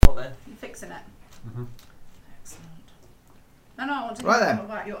fixing it. Mm-hmm. Excellent. And I want to know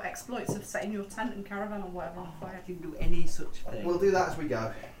about your exploits of setting your tent and caravan or whatever on fire. I didn't do any such thing. We'll do that as we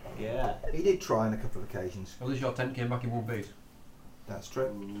go. Yeah. He did try on a couple of occasions. At least your tent came back in one piece. That's true.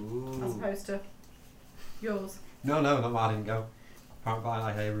 Ooh. As opposed to yours. No, not mine didn't go. Apparently,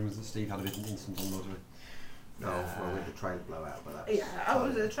 I hear rumours that Steve had a different instance on motorway. No, well, with the trailer blowout, but that's... Yeah, oh,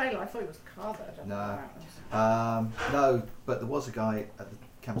 was it a trailer? I thought it was a car that had No, but there was a guy at the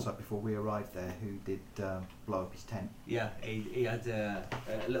campsite before we arrived there who did blow up his tent. Yeah, he had a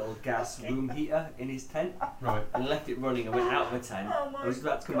little gas room heater in his tent. Right. And left it running and went out of the tent. Oh my I was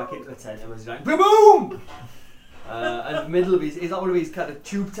about to come back God. into the tent and was like, boom! And the middle of his, is that one of his kind of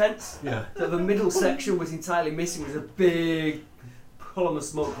tube tents? Yeah. So the middle section was entirely missing. There was a big column of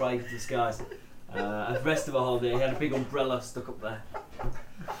smoke right into the skies. And the rest of the holiday, he had a big umbrella stuck up there.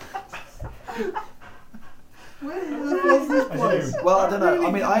 Well, I don't know.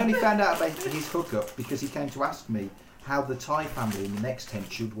 I mean, I only found out about his hookup because he came to ask me how the Thai family in the next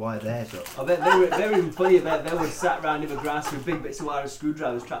tent should wire theirs up. Oh, they were even funny about they were sat around in the grass with big bits of wire and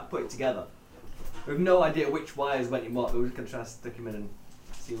screwdrivers trying to put it together. We have no idea which wires went in what, but we were just going to try to stick him in and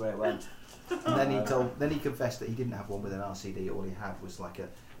see where it went. And then he confessed that he didn't have one with an RCD. All he had was like a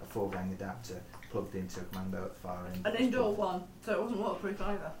 4-gang adapter plugged into a commando at the far end. An indoor one, so it wasn't waterproof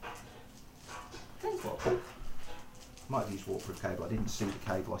either. Might have used waterproof cable. I didn't see the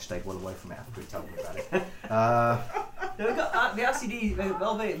cable. I stayed well away from it after he told me about it. No, we got the RCD,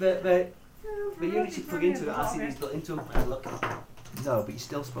 the units you plug into it, RCD's built into them. Have a look. No, but you're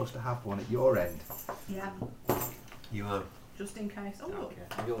still supposed to have one at your end. Yeah, You are. just in case. Oh, look, Okay,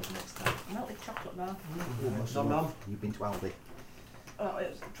 I'll yours next time. melted chocolate bar. Nom nom. You've been to Aldi. Oh,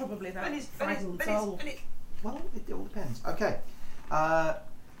 it's probably that Pennies, fragrant pennies, soul. pennies. Well, it all depends. Okay.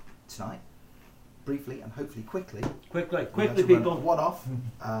 Tonight, briefly and hopefully quickly, Quickly, we're going to people. run one off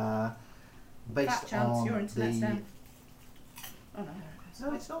Fat based chance on your internet's the... down. Oh no,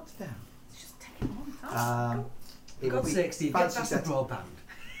 No, it's not down. it's just taking a long time. It For will God's be sake, Steve, fancy that's the set-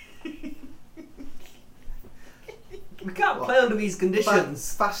 broadband. We can't play under these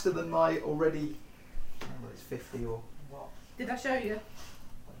conditions. faster than my already... Oh, it's 50 or what? Did I show you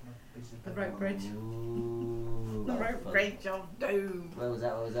the rope bridge? Ooh, The that was rope fun. bridge of doom. Where was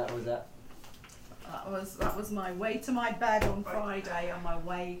that? Where was that? Where was that? That was my way to my bed on Friday and my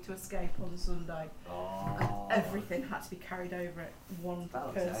way to escape on Sunday. Oh. Everything had to be carried over it, one That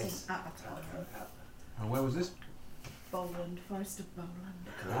looks person nice. at a time. And where was this? Bowland, Forest of Bowland.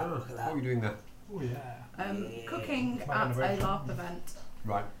 Look at that. What were you doing there? Oh yeah. Cooking Come on, at a innovation. LARP event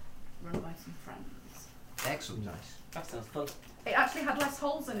Right. run by some friends. Excellent. Nice. That sounds fun. It actually had less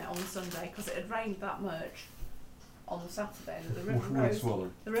holes in it on the Sunday because it had rained that much on the Saturday that the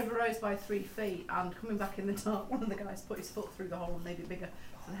river rose by 3 feet, and coming back in the dark, one of the guys put his foot through the hole and made it bigger,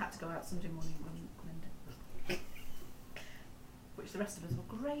 so they had to go out Sunday morning and mend it. Which the rest of us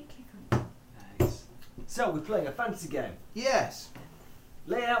were greatly thankful. Nice. So we're playing a fantasy game. Yes.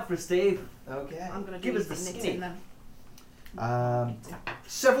 Lay it out for us, Steve. Okay. I'm going to Give do us the some skinny. knitting then.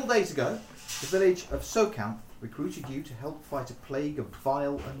 Several days ago, the village of Sokamp recruited you to help fight a plague of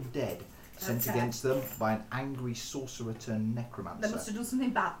vile undead sent Okay. against them by an angry sorcerer turned They necromancer must have done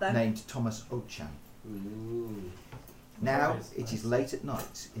something bad then. named Thomas Ochan. Ooh. Now Nice, it is nice. late at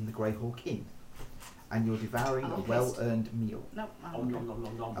night in the Greyhawk Inn, and you're devouring I'm a pissed. well-earned meal. No, Om nom nom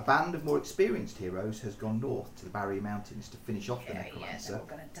nom nom. A band of more experienced heroes has gone north to the Barrier Mountains to finish off the yeah, necromancer, they're all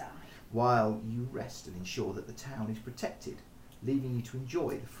going to die. while you rest and ensure that the town is protected, leaving you to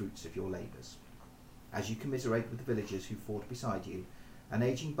enjoy the fruits of your labours. As you commiserate with the villagers who fought beside you, an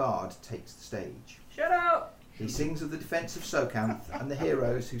ageing bard takes the stage. Shut up! He sings of the defence of Sokamp and the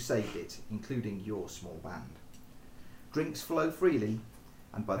heroes who saved it, including your small band. Drinks flow freely,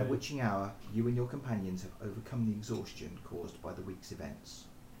 and by the witching hour, you and your companions have overcome the exhaustion caused by the week's events.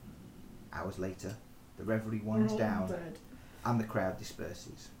 Hours later, the revelry winds down and the crowd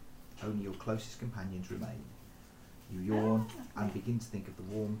disperses. Only your closest companions remain. You yawn and begin to think of the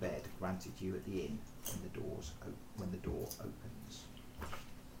warm bed granted you at the inn when the door opens.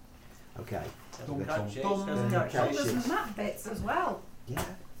 Okay. Don't catch it. Dum, Don't dum. catch Oh, it. there's map bits as well. Yeah.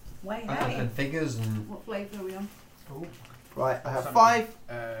 Way heavy. And figures and... What flavour are we on? Oh. Right, I have 5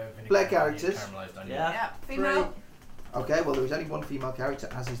 black characters. Yeah. Yeah, female. Okay, well there is only one female character,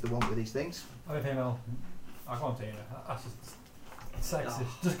 as is the one with these things. I'm a female. I can't say it. That's just sexist.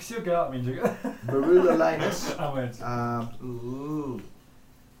 Just because you're a girl, that means you're Marula Lanus, I went. Ooh.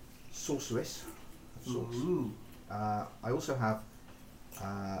 sorceress. Sorts. Ooh. I also have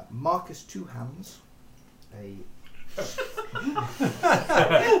Marcus Two Hands, a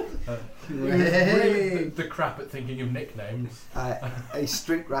Really the crap at thinking of nicknames. A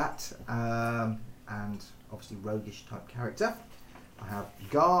street rat, and obviously roguish type character. I have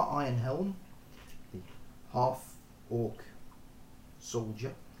Gar Ironhelm, the half-orc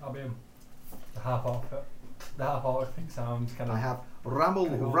soldier. I'll be him. The half-orc thing sounds kind of... I have Rammel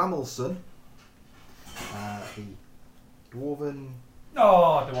Cool. Rammelson, the dwarven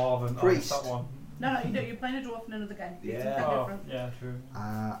Oh, Dwarven. Priest. Oh, that one. No, you don't. You're playing a dwarf in another game. It's Yeah. completely Oh, different. yeah, true.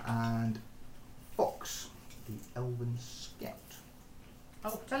 and Fox, the elven scout.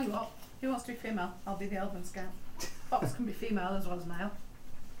 Oh, tell you what. Who wants to be female? I'll be the elven scout. Fox can be female as well as male.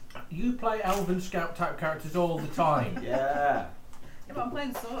 You play Elven Scout type characters all the time. Yeah. Yeah, but I'm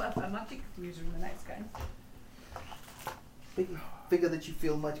playing a magic user in the next game. Figure that you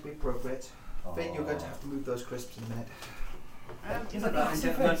feel might be appropriate. Finn, you're going to have to move those crisps in a minute. Is But it that's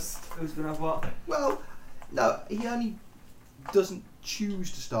not it. Who's gonna have what? Well, no, he only doesn't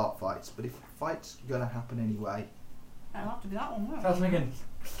choose to start fights, but if a fight's going to happen anyway, It'll have to be that one, won't it? I was thinking,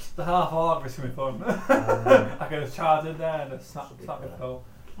 the half-orc was going to be fun. I could have charged in there and just snap it full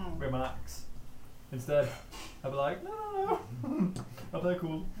Oh. with an axe. Instead, I'd be like, no. I'll play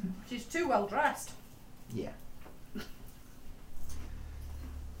cool. She's too well dressed. yeah.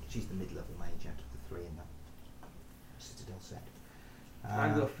 She's the mid-level mage out of the three in the Citadel set.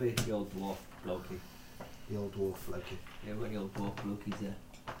 I'm going for the old dwarf blokey. The old dwarf Loki. Yeah, we've got the old dwarf blokies there.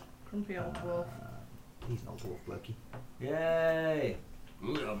 Grumpy old dwarf. He's an old dwarf Loki. Yay!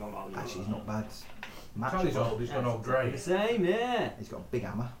 Actually, he's not bad. Match Charlie's well. old, he's got an old The grey. same, yeah. He's got a big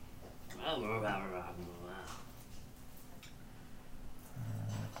hammer.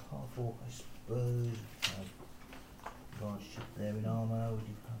 Half orc, I suppose. Guys ship there in armour. We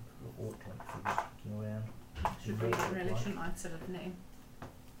do have orc like figures kicking around. Should read it really, shouldn't I, instead of name?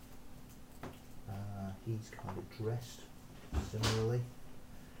 He's kind of dressed similarly.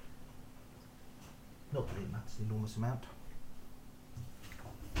 Not that it matters an enormous amount.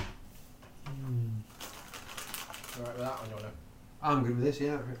 Alright with that one, Jono. I'm good with this,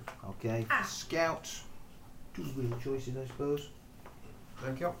 yeah. Okay, scout. Two wheel choices, I suppose.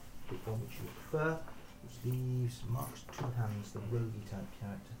 Thank you. Pick one which you prefer. Sleeves, marks, two hands, the roguey type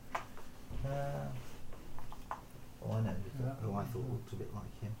character. Oh, I know who I thought looked a bit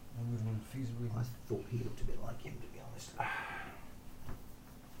like him. I thought he looked a bit like him, to be honest.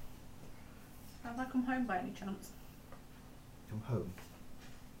 Have I come home by any chance? Come home?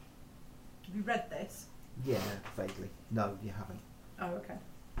 Have you read this? Yeah, vaguely. No, you haven't. Oh, okay.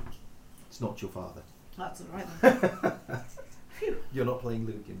 It's not your father. That's alright then. Phew. You're not playing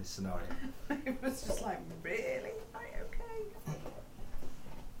Luke in this scenario. It was just like, really? Right, okay.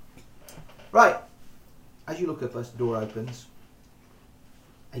 Right. As you look up, as the door opens,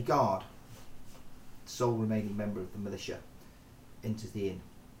 a guard, sole remaining member of the militia, enters the inn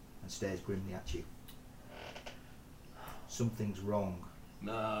and stares grimly at you. Something's wrong.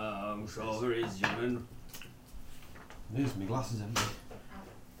 No, I'm sure it is, human. There's my glasses empty.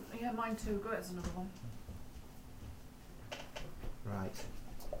 Yeah, mine too. Go, it's another one. Right.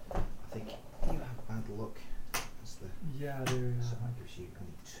 I think you have bad luck. As the Yeah, I do. so that gives you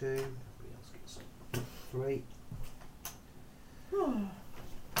only 2. Everybody else gets 3.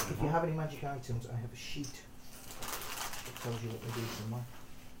 If you have any magic items, I have a sheet that tells you what they do somewhere.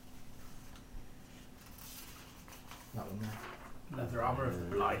 That one there. Leather armour of the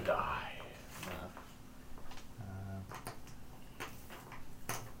blind eye.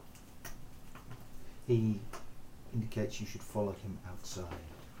 He indicates you should follow him outside.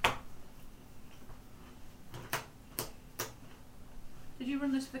 Did you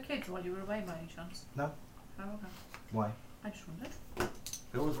run this for the kids while you were away by any chance? No. Oh, okay. Why? I just wondered.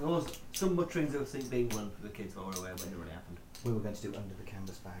 There was some mutterings of things being run for the kids while we were away, but it really happened. We were going to do it under the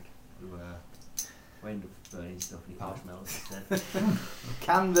canvas bag. We ended up burning stuff and eating marshmallows instead.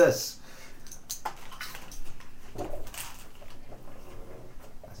 Canvas! As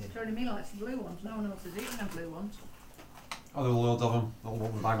in, It's only me likes the blue ones. No one else is eating the blue ones. Oh, there were loads of them. All over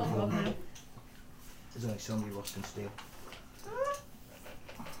the bag Oh, full. God, no. there's only so many Ross can steal.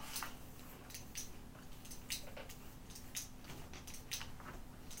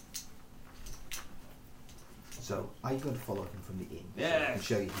 So, are you going to follow him from the inn? So I can Yes.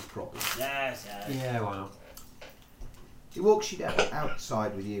 show you his problem. Yes, Yeah, why not? He walks you down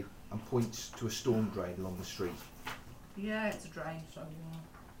outside with you and points to a storm drain along the street. Yeah, it's a drain, so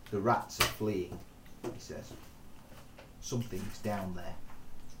The rats are fleeing, he says. Something's down there.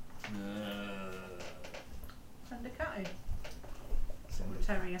 send a cat in. Send Or a it.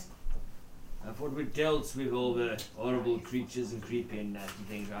 terrier. I thought we dealt with all the horrible creatures and creepy and nasty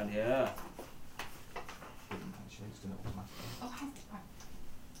things around here. actually. It's done it automatically. Oh, has it? Right.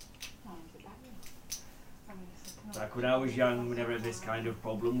 Oh, is it back then? Back when I was young, we never had this kind of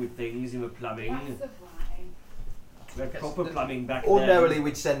problem with things in the plumbing. That's of writing. We had proper plumbing back Ordinarily, then.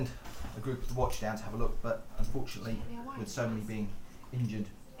 we'd send a group of the watch down to have a look, but unfortunately, with so many being injured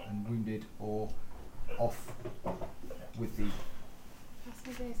and wounded or off with the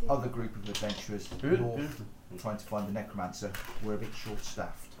other group of adventurers north trying to find the necromancer, we're a bit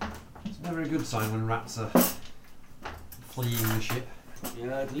short-staffed. It's never a good sign when rats are fleeing the ship.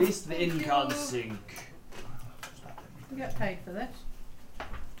 Yeah, at least the inn can't sink. You get paid for this.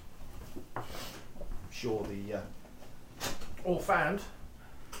 Sure, the All found.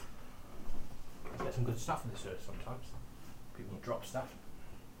 Get some good stuff in this earth sometimes. People drop stuff.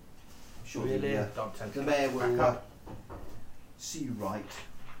 sure Really? Don't tend to the mayor back will up. see you right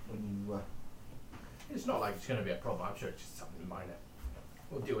when you. It's not like it's going to be a problem. I'm sure it's just something minor.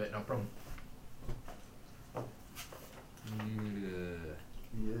 We'll do it, no problem.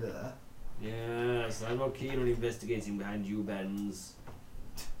 Yeah. Yes, I'm not keen on investigating behind you, Benz.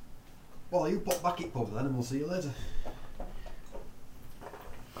 Well, you pop back at pub then and we'll see you later.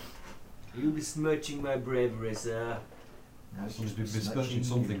 You'll be smirching my bravery, sir. No, Someone's been it's besmirching you.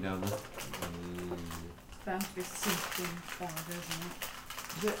 something down there. Bound to be something bad,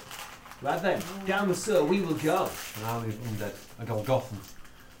 isn't it? Right then, down the sewer we will go. Now we've undead. A Golgothan.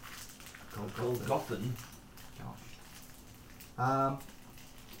 Golgothan. Gosh.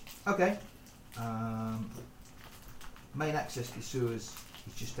 Okay. Main access to the sewers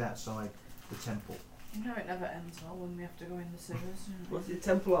is just outside the temple. You know it never ends well when we have to go in the sewers. What's the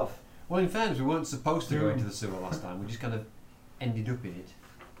temple of? Well, in fairness, we weren't supposed to go into the sewer last time. We just kind of ended up in it.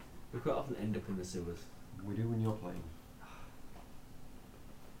 We quite often end up in the sewers. We do when you're playing.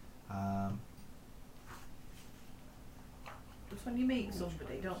 Just when you meet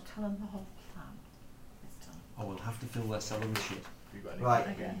somebody, don't tell them the whole plan this time. Oh, we'll have to fill their cellar with shit. Have you got anything? Right.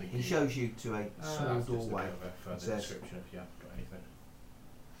 Okay. He shows you to a small Just a bit doorway. of a further Says- description if you haven't got anything.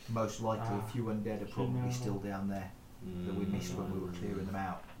 Most likely, a few undead are probably no. still down there that we missed when we were clearing them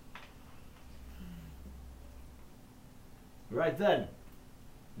out. Right then,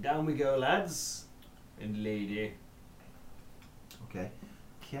 down we go, lads and lady. Okay.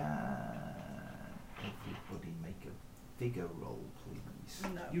 Can everybody make a vigor roll, please?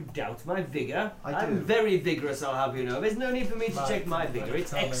 No. You doubt my vigour? I I'm do. very vigorous, I'll have you know. There's no need for me to check my vigour.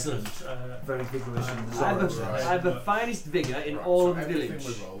 It's excellent. Very vigorous in the I have, Zorro I sense. have the finest vigour in Right, all so of the everything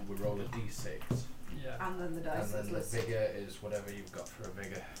village. we roll a d6. Yeah. And then the dice And is then the listed. vigour is whatever you've got for a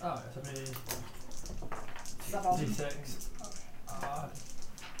vigour. Oh, so maybe Seven. D6.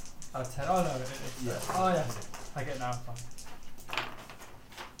 A 10. Oh no, it's Yeah. Oh yeah, I get it now. Fine.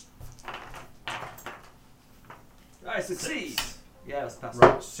 I succeed. Yeah, that's passed.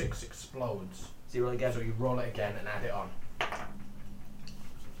 Right, 6 explodes. See you roll again. So you roll it again and add it on.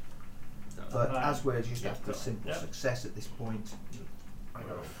 But Right. as we're just Yeah, after got it. simple Yeah. success at this point, I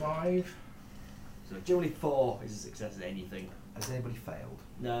got a 5. So generally 4 is a success at anything. has anybody failed?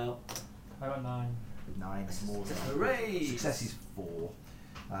 No. I got 9. With 9 is more than Hooray! success is 4.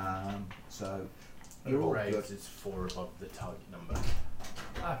 So And you're all raise good. is 4 above the target number.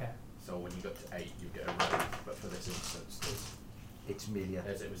 Okay. So when you got to 8, you get a raise. But for this instance, It's merely a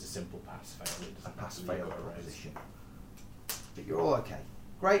as it was a simple pass-fail. It doesn't pass have to be fail a raise. proposition. But you're all okay.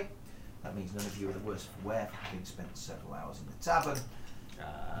 Great. That means none of you are the worse for wear for having spent several hours in the tavern.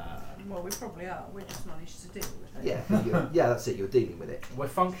 Well, we probably are. We just managed to deal with it. Yeah, that's it. You're dealing with it. We're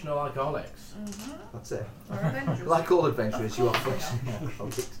functional alcoholics. Mm-hmm. That's it. We're adventurers. Like all adventurers, you are Of course we are. functioning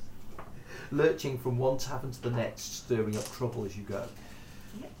alcoholics. Lurching from one tavern to the next, stirring up trouble as you go.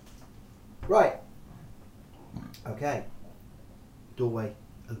 Yep. Right. Okay. Doorway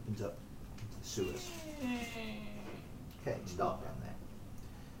opens up into the sewers. Okay, it's dark down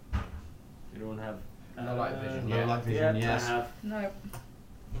there. Anyone have No light vision No yet. light vision, yeah, yes. I have. No.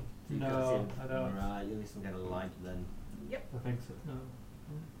 No, I don't. Right, you'll need some kind of light then. I think so. No.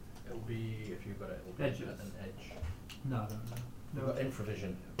 It'll be, if you've got it, it'll be Edges. at an edge. No, I don't know. We've got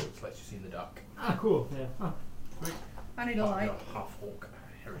infravision, which lets you see in the dark. Ah, cool. Yeah. Oh. I need a Part of light. your half-orc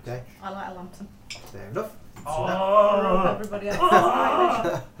heritage. Okay, I light a lantern. fair enough. For everybody else.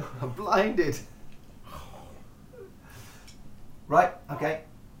 Night vision. I'm blinded. Right, okay.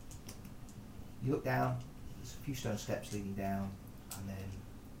 You look down, there's a few stone steps leading down, and then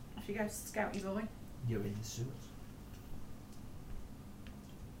Off you go, Scouty boy. you're in the sewers.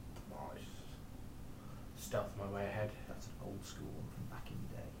 Nice. Stealth my way ahead. That's an old school one from back in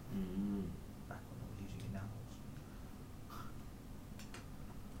the day, back when I was using enamels.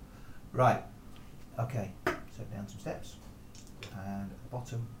 Right, okay, so down some steps, and at the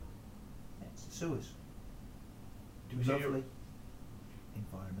bottom, it's the sewers. Do you see any, lovely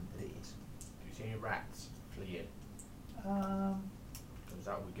environment that it is. do you see any rats fleeing? Because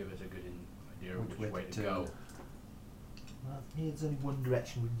that would give us a good idea of which way to go. Well, there's only one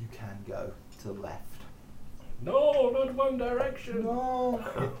direction you can go, to the left. No, not one direction. No!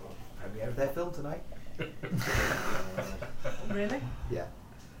 Have you heard their film tonight? Really? Yeah.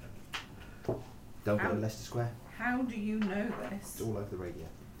 Don't go How? to Leicester Square. How do you know It's this? all over the radio.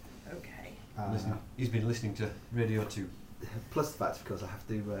 Okay. He's been listening to Radio 2. Plus the fact, because I have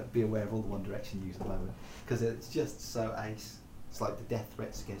to be aware of all the One Direction news at the moment, because it's just so ace. It's like the death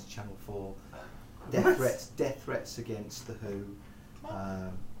threats against Channel 4, death threats against The Who.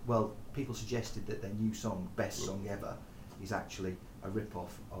 Well, people suggested that their new song, Best Song Ever, is actually a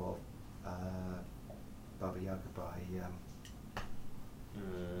rip-off of Baba Yaga by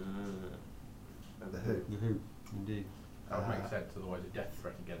The Who. The Who, indeed. That would make sense, otherwise a death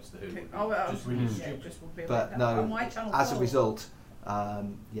threat against the Who Okay. would be Oh, well, just really yeah, stupid. just would be But like no, that. On my Channel as a 4. result,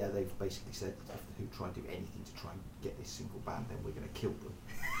 yeah, they've basically said if the Who try and do anything to try and get this single band, then we're going to kill them.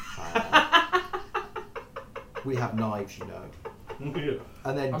 We have knives, you know.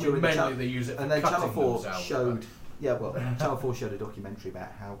 And then I during mean, the mainly they use it for and then cutting Channel 4 themselves, showed, but- yeah, well, Channel 4 showed a documentary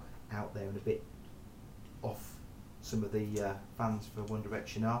about how out there and a bit off some of the fans for One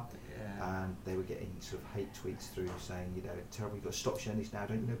Direction are. And they were getting sort of hate tweets through saying, you know, terrible, you've got to stop showing this now.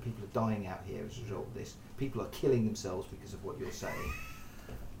 Don't you know people are dying out here as a result of this? People are killing themselves because of what you're saying.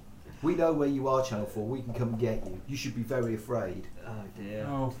 We know where you are, Channel 4. We can come and get you. You should be very afraid. Oh dear.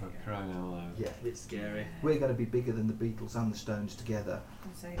 Oh, for crying out loud. Yeah. A bit scary. We're going to be bigger than the Beatles and the Stones together.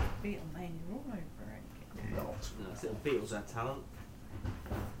 And say Beatlemania all over it. Not. No, it's little Beatles had talent.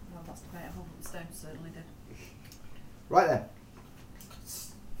 Well, that's debatable, but the Stones certainly did. Right then.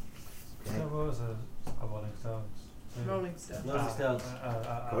 There was a Rolling Stones. So Rolling Stones. Rolling Stones.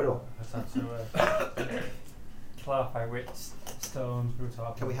 Corridor. I just had to clarify which Stones we were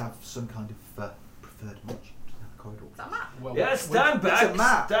talking. Can we have some kind of preferred mention to that corridor? Is that map? Well, Yeah, stand It's back. a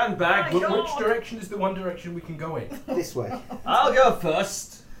map. Stand back. Right. God. which direction is the one direction we can go in? This way. I'll go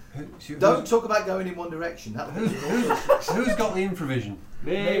first. Don't talk about going in one direction. That would be Who's got the infravision?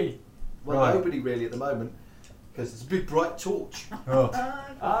 Me. well, Right. nobody really at the moment, because it's a big bright torch. Oh.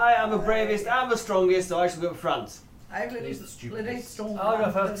 I am the bravest. I'm the strongest. So I shall go front. I've Who's the Liddy's stupidest? Storm. I'll go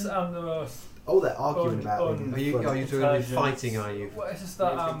first. I'm the most. Oh, they're arguing about it. Are you two going to be Intelligence. fighting, are you? Well, it's just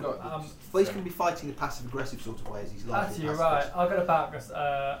that Yeah, we've got- Well, he's going to be fighting the passive-aggressive sort of way as he's likely. actually, you're right. I'll get it back because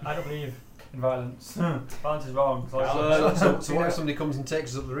I don't believe in violence. Violence is wrong. So So what if somebody comes and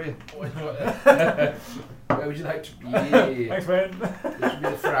takes us up the rear? Where would you like to be? Thanks, man. This would be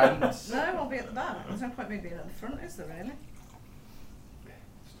the front. No, I'll be at the back. There's no point me being at the front, is there really?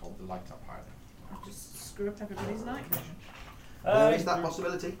 Just hold the light up higher. I'll just screw up everybody's night vision. There is that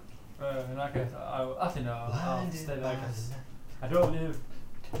possibility. In that case, actually no, I'll stay there because I don't believe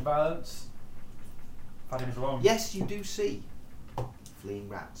in violence. Fighting is wrong. Yes, you do see fleeing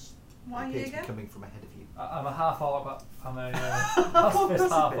rats. Why They are appear you to be again? coming from ahead of you. I'm a half orc, but I'm a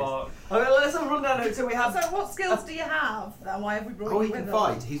pacifist half orc. Okay, let's have a run down it. So we have. So what skills do you have? Then why have we brought Oh, you he with can us?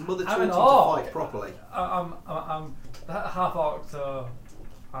 fight. His mother taught I'm him an to orc. fight properly. I'm half orc, so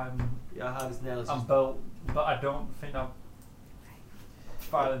I'm Yeah, hard as nails. built, but I don't think that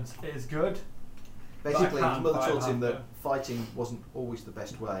violence is good. Basically, But I his can't mother fight, taught him have that to. fighting wasn't always the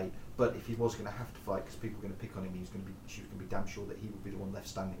best way, but if he was going to have to fight because people were going to pick on him, she was going to be damn sure that he would be the one left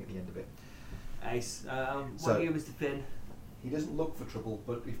standing at the end of it. Ace. What So- are you, Mr. Finn? He doesn't look for trouble,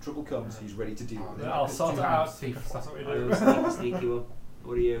 but if trouble comes, he's ready to deal with it. I'll sort it out Thief. because that's what we Oh, do. sneaky one.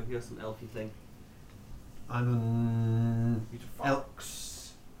 What are you? You're some elfy thing. I'm He's a an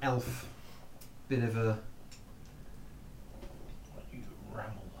fox. elf. Bit of a You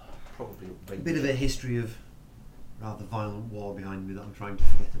ramble. Probably a bit of a history of rather violent war behind me that I'm trying to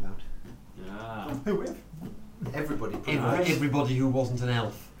forget about. Ah. Everybody. pretty much. Everybody who wasn't an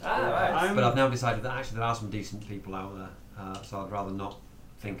elf. Right. But I've now decided that actually there are some decent people out there, so I'd rather not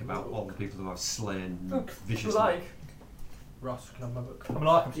think about all the people who I've slain Look, viciously. like Ross, can I have my book? I'm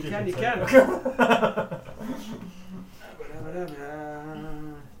like I'm You stupid. can, you so-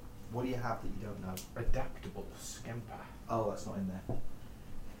 can. What do you have that you don't know? Adaptable scamper. Oh, that's not in there.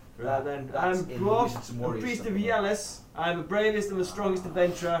 Right then, That's I'm in Dwarf, Wizards and the Warriors Priest of stuff, isn't it? Yellis. I'm the bravest and the strongest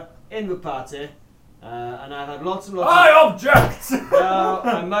adventurer in the party. And I've had lots and lots I object! of... No,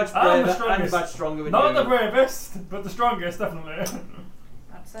 I'm much I'm the braver and strongest. much stronger than Not you. the bravest, but the strongest, definitely.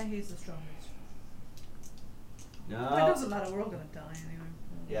 I'd say he's the strongest. It No. doesn't matter, we're all going to die anyway.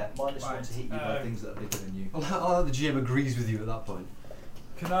 Yeah, minus one to hit you by Right, things that are bigger than you. Well, how the GM agrees with you at that point.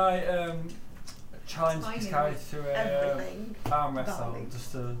 Can I challenge I this knew guy to Everything. arm wrestle Darling.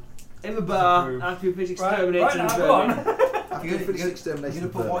 just to In the bar, Disapprove. after we finish Right, exterminating right now, the go on. vermin. After You you finish gonna exterminating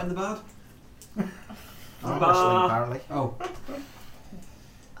put what in the bard? Arm Bah. wrestling, apparently. Oh,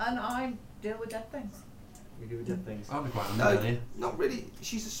 And I deal with dead things. We do dead things. I'll be quite No, annoyed here. not really.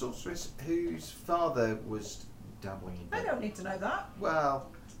 She's a sorceress whose father was dabbling in They dead. don't need to know that. Well,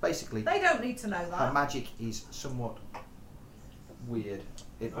 basically, They don't need to know her that. magic is somewhat weird.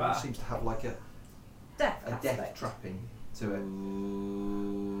 It Ah. almost seems to have like a Death death aspect. trapping to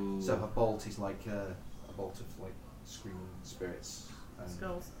it. So her bolt is like a bolt of like screaming spirits and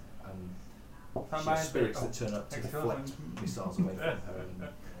Skulls. she That has might spirits be- that turn up to Thanks for deflect listening. missiles away from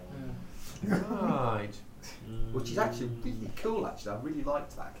her, Right. which is actually really cool. Actually, I really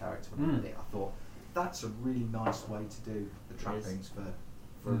liked that character when I Mm. did it. I thought that's a really nice way to do the trappings for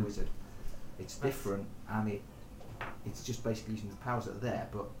a Mm. wizard. It's different and it's just basically using the powers that are there,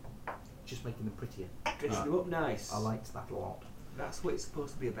 but just making them prettier. Dressing them up nice. I liked that a lot. That's what it's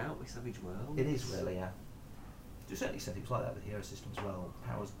supposed to be about with Savage World. It is really, yeah. To a certain extent, it was like that with the hero system as well.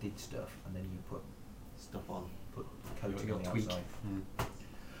 Powers did stuff, and then you put stuff on, put coating Your on the tweak. outside. Mm.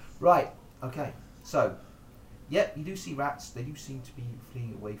 Right. Okay. So, yep, you do see rats. They do seem to be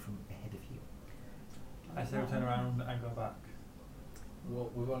fleeing away from ahead of you. I say we turn around and go back. Well,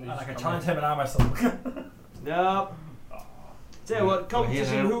 we've only And I just can come challenge in. him and arm myself. No. Tell you what, We're here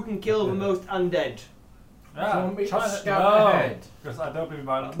competition now. who can kill the most undead. Yeah, want me to challenge- stab no, the head? because I don't believe in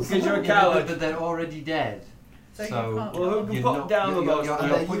violence. Because you're a Yeah, coward. but they're already dead. So you So- can't Well, kill who them. can You're put not- down the you're- most you're- And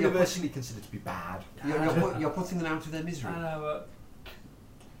you're they're put- universally considered to be bad. You're putting them out of their misery. I know,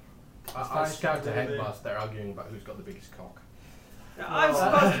 I scout ahead whilst they're arguing about who's got the biggest cock. I'm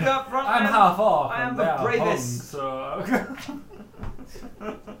supposed to go up front. I'm half off. I am and the they are bravest. punks,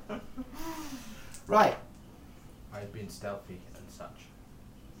 so. Right. I've been stealthy and such.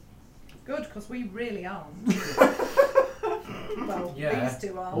 Good, because we really aren't. Well, Yeah. these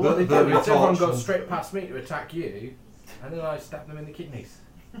two are. Well, what they But do we is everyone torch goes them. straight past me to attack you, and then I stab them in the kidneys.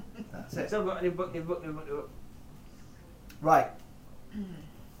 That's it. So I've got any book. Right.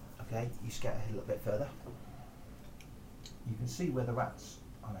 Okay, you scout ahead a little bit further. You can see where the rats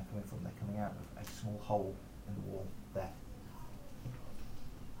are now coming from. They're coming out of a small hole in the wall there.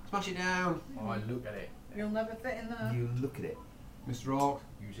 Smash it down, Oh, I look at it You'll never fit in there. You look at it. Mr. Orc.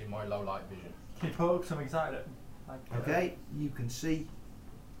 using my low light vision. Can you poke something inside it? Like, Okay, you can see.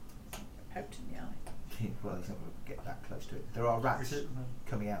 Poked in the eye. Well, he's not going to get that close to it. There are rats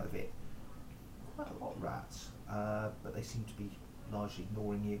coming out of it. Quite a lot of rats, but they seem to be largely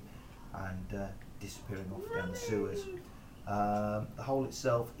ignoring you and disappearing off down the sewers. The hole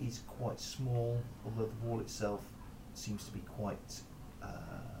itself is quite small, although the wall itself seems to be quite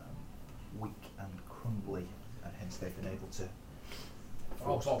weak and crumbly, and hence they've been able to.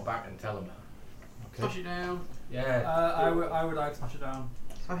 I'll pop back and tell them. Smash it down. Yeah. I would like to smash it down.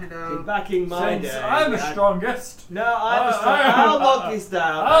 Smash it In down. backing my Since day. I'm the we had- strongest, No, I'm the I- strong. I'll lock this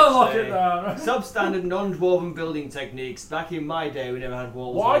down. I'll lock actually. it down. Substandard non-dwarven building techniques. Back in my day, we never had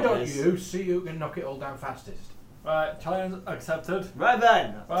walls. Why like don't this. you see who can knock it all down fastest? Right, challenge accepted. Right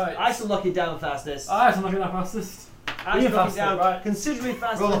then. Right. I shall knock it down fastest. I shall knock it down fastest. I Be shall knock it faster, down right. considerably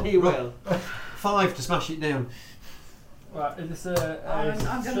faster Roll, than he roll. will. 5 to smash it down. Right, is this a I'm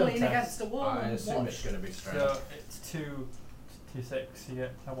going to skill lean test? against a wall I and assume watch. it's going to be strength. So it's 2d6. You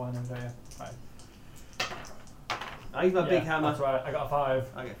get a 1 and a 5. I use my big Yeah, hammer. That's right. I got a 5.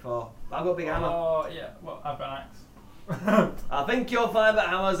 I get 4. I've got a big hammer. Oh yeah. Well, I've got an axe. I think you'll find that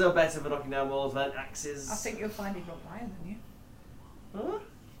hammers are better for knocking down walls than axes. I think you'll find it got higher than you. Huh?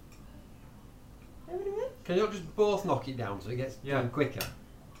 Can you not just both knock it down so it gets done quicker?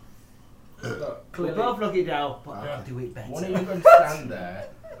 Look, We'll clearly, both knock it down, but Yeah. I'll do it better. one of you can stand there,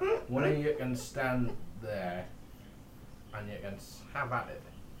 one of you can stand there, and you can have at it.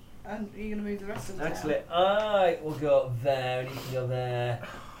 And you're going to move the rest of the Excellent. I will go there, and you can go there.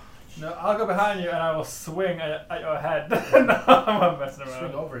 No, I'll go behind you and I will swing at your head. No, I'm messing Swing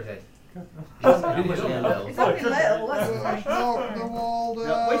around. over his head. He's only It's little. only little, let's Knock the wall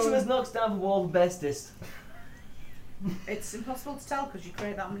No, which of us knocks down the wall the bestest? It's impossible to tell because you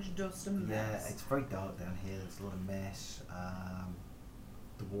create that much dust and Yeah, mess. it's very dark down here. There's a lot of mess.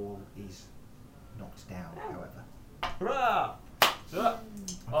 The wall is knocked down, however. Hurrah!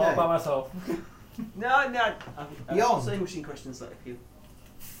 All Okay. by myself. No, no. Beyond. Same machine questions like a few.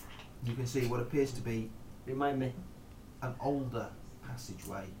 You can see what appears to be Remind me. an older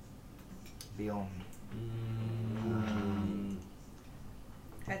passageway beyond.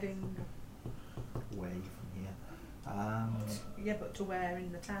 Heading, Away from here. yeah, but to where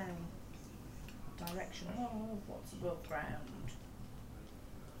in the town? Direction of what's above ground?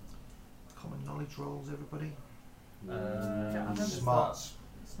 Common knowledge rolls, everybody. Can't remember. Smarts.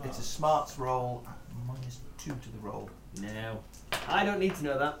 It's a smarts roll at -2 to the roll. No. I don't need to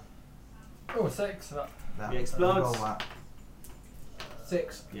know that. Oh, 6. That. That It explodes. roll that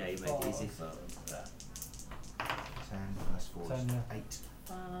 6. Yeah, you make it easy. So, yeah. 10 plus 4 10, is yeah. 8.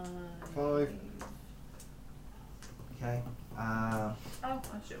 5. Okay. Oh,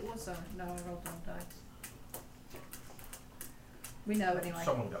 actually, it was. No, I rolled on dice. We know anyway.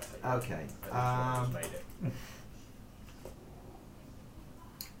 Someone got it. Okay. Just made it.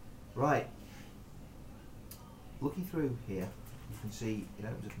 Right. Looking through here, you can see it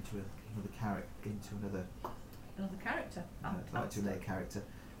opens up into another character, into another Fantastic. another character,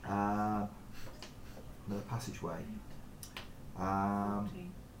 another passageway.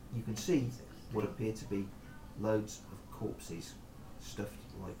 You can see what appear to be loads of corpses stuffed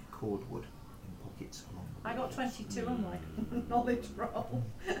like cordwood in pockets along the I got walls. 22 on my knowledge roll.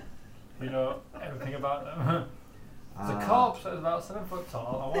 You know everything about them. It's a Uh, corpse that is about 7 foot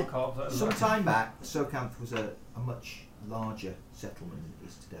tall, and one corpse that is Some time back, Socanth was a much larger settlement than it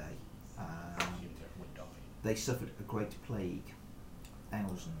is today. They suffered a great plague.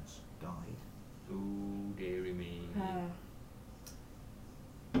 Thousands died. Ooh, dearie me.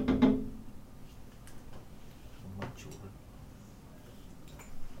 Unlike children.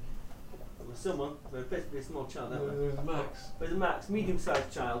 Well, someone, there's basically a small child, aren't there? There's Max. There's a Max,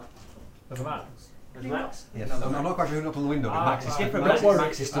 medium-sized child. There's a max. There's Max. Yes. I'm not quite sure who up on the window. But Max is different. Max, Don't worry.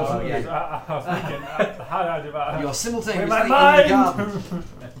 Max is stuff. I was thinking, how do I do that? You're simultaneously With in my the garden. mind!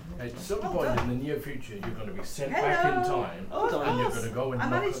 At some point in the near future, you're going to be sent back Hello. in time, Hold on. and you're going to go and I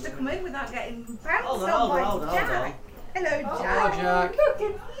knock managed on to the- come in without getting bounced Hold on, on by hold on. Jack. Hello, Jack. Hello, Jack. Look at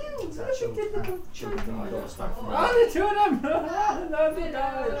you. Is that Look at the little children chunky. doors back from Oh, the two of them! No, they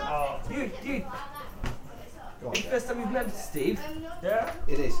died. Oh, You, Go on, it's the Jack. first time you've met Steve. yeah.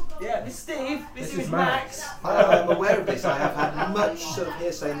 It is. Yeah, this is Steve. This This is is Max. I am aware of this. I have had much sort of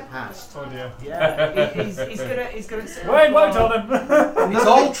hearsay in the past. Oh dear. Yeah, he's gonna sit Wait, won't tell them! It's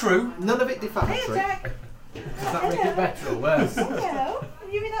all true. None of it Hey, defamatory. Jack. Does that make it better or worse? Hello.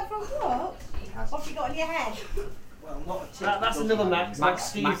 You mean that from what? What have you got on your head? Well, not a tip. That's another Max. Max,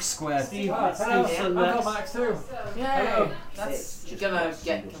 Steve. Max squared. Steve. Hello, Steve's son I've got Max. Max too. Yay! That's It's just gonna Max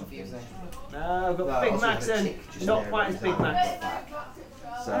get or something. confusing. No, I've got No, Big also Max had a and tick just not there quite at as the Big time.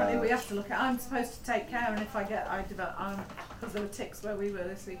 Max. Apparently we have to look at. I'm supposed to take care, and if I get, because there were ticks where we were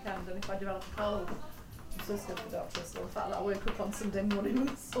this weekend, and if I develop a cold, I'm supposed to go to the doctor. So the fact that I woke up on Sunday morning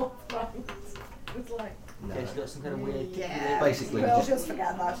with sore throat, it was like, No. Yeah, she's got some kind of weird. yeah. Basically, we'll just just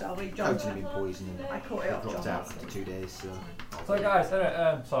forget that, shall we, John? Coating him in poison and I caught it up, dropped John. out after 2 days. So guys,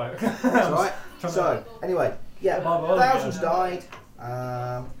 sorry. That's alright. So, anyway, yeah, Bob Owen thousands again. died.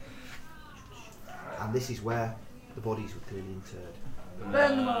 And this is where the bodies were clearly interred.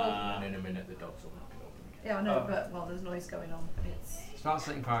 Burn them all. And in a minute, the dogs will knock it open again. Yeah, I know, Oh. but well, there's noise going on. It's Start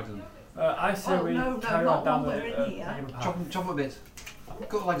setting fire to them. I say Oh, we no, carry not on down while the we're in here. Nagin path. Chop them a bit. Cut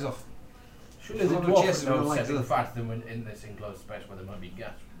the legs off. Surely the Well, the dwarf chest would know would like setting to- fire to them in this enclosed space where there might be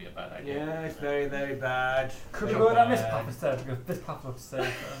gas would be a bad idea. Yeah, it's very, very bad. Could we go down this path instead? Because this path looks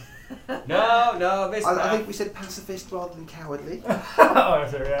safer. No, this I path. think we said pacifist rather than cowardly. Oh,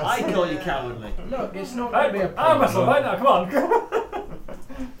 dear, yes. I call you cowardly. Look, it's not going to be a I'm problem. Russell, right now, come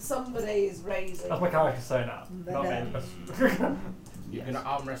on! somebody is raising. That's my character saying that, not me. You're going to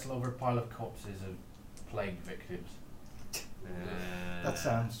arm wrestle over a pile of corpses of plague victims. That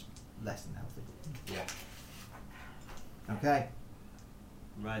sounds less than healthy. Yeah. Okay,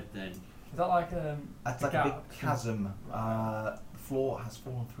 Right then. Is that like that's a like a gap? big chasm. The floor has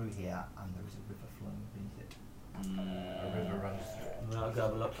fallen through here, and there is a river flowing beneath it. A river runs through it. I'll go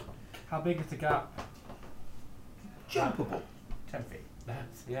have a look. How big is the gap? Jumpable, 10 feet.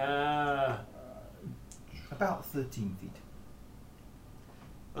 That's Yeah. about 13 feet.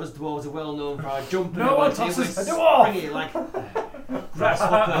 Us dwarves are well known for our jumping No one ability. tosses We a dwarf! spring it like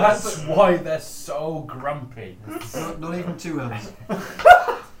That's why they're so grumpy. Not even two hands.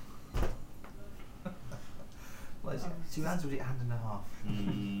 Well, is it 2 hands or is it a hand and a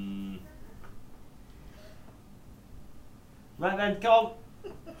half? Right then, come on.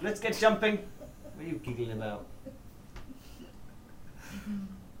 Let's get jumping. What are you giggling about?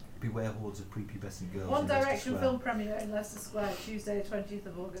 Beware hordes of prepubescent girls. One in Leicester Direction Square. film premiere in Leicester Square, Tuesday, 20th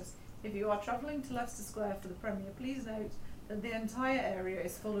of August. If you are travelling to Leicester Square for the premiere, please note that the entire area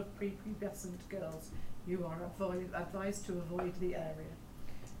is full of prepubescent girls. You are advised to avoid the area.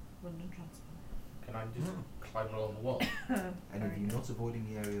 London Transport. Can I just climb along the wall? Any of you not avoiding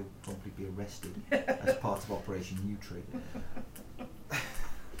the area will probably be arrested as part of Operation Nutri.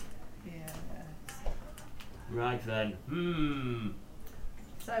 Yeah. Right then.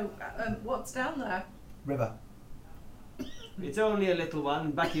 So, what's down there? River. It's only a little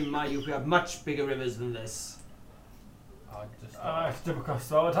one. Back in my youth, we have much bigger rivers than this. I just I step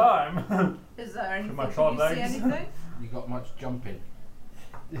across all the time. Is there anything? my Can short you see legs. anything? you got much jumping.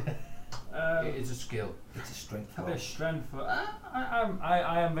 It is a skill. It's a strength A roll. bit of strength.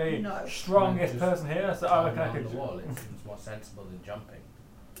 I am the No. strongest Just person here, so I reckon I climbing could. on the wall. It seems more sensible than jumping.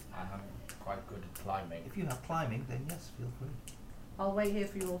 I am quite good at climbing. If you have climbing, then yes, feel free. I'll wait here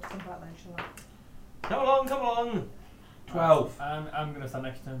for you all to come back then, shall I? Come along, come along. 12. I'm gonna stand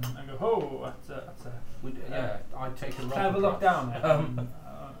next to him and go, oh, that's a. Yeah, I'd take a roll. Can I have a look down there? Um,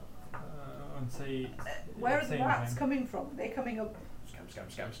 And see. Where are the see rats anything. coming from? They're coming up.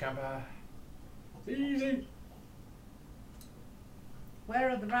 Scamper. Easy. Where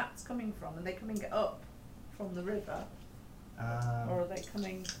are the rats coming from? Are they coming up from the river, or are they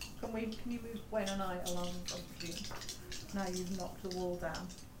coming? Can you move Wayne and I along? Obviously, now you've knocked the wall down.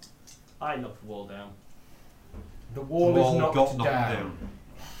 I knocked the wall down. The wall is knocked got knocked down.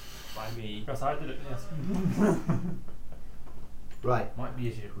 By me. Because I did it, yes. Right, Might be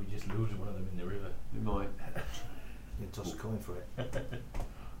easier if we just lose one of them in the river. You might. you can toss a coin for it.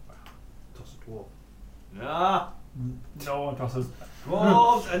 Toss a dwarf. Ah, No one tosses.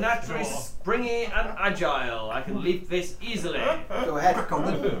 dwarves are naturally springy and agile. I can leap this easily. Go ahead,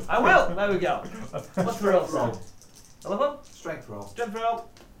 Conlon. I will. There we go. What's the roll? Roll. 11? Strength roll. Strength roll.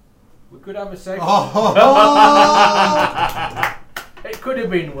 We could have a safe. Oh! It could have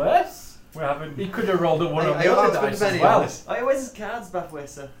been worse. We're having. He could have rolled a one on I the always other spend dice a penny as on well. this. Oh, where's his cards,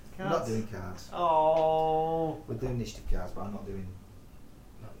 Bathwasser? I'm not doing cards. Oh. We're doing initiative cards, but I'm not doing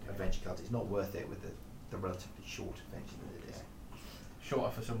adventure cards. It's not worth it with the relatively short adventure that it is.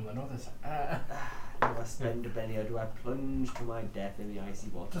 Shorter for some than others. Do I spend a penny or do I plunge to my death in the icy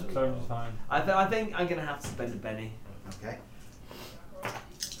water? Just close is fine. I think I'm going to have to spend a penny. Okay.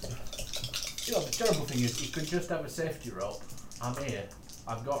 You know, the terrible thing is, you could just have a safety rope. I'm here.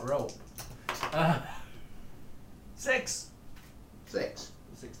 I've got rope. 6. 6.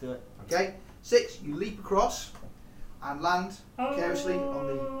 6 do it. Okay. 6. You leap across and land carelessly on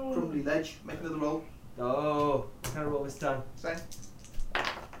the crumbly ledge. Make another roll. Oh, what kind of roll this time? Same.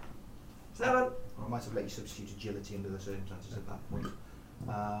 7. Or I might have let you substitute agility under the circumstances at that point.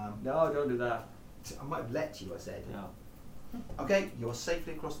 No, don't do that. I might have let you, I said. No. Okay, you're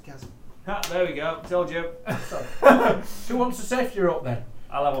safely across the chasm. Ha, there we go. Told you. Who wants a safety rope then?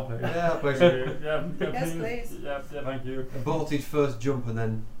 I'll have one, please. Yeah, please. Yeah, Yes, please. Yeah, thank you. Bolted first jump and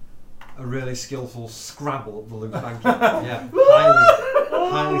then a really skillful scrabble up the loose bank. Yeah,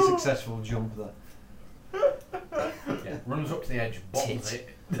 highly successful jump there. Yeah, runs up to the edge, bottoms it.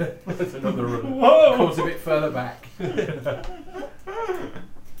 That's another run. Whoa! Comes a bit further back.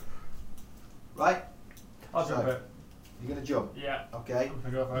 Right? I'll So- jump it. You're going to jump. Yeah. Okay. I'm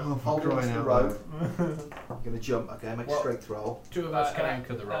gonna go for it. Oh, for Hold on to crying the out rope. loud. You're going to jump. Okay, make a Well- strength roll. 2 of us can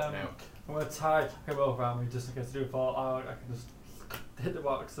anchor the rope now. I'm gonna tie a rope around me just in case I do fall. I can just hit the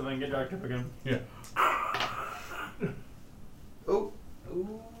box and then get dragged up again. Oh,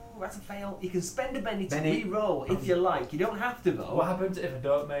 Ooh, that's a fail. You can spend a penny to Penny. re-roll if you like. You don't have to though. What happens if I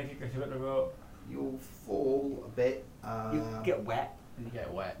don't make it because you got the rope? you'll fall a bit. You get wet. You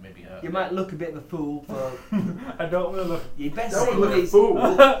get wet, maybe hurt. You might look a bit of a fool. But I don't want to look. you best Don't say look a please. fool.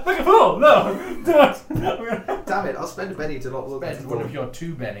 Look a fool! No! Don't! Damn it! I'll spend a penny to not look. Spend one of your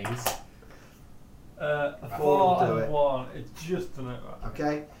 2 bennies. A Four 4 will do and it. 1. It's just done it.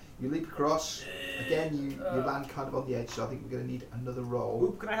 Okay, you leap across. Again, you land kind of on the edge, so I think we're going to need another roll.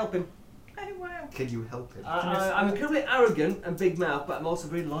 Oop, can I help him? Oh wow. Can you help him? I'm incredibly arrogant and big mouth, but I'm also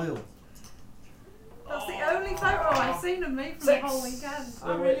very loyal. That's the only photo I've seen of me from the whole weekend. I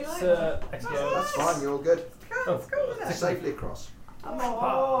So really it's like that. XGO. That's fine. You're all good. Let's go with it. Safely across. I'm Oh,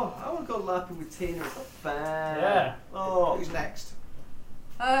 all I want to go lapping with Tina at the fair. Yeah. Oh, Who's next?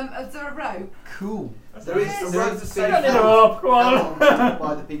 is there a rope? cool. There is Yes. a rope There's that's a being Stand it held up, come on. held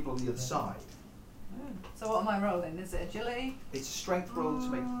by the people on the other side. So what am I rolling? Is it agility? It's a strength roll to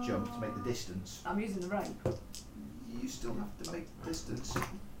make the jump, to make the distance. I'm using the rope. You still have to make the distance.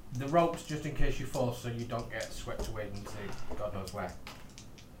 The rope's just in case you fall so you don't get swept away into God knows where.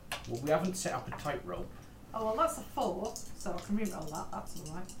 Well, we haven't set up a tight rope. Oh well, that's a 4, so I can re-roll that. That's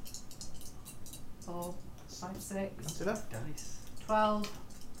all right. 4, 5, 6, That's enough. Dice. 12,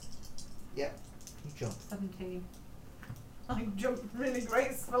 You jump. 17. I jumped really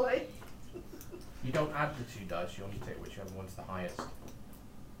gracefully. You don't add the 2 dice, you only take whichever one's the highest.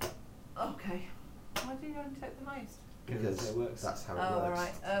 Okay. Why do you only take the highest? Because it works. that's how it Oh, works.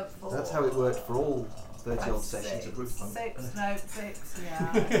 alright. 4. That's how it worked for all 30 odd That's sessions of Roofpunk. 6, no, 6,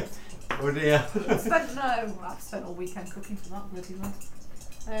 yeah. Oh dear. I've spent all weekend cooking for that bloody one.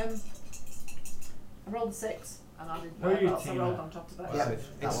 I rolled a 6 And I did Who are you, whatever else I Tina? rolled on top of it.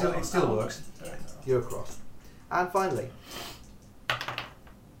 Yeah. It still works. You're across. And finally,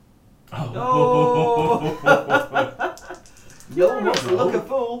 No! No one wants to look a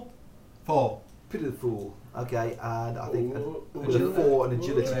fool. 4. pity the fool. Okay, and I think with a Agility. 4 and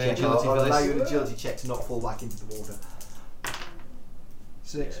agility Yeah, check, agility I'll for allow this. you an agility check to not fall back into the water.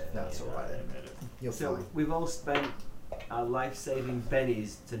 6. That's alright then. You're So fine. we've all spent our life-saving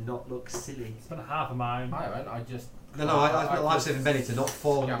bennies to not look silly. It's been half of mine. I haven't. I just. No, I spent life-saving Benny to not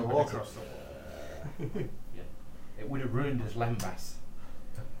fall into the scampered water. across the wall. Yeah. It would have ruined his Lembas.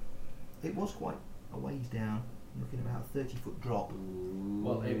 It was quite a ways down. Looking about a 30-foot drop.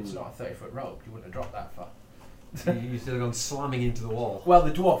 Well, if it's not a 30-foot rope, you wouldn't have dropped that far. You should have gone slamming into the wall. Well,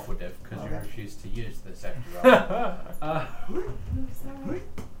 the dwarf would have, because you Okay. refused to use the safety rope. No, sorry.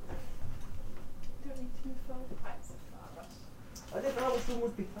 Don't need to move forward quite so far, but I didn't know someone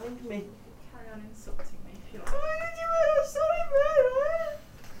was behind me. carry on insulting me if you like.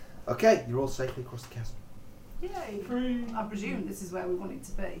 Okay, you're all safely across the chasm. Yay! I presume this is where we wanted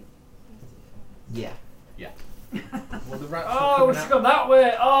to be. Yeah. Well, the rats Oh, were she's coming gone that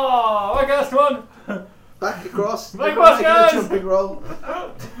way. Oh, okay, guys, come on. Back across. Back Everyone across, making a guys! jumping roll.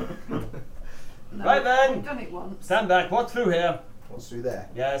 No, Right then. We've done it once. Stand back. What's through here? What's through there?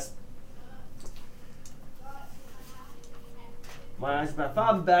 Yes. My eyes are by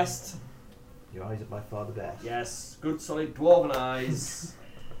far the best. Your eyes are by far the best. Yes, good solid dwarven eyes.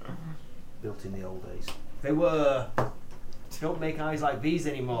 Built in the old days. They were. Don't make eyes like these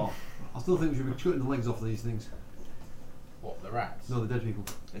anymore. I still think we should be cutting the legs off these things. What, the rats? No, the dead people.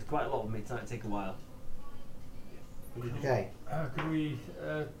 There's quite a lot of them. It might take a while. Okay. Could we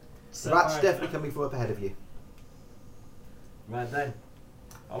The set rat's my- definitely coming from up ahead of you. Right then.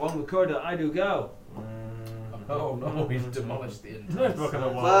 Along the corridor I do go. Oh no, we've demolished the Let's entire look at the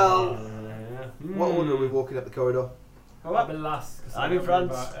site. wall. Well, Hmm. what order are we walking up the corridor? Go I'll up. be last. 'cause I'm in don't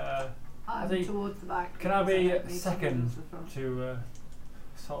front. worry about, I'm think- towards the back. can I because be don't need to second move to the front. to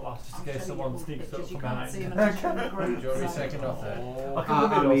sort last, just I'll in case show you someone all the sneaks up pictures. from You can't behind? see them unless you're in the Do group, you want to be so- second or third? I can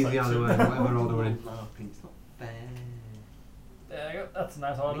move it I'm also easy either too. way, whatever order we're in. It's not fair. There you go. That's a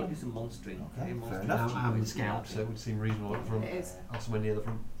nice I need order. to do some monstering. Okay, monstering. fair enough. I'm the scout, so it would seem reasonable up front. It is. Or somewhere near the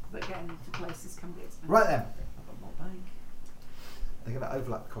front. But getting to places can be expensive. Right then. I've got more bag. They're going to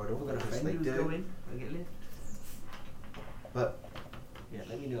overlap the corridor. I've got a Yes, friend they who's do. going. I'll get a lift. But Yeah,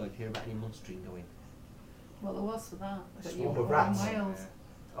 let me know if you hear about any monstering going. Well, there was for that. But you swarm were of in rats. Wales.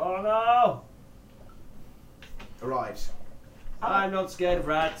 Oh no! right. I'm not scared of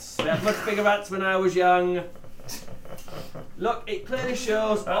rats. We had much bigger rats when I was young. Look, it clearly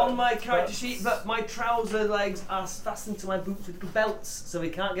shows on my character sheet that my trouser legs are fastened to my boots with little belts, so we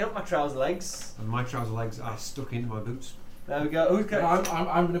can't get up my trouser legs. And my trouser legs are stuck into my boots. There we go. Who's No, got?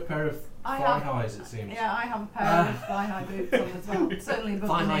 I'm in a pair of I fly have- highs, it seems. Yeah, I have a pair of thigh-high boots on as well. Certainly above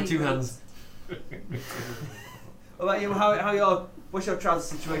Fly the high, knee 2 boots. hands. What about you? How your? What's your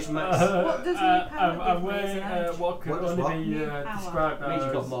trouser situation, Max? What does new power I'm give me as wearing an edge? what could What does only what? be New power. described Means as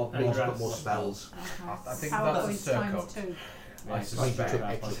you've got more- a Means you've got dress. more spells. Okay. I think Power that's a points circle. times 2. I Oh, you suspect. took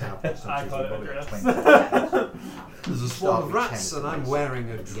extra power points. I call it a so dress. you've got 20. There's a Start swarm of with rats 10 and I'm points. wearing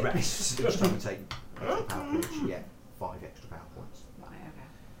a Yeah. dress. Each time you take extra power points, you get 5 extra power points. Right, okay.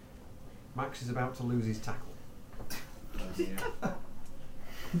 Max is about to lose his tackle.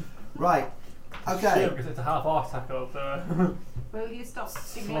 Right. Yeah, Okay. because it's a half-arse tackle, so... Will you stop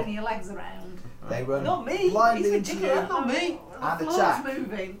jiggling your legs around? They run Not me. blindly He's into a you. jiggler. Not me. The And floor's attack.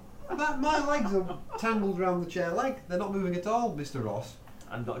 moving. My legs are tangled around the chair leg. They're not moving at all, Mr. Ross.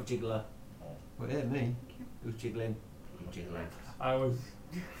 I'm not a jiggler. But yeah, me. Who's jiggling? I'm jiggling. I was...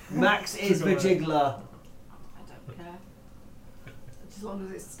 Max is the jiggler. I don't care. As long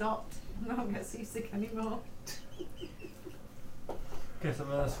as it's stopped. No one gets seasick anymore. Okay, so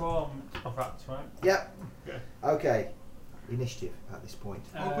there's a swarm of rats, right? Yep. Okay. Okay. Initiative at this point.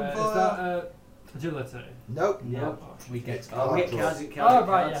 Open Is fire. that agility? Nope. Yeah. We get I'll get Cards. cards. Get Oh, cards.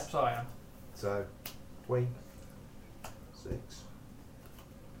 right, yeah, cards. sorry. So, Queen. 6.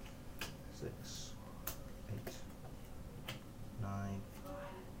 6. 8. 9.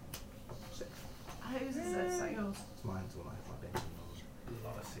 6. Whose is this? Is that yours? It's mine's all I have my bends and a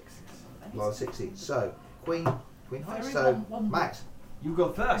lot of 6s. rolls. Lot of 6s. So, Queen high. Very So, one- Max. You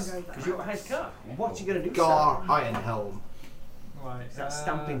go first, I'm going because you're a head first. card. What you gonna do? Gar Sam? Ironhelm. Right. Is that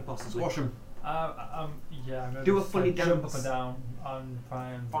stamping possibly? Squash them. Yeah, I'm going Do to a funny jump up dance. and down and try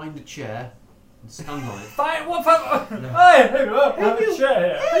and... Find a chair and stand on it. Fine, what Hey, there you go. I have a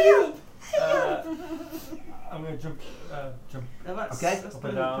chair here. I'm going to jump. Now that's, Okay. That's Up the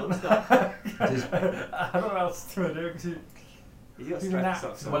and down. little start. It is I don't know what else to do because He's got He's strength an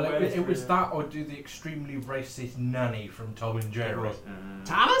socks. actor. Well, Where is it was it? that or do the extremely racist nanny from Tom and Jerry.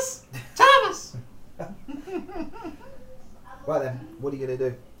 Thomas? Thomas! Right then, what are you going to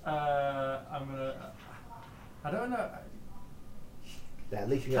do? I'm gonna. I don't know. Yeah, at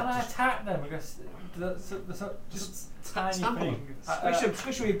least you Can I have to. attack them? Because the just tiny stamp on thing.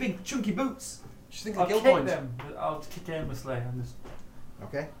 Squish them with your big chunky boots. Just think I'll of kill kick points. them. I'll kick aimlessly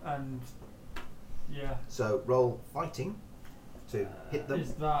Okay, and yeah. so roll fighting to hit them.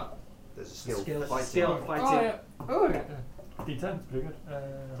 Is that? There's a skill, Skill fighting. fighting. Oh yeah. Oh yeah. D10's pretty good.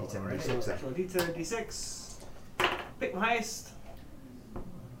 D10 and D6 then. So D10, D6. Pick my highest.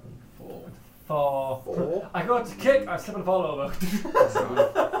 4. For 4. I go to kick. I slip and fall over.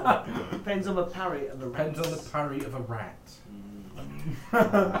 Depends on the parry of the Depends on the rats. parry of a rat.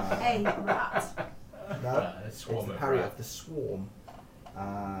 A rat. No, A it's swarm the of parry rats. of the swarm.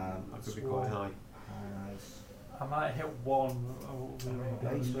 That could be quite high. I might hit one.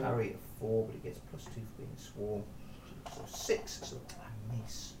 Base parry of 4, but it gets +2 for being a swarm. So 6, so I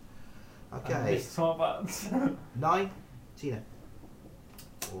miss. Okay, It's not bad. 9. Tina.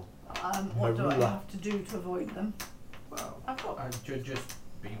 What do I Marula. have to do to avoid them? Well, I've got. Just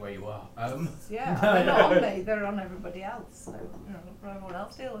be where you are. Yeah, they're not on me. They're on everybody else. So let everyone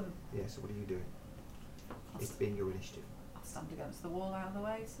else deal with them. yeah, so what are you doing? It's being your initiative. I'll stand against the wall out of the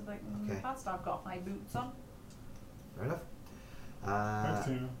way so they can Okay. move past. I've got high boots on. Fair enough.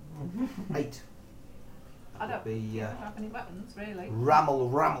 8. I don't Be have any weapons really.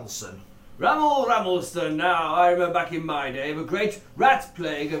 Rammelson. Ramelston. Now, I remember back in my day, the great rat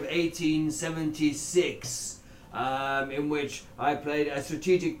plague of 1876, in which I played a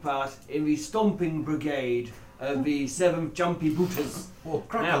strategic part in the stomping brigade of the 7th Jumpy Booters. Well,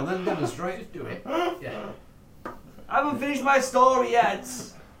 crack Now- on then, demonstrate. Just do it. Yeah. I haven't finished my story yet.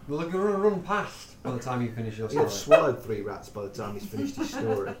 We'll run past by the time you finish your He'll story. have swallowed 3 rats by the time he's finished his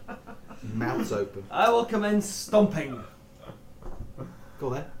story. Mouth's open. I will commence stomping. Go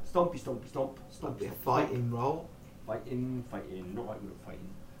on then. Stompy, stompy, stomp. That'll Stomp, be a stomp, fighting roll. Fighting, fighting. Not fighting, not fighting.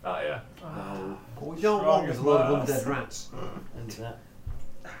 Oh yeah. No. What we don't want is a load of undead rats. And that.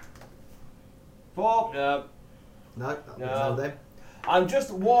 4. No. No, that'll be a No. no then. I'm just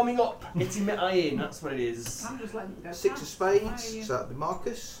warming up, getting my eye in. That's what it is. I'm just letting them go 6 of past. spades, Why are you- so that'll be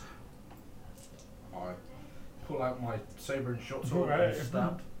Marcus. I pull out my saber and short sword Right. and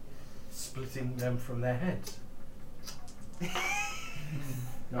stab, splitting them from their heads.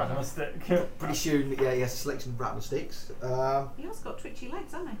 Right, I'm a stick. Pretty soon, yeah, he has a selection of rattlesticks. He has got twitchy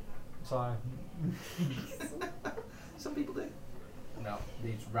legs, hasn't he? Sorry. Some people do. No,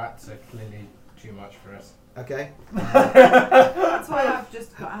 these rats are clearly too much for us. Okay, That's why I've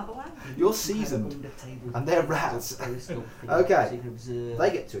just got out of the way. you're seasoned, and they're rats. Okay.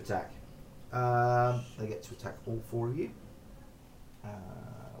 They get to attack. They get to attack all 4 of you.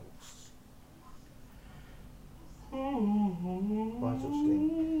 Vital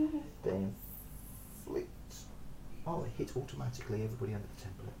sting. They inflict. Oh, they hit automatically everybody under the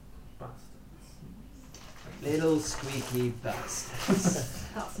template. Little squeaky bastards.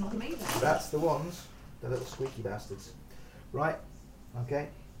 That's not me then. That's the ones, the little squeaky bastards. Right, okay.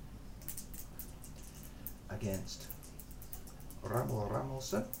 Against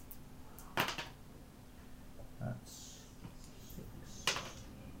Rammelson. That's 6,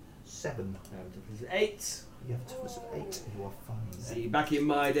 7. 8. You have a toughness of 8. You are fine. See, back in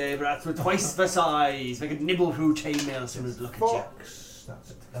my day, rats were twice the size. They could nibble through chainmail as soon as look at you. Fox.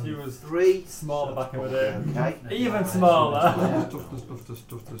 That's He a was 3. smaller back in the Okay. day. Even smaller.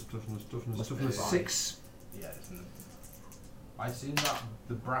 Must be 6. Yeah, isn't. I seen that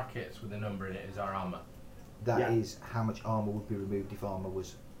the brackets with the number in it is our armor. That is Yeah. how much armour would be removed if armour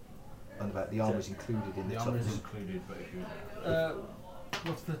was. The armour is included in the The armor is toughness. included, but if you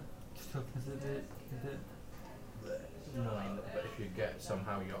What's the toughness? Is it 9, but if you get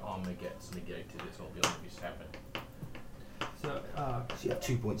somehow your armor gets negated, it's all going to be 7. so? So you have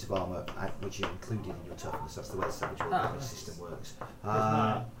 2 points of armour, which are included in your toughness. That's the way the Savage World Ah, damage system works.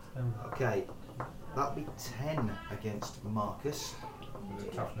 Nine. Okay, that'll be 10 against Marcus. With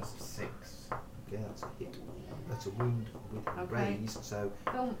a toughness of 6. Okay, that's a hit. That's a wound with Okay. raise. So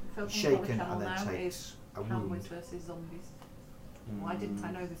Phil can shaken the channel and then now takes is a Cowboys wound. versus zombies. Why didn't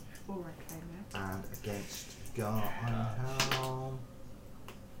I know this before I came here? And against Garhelm,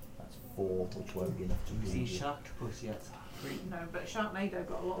 that's 4, which won't be enough to Have you seen wound you. Sharktopus yet? No, but Sharknado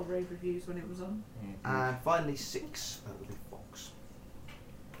got a lot of rave reviews when it was on. And finally 6, that will be Fox.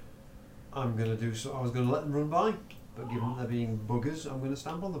 I'm going to do so. I was going to let them run by, but given they're being buggers, I'm going to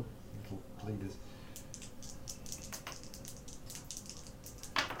stamp on them. Little bleeders.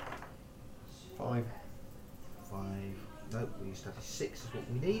 5. No, we used to have 6 is what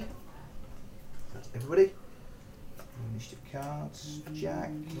we need. That's everybody. Initiative cards. Jack.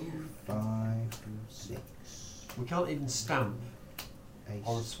 5, 6. We can't even stamp Ace.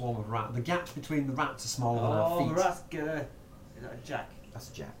 on a swarm of rats. The gaps between the rats are smaller than our Oh, feet. that's good. Is that a jack? That's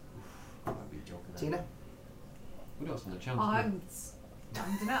a Jack. I might be joking. there. Tina. We don't stand a chance. I'm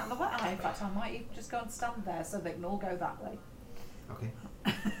standing out in the way. In fact, I might even just go and stand there so they can all go that way. Okay.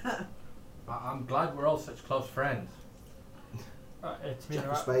 I'm glad we're all such close friends. It's me Jack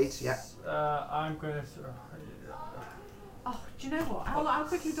and of rats. spades, yeah. I'm going to. Oh, do you know what? How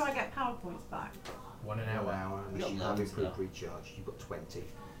quickly do I get PowerPoints back? 1 An hour. hour, You unless got you have loads, improved though. recharge. You've got 20.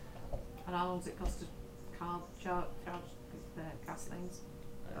 And how long does it cost to charge cast things?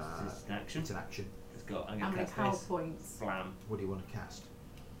 It's just an action. It's an action. It's got. I'm How gonna many cast this. PowerPoints? Blam. What do you want to cast?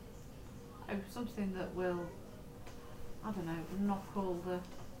 Oh, something that will, I don't know, knock all the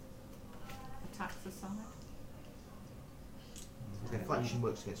attacks aside. Deflection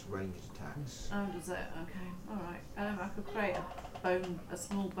works against ranged attacks. Oh, does it? Okay, alright. I could create a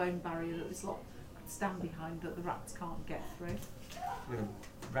small bone barrier that this lot could stand behind that the rats can't get through. We're gonna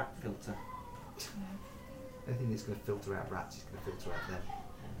rat filter. Anything that's going to filter out rats is going to filter out them.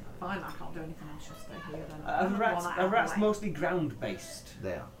 Fine, I can't do anything, I'll just stay here then. Are the rats mostly ground based?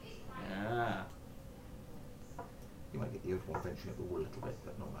 They are. Ah. You might get the other one venturing up the wall a little bit,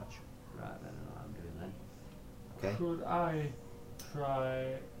 but not much. Right, then what I'm doing then. Okay. Could I try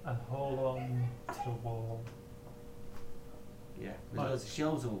and hold on to the wall? Yeah. There's Right. loads of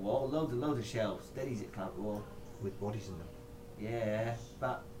shelves on the wall, loads of shelves. Steadies it clamp the wall. With bodies in them. Yeah,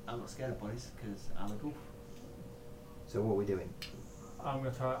 but I'm not scared of bodies because I'm a goof. So what are we doing? I'm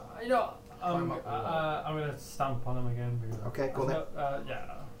going to try. You know, Climb up the wall. I'm going to stamp on him again. Because Okay, go on then.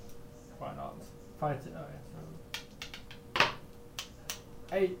 yeah. Why not? Fight it. Okay, so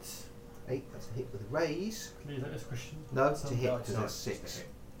 8. 8, that's a hit with a raise. Please, that is Christian. No, Some to hit, dice. because that's 6.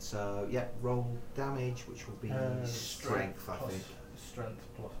 So, yeah, roll damage, which will be strength, I plus think. Strength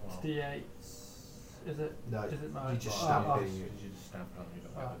plus It's 1. D8. Is it? No, Is it mine? you just Oh, stamp oh, it. You just stamp it on, you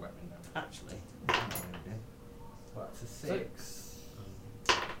don't have the weapon damage. Actually, what am I gonna do? That's a 6.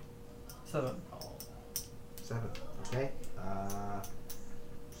 7. 7, okay.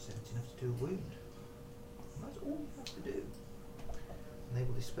 7 enough to do a wound. And that's all you have to do. And they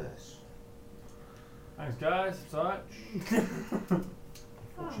will disperse. Thanks, guys. It's alright.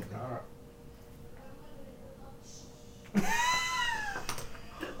 Unfortunately.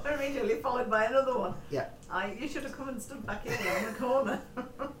 Immediately followed by another one. Yeah. You should have come and stood back here in the corner.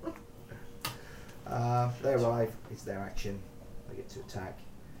 They arrive, it's their action. They get to attack.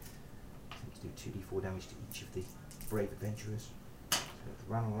 To do 2d4 damage to each of the brave adventurers. So it's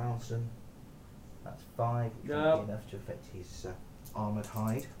Ranald Alston. That's 5, which No. won't be enough to affect his armoured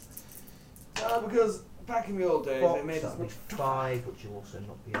hide. No, because back in the old days Fox, they made us that'll be 5, which will also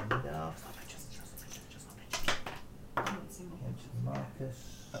not be enough.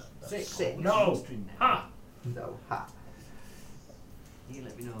 Marcus. 6. No! Ha! No, ha. You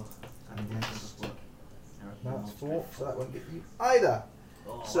let me know. And yes, Work. that's 4, so that won't get you either.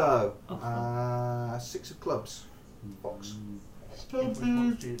 Oh, So, wow. 6 of clubs. Fox. If we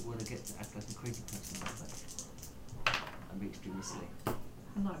want to get to act like a crazy person like that, I'd be extremely silly.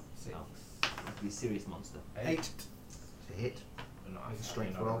 No. 6. Oh, I'd be a serious monster. 8 to hit. Nice.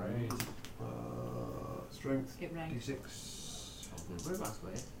 Strength Another roll. raise. Strength. Get round. D6. Whereabouts were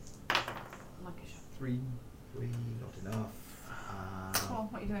you? Lancashire. 3. 3, not enough. Come on,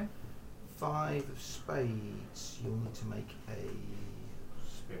 what are you doing? 5 of spades. You'll need to make a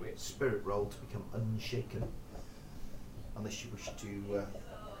Spirit. spirit roll to become unshaken. Unless you wish to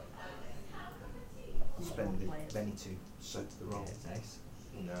spend the Benny to soak the roll. Yeah, nice.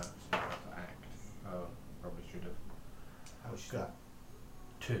 No, it's not about to act. Oh, probably should have. How much is that?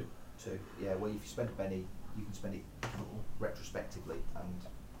 2. 2. Yeah, well, if you spend a Benny, you can spend it retrospectively, and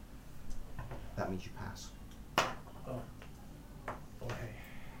that means you pass. Oh. Boy.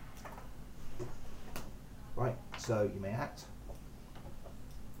 Right, so you may act.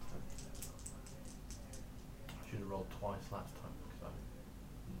 I should have rolled twice last time because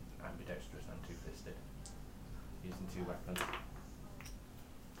I'm ambidextrous and two-fisted, using 2 weapons.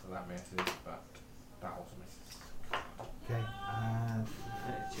 So that misses, but that also misses. Okay, and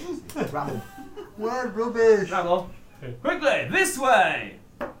Seriously. Ramble. Word rubbish! Travel. Quickly, this way!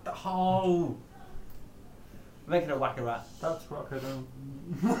 The hole! Making a whacker rat. That's what I do.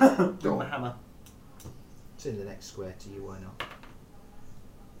 With Go my on. hammer. It's in the next square to you, why not?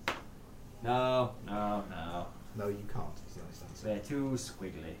 No. No, you can't, is the honest answer. They're too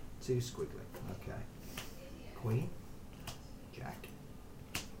squiggly. 2 squiggly, okay. Queen, Jack,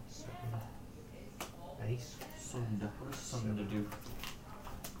 7, Ace, Sunder. What does Sunder do?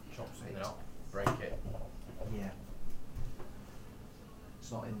 Chop something up, break it, Yeah.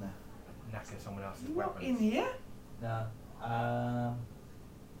 It's not in there. knacker someone else's Not weapons. in here. No.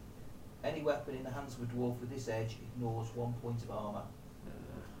 Any weapon in the hands of a dwarf with this edge ignores 1 point of armour.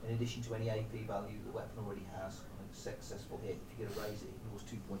 In addition to any AP value the weapon already has. On a successful hit, if you get a raise, it ignores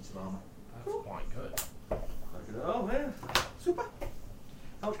 2 points of armour. That's quite good. Oh, yeah. Super.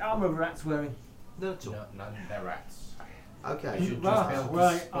 How much armour are rats wearing? None at all. No, none, they're rats. Okay. You should just be able to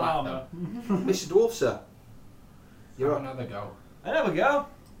Wearing splat armour. Mr. Dwarf, sir. You're Have up. another go. And there we go.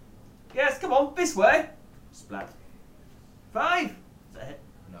 Yes, come on, this way. Splat. 5. Is that a hit?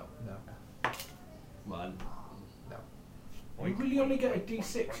 No. No. 1. You really only get a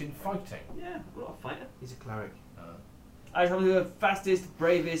D6 in fighting. Yeah, we're not a fighter. He's a cleric. I just want to be the fastest,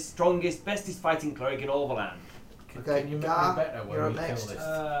 bravest, strongest, bestest fighting cleric in all the land. Okay, Can you make Gar, me better when you're we up kill next. this?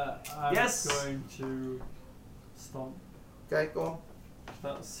 I'm Yes. going to stomp. Okay, go on.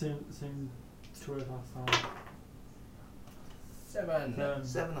 That seemed to work last time. 7.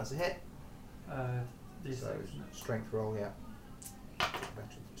 7, that's a hit. D6. So, strength roll, yeah.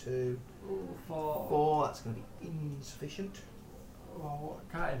 Better 2. For 4, that's going to be insufficient. well,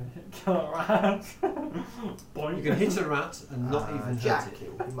 I can't even hit kill a rat. Boink. You can hit a rat and not even Jack, hurt it.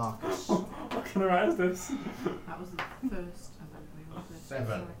 it will be Marcus. What kind of rat is this? That was the first. I don't know what it was.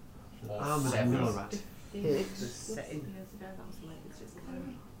 7. Or Armoured 7. mill rat. 15 Hit. years ago, that was the latest.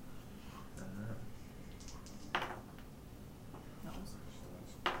 That was.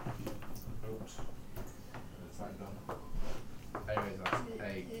 Oops. Where's that gone? Anyways,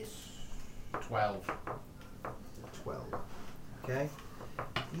 that's 12. 12. Okay.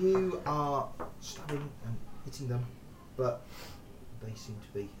 You are stabbing and hitting them, but they seem to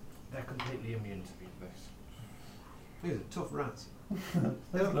be. They're completely immune to this. These are tough rats.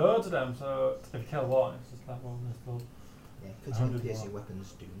 There's loads of them, so if you kill one, it's just like one list. Yeah, cutting and 100 piercing more.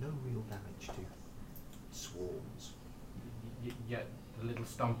 weapons do no real damage to swarms. Yet the little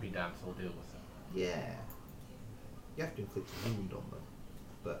stumpy dance will deal with it. Yeah. You have to inflict a wound on them,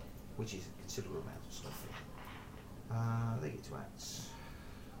 but which is a considerable amount of stuff. They get to act.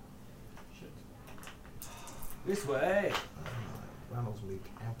 This way. Ranald's moved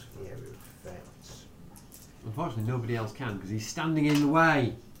out of the area of effect. Unfortunately, nobody else can because he's standing in the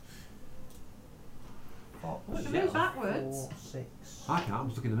way. But to move backwards. 4, 6. I can't.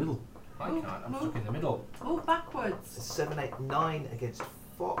 I'm stuck in the middle. I can't, I'm stuck in the middle. Move backwards. 7, 8, 9 against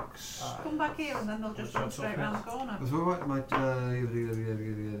Fox. Come back here and then they'll just run straight round the corner. So what? My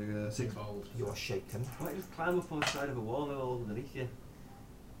 6. Old. You are shaken. Why don't you just climb up on the side of a wall and all underneath you?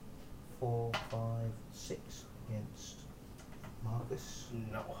 4, 5, 6 against Marcus.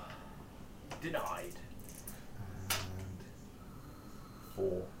 No. Denied. And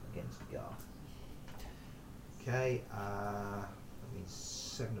 4 against Garth. Okay, that means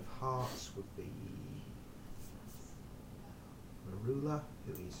 7 of hearts would be Marula,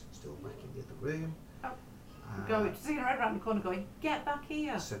 who is still back in the other room. Oh. Going, sitting right around the corner going, get back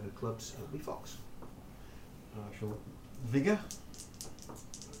here. 7 of clubs, it'll be Fox. Actual vigor.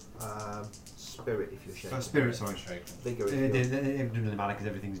 Spirit if you're shaken. Spirit, sorry. Shaken. Vigor if It you're doesn't really matter because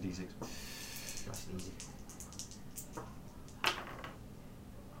everything's D6. nice and easy.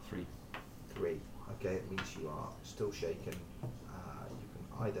 3. 3. Okay, it means you are still shaken. You can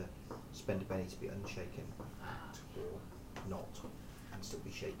either spend a penny to be unshaken or not and still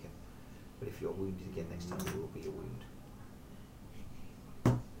be shaken. But if you're wounded again next time, there will be a wound.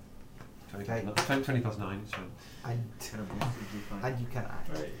 20 plus 9. It's fine. And you can act.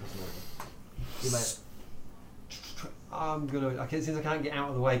 Right. as normal. You may, I'm gonna. Okay, since I can't get out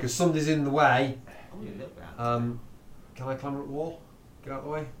of the way because somebody's in the way. Can I climb up the wall? Get out of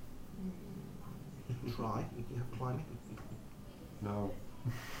the way? try. You have climbing. No.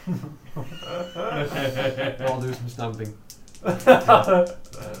 I'll do some stamping.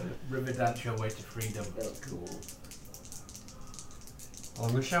 River dance your way to freedom. Cool. I'm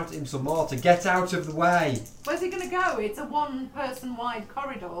going to shout at him some more to get out of the way. Where's he going to go? It's a one-person wide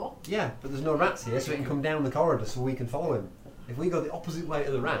corridor. Yeah, but there's no rats here, so he can come down the corridor so we can follow him. If we go the opposite way to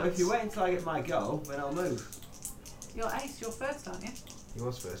the rats... Well, if you wait until I get my go, then I'll move. You're Ace, you're first, aren't you? He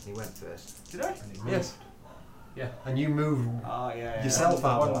was first and he went first. Did I? And he Yes. Yeah. And you move Oh, yeah. yourself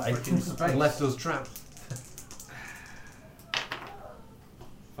out of the One way freaking space. and left us trapped.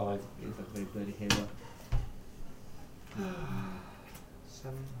 5. You look like a very bloody hero.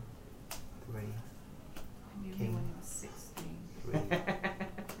 7, 3, I knew King. him when he was 16. 3,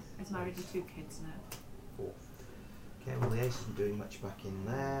 He's married to 2 kids now. 4. Okay, well the ace isn't doing much back in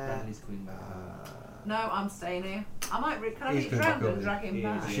there. Bradley's queen back. No, I'm staying here. I might can I He's reach going round back and over. drag him He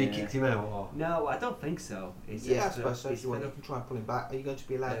back? is, She Yeah. kicked him out, or No, I don't think so. It's Yeah, I just, suppose so. If it's you want, been you can try and pull him back. Are you going to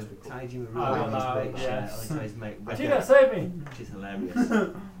be allowed to be pulled? tied him Oh, around no, his big yes. shit, his mate, Tina, save me! which is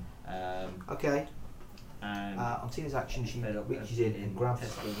hilarious. Okay. And On Tina's action, she fed up reaches with in and grabs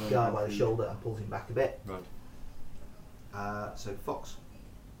Tesco's Gar running by the food. shoulder and pulls him back a bit. right. So Fox.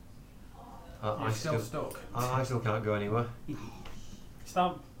 You're still stuck. I still can't go anywhere.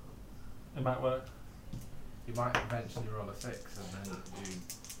 Stamp. It might work. You might eventually roll a 6 and then do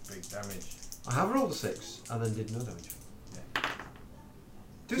big damage. I have rolled a 6 and then did no damage. Yeah.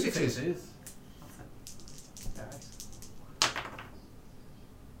 2 sixes. Nice.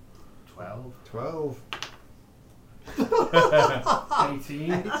 12. 12. 18.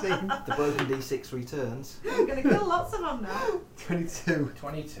 The broken D6 returns. You're going to kill lots of them now. 22.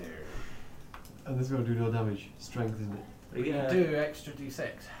 22. And this will do no damage. Strength, isn't it? But you do extra d6.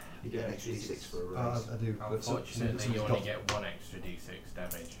 You get an extra D6 for a raise. I do. But Unfortunately, you only get 1 extra d6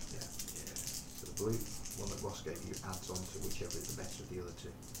 damage. Yeah. So the blue one that Ross gave you adds on to whichever is the better of the other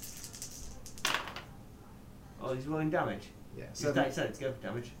two. Oh, he's rolling damage. Yeah. So he's decided to go for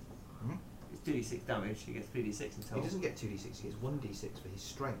damage. Mhm. It's 2d6 damage. He gets 3d6 in He total. doesn't get 2d6, he gets 1d6 for his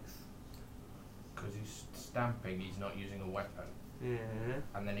strength. Because he's stamping, he's not using a weapon. Yeah.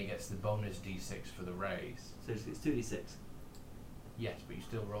 And then he gets the bonus d6 for the raise. So it's 2d6 Yes, but you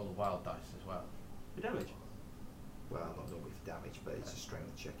still roll the wild dice as well. for damage. Well, not normally for damage, but it's a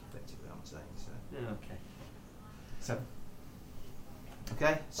strength check effectively, I'm saying. So. Yeah, okay. 7.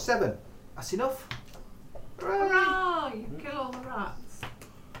 Okay, 7. That's enough. Hurrah! You kill all the rats.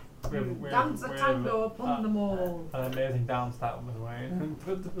 Dance a tango upon them all. An amazing dance that was way.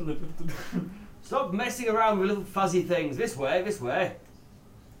 Stop messing around with little fuzzy things. This way, this way.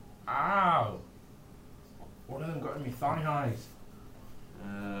 Ow! One of them got in my thigh highs.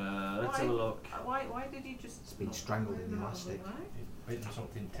 Let's have a look. Why did you just... It's been strangled in the elastic. He's bitten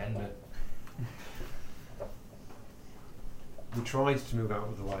something tender. We tried to move out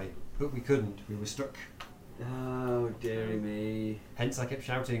of the way, but we couldn't. We were stuck. Oh, dearie me. Hence I kept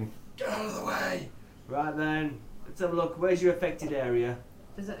shouting, "Get out of the way!" Right then, let's have a look. Where's your affected area?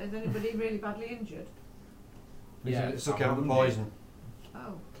 Is anybody really badly injured? Yeah, It suck I'm out the wounded. poison.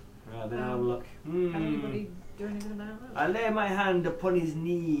 Oh. Right then, have a look. Can anybody do anything about I that? lay my hand upon his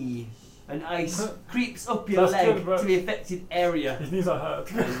knee, and ice creeps up your That's leg good, but- to the affected area His knees are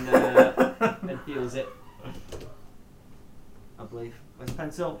hurt. and feels it. I believe. Where's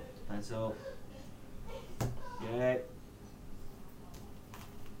pencil? Pencil. Yeah.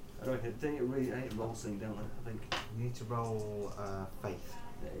 I don't think it really. I hate roll thing, don't I? I think. You need to roll faith.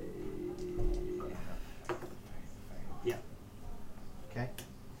 Yeah. Okay.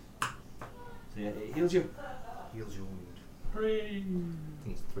 So yeah, it heals you. Heals your wound. Free. I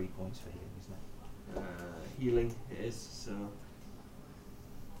think it's 3 points for healing, isn't it? Healing it is. So.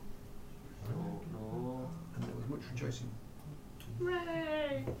 No. And there was much rejoicing.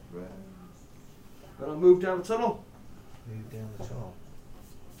 Hooray! Then I'll move down the tunnel. Move down the tunnel.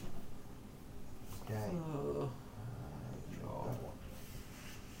 Okay.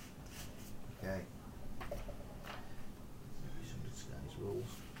 Okay. Misunderstands rules.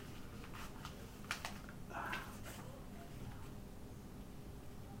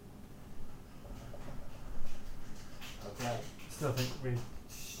 Okay. Still think we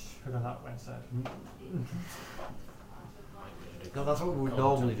should have gone that way instead. No, that's what we would Gone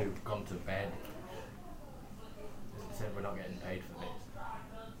normally to, do. Gone to bed. They said we're not getting paid for this.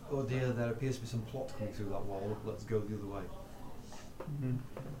 Oh dear, there appears to be some plot coming through that wall. Let's go the other way.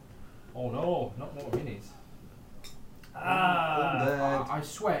 Oh no, not more minis. Ah! I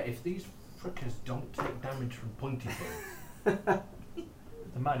swear, if these frickers don't take damage from pointy things.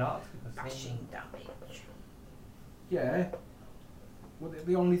 They might not. Bashing damage. Yeah. Well,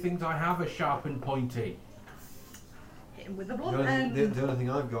 the only things I have are sharp and pointy. Hit him with the The blunt only, end. the only thing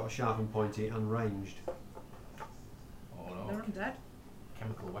I've got is sharp and pointy and ranged. Oh They're no. undead.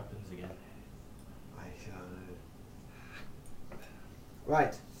 Chemical weapons again.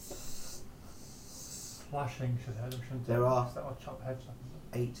 Right. Slashing should hurt them, shouldn't it? There are- Is that what chop heads off?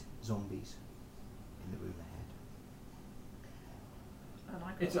 8 zombies in the room ahead. And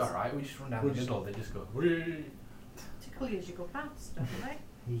I It's got alright, we just run down We'll the just- middle, they just go, whee! tickle you as you go past, don't they?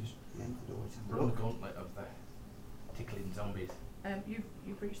 You just yeah, you could always have a Run the look. gauntlet of the tickling zombies.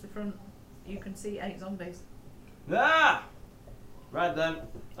 You've reached the front. You can see 8 zombies. Ah! Right then,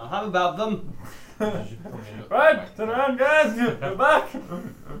 I'll have about them. Right, turn around, guys. Go back.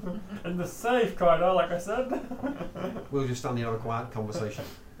 In the safe corridor, like I said. We'll just stand here and have a quiet conversation.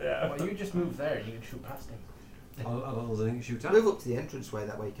 Yeah. Well, you just move there and you can shoot past him. I don't know, there's anything to shoot at. Move up to the entranceway,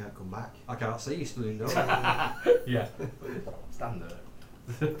 that way you can't come back. I can't see you still indoors. Yeah. Stand there.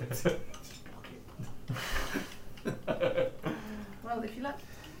 Well, if you let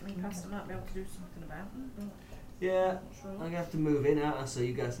me pass, I might be able to do something about them. But Yeah, I'm not sure. I'm going to have to move in out so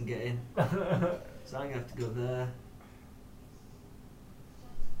you guys can get in. So I'm going to have to go there.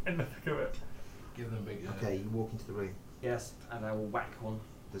 In the thick of it. Give them a big. Okay, you walk into the room. Yes, and I will whack one.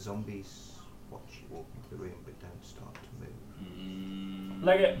 The zombies watch you walk into the room, but don't start to move.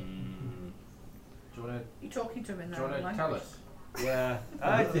 Leg it. Do you want You talking to him in to there? tell us? Yeah.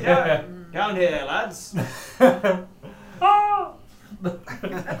 Yeah. Down here, lads. Ah!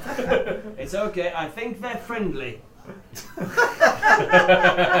 It's okay, I think they're friendly.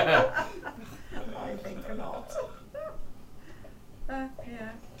 I think not. Yeah.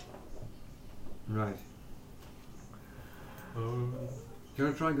 Right. Do you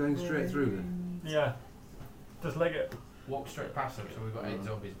want to try going straight through then? Yeah. Just leg it. Walk straight past them, so we've got 8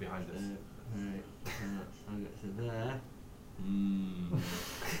 zombies behind us. Right. I'll get to there.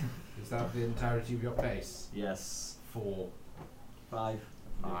 Is that the entirety of your pace? Yes. 4, 5.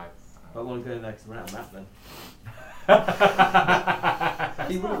 5. But I want to go next round that then.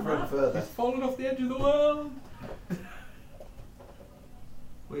 He would have run further. It's fallen off the edge of the world.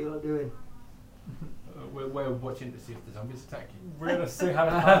 What are you lot doing? We're watching to see if the zombies attack you. We're going to see how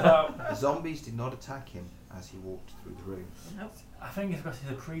it pans out. The zombies did not attack him as he walked through the room. Nope. I think it's because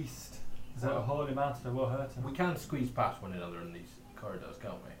he's a priest. Is that a holy mountain that will hurt him? We can squeeze past one another in these corridors,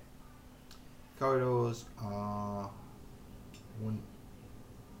 can't we? Corridors are 1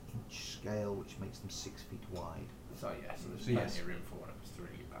 inch scale, which makes them 6 feet wide. So yeah, so there's So plenty yes. of room for one of us to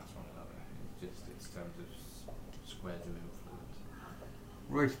really get past one another. It's terms of squares of influence.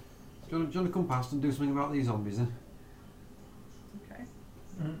 Right. Do you want to come past and do something about these zombies then? Okay.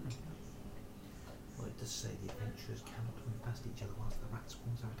 Well, it does say the adventurers cannot move past each other whilst the rat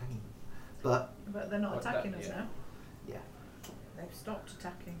swarms are attacking them. But, But they're not Like attacking that, us yeah. now. yeah. They've stopped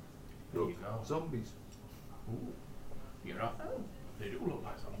attacking. There Look, you go. zombies. Ooh, you're right. Oh. They do look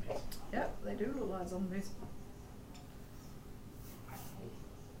like zombies. Yep, they do look like zombies.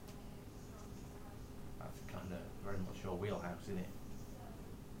 That's kind of very much your wheelhouse, isn't it?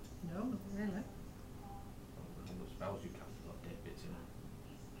 No, not really. All the spells you cast have got dead bits in them.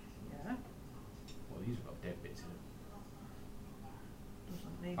 Yeah. Well, these have got dead bits in them.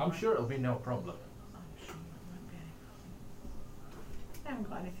 Doesn't mean I'm like- sure it'll be no problem. I'm sure that won't be any problem. They haven't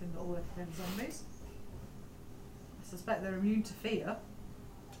got anything that'll work against zombies. I suspect they're immune to fear.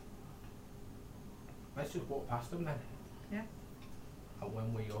 Let's just walk past them then. Yeah. And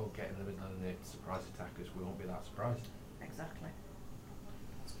when we all get in the middle and they surprise attack us, we won't be that surprised. Exactly.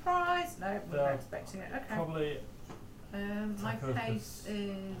 Surprise! No, we're Yeah. not expecting it. Okay. Probably. My Attack us pace this-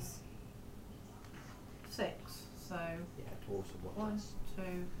 is 6. So Yeah, dwarves are what? 1,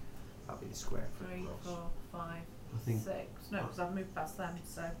 2, That'll be the square in front 3, of Ross. 4, 5, I think 6. No, because I've moved past them.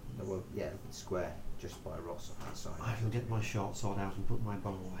 So No, well, yeah, it'll be the square just by Ross on that side. I shall get my short sword out and put my bow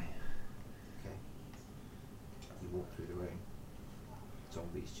away. Okay. You walk through the room.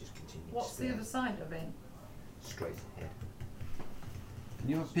 Zombies just continue what's to the stare other side of it? straight ahead. Can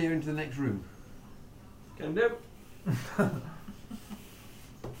you appear into the next room? Can do.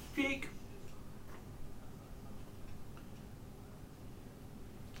 Peek.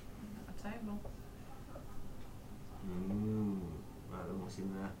 A table. Right then, what's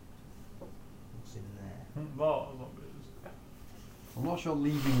in there? What's in there? More zombies. I'm not sure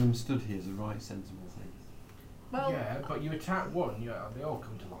leaving them stood here is the right sensible thing. Well, yeah, but you attack one, they all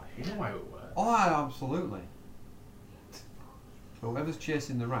come to life. You know how it works. Oh, absolutely. But whoever's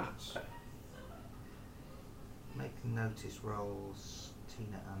chasing the rats, Make notice rolls,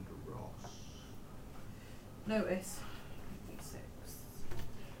 Tina and Ross. notice. 6.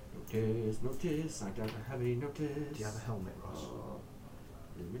 Notice, I don't have any notice. Do you have a helmet, Ross?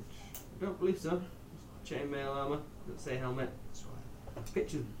 Image. I don't believe so. Chainmail armour, doesn't say helmet. That's right.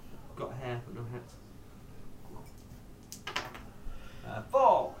 Picture's got hair but no hat.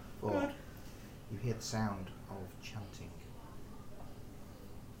 4! 4. Good. You hear the sound of chanting.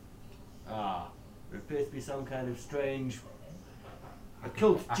 Ah, there appears to be some kind of strange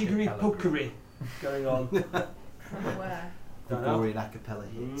occult Acapella jiggery-pokery going on. Where? Don't know. Gregorian a cappella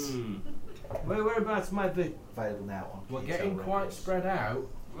hits. Whereabouts might be? Available now on We're Pluto getting quite Records. spread out.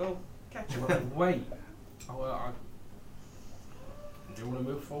 Well, catch you up. Wait. Oh, do you want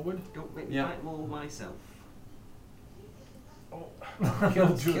to move forward? Don't make me Yeah. fight more myself. Oh,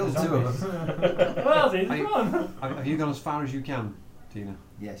 Kill two of them. Well, he's Are you- gone. Have you gone as far as you can, Tina?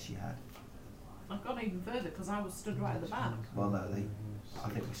 Yes, you had. I've gone even further because I was stood right at the back. Well, no, I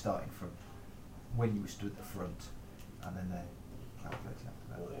think we started from when you stood at the front, and then they calculated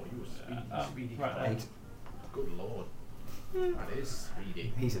after Oh, that. you were speedy right guy. then. 8. Good lord. That is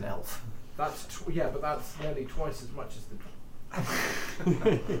speedy. He's an elf. That's yeah, but that's nearly twice as much as the.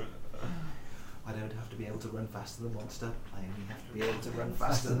 I don't have to be able to run faster than Monster. I only have to be able to run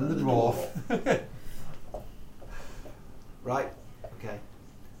faster Faster than than the the dwarf. Right. Okay.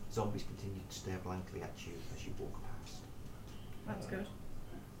 Zombies continue to stare blankly at you as you walk past. That's good.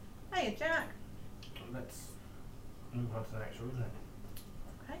 Hey, Jack. Let's move on to the next room then.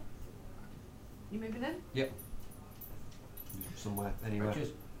 Okay. You moving in? Yep. Somewhere, anywhere.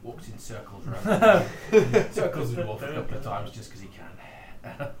 Just walks in circles around. Circles the dwarf a couple of times just because he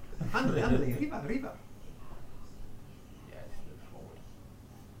can. Handley, Riva. Yeah, just move forward.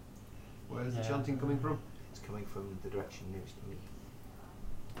 Where's the Yeah. chanting coming from? It's coming from the direction nearest to me.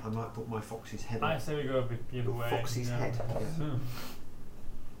 I might put my fox's head I on. say we go a bit the other Your way. fox's head. Hmm.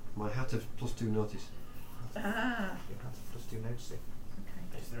 My hat of +2 notice. Ah. You have +2 noticing.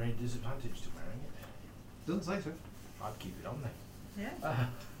 Okay. Is there any disadvantage to wearing it? Doesn't say so. I'd keep it on then. Yeah.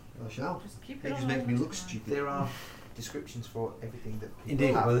 I shall. Just keep It it just on makes all me the look time. stupid. There are descriptions for everything that people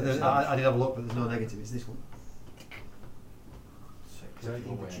Indeed, have. but I did have a look, but there's no negative. It's this one. So Because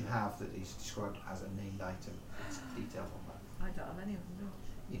everything that you have that is described as a named item, it's detailed on that. I don't have any of them,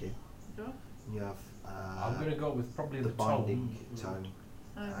 You do. do I? Do You have I'm going to go with probably the the binding tome. tome.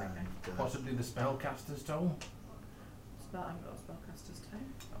 I? Oh, okay. and, Possibly the spellcaster's tome. I haven't got a spellcaster's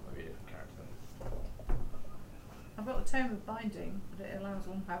tome. That might be a different character then. I've got the tome of binding, but it allows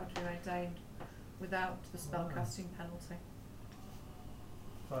one power to be maintained without the spellcasting penalty.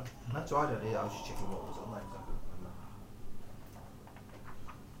 Fine. That's why I don't need it. I was just checking what was on there.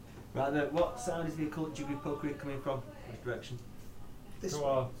 Right then, what sound is the occult jiggly pokery coming from? Which direction? This Go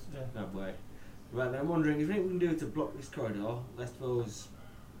one. on, yeah. That way. Right then, I'm wondering, is there anything we can do to block this corridor, lest those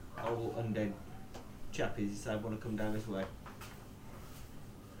horrible undead chappies decide want to come down this way?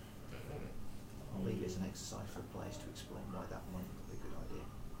 I'll leave it as an exercise for players to explain why that might be a good idea.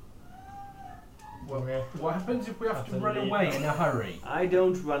 Well, Okay. what happens if we have to Have to run leave. away in a hurry? I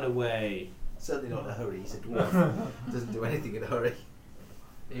don't run away. Certainly not in a hurry. He's a dwarf. Doesn't do anything in a hurry.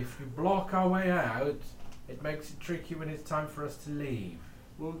 If we block our way out, it makes it tricky when it's time for us to leave.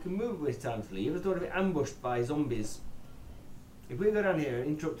 Well, we can move when it's time to leave. I don't want to be ambushed by zombies. If we go down here and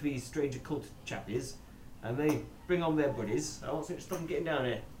interrupt these strange occult chappies, and they bring on their buddies, I won't see it stop them getting down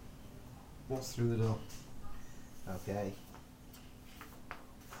here. What's through the door? Okay.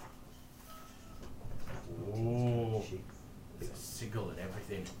 Oh, there's a sigil and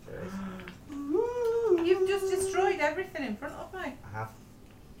everything. There is. You've just destroyed everything in front of me. I have.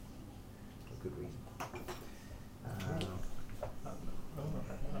 For good reason.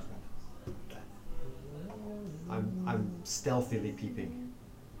 I'm stealthily peeping,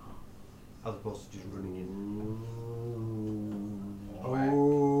 as opposed to just running in.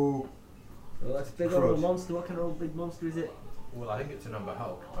 Oh, Well, that's a big Crud. old monster. What kind of old big monster is it? Well, I think it's an Umber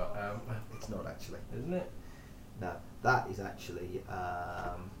Hulk, but It's not actually. isn't it? No, that is actually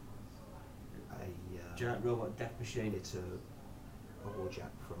a. Giant robot death machine. It's a warjack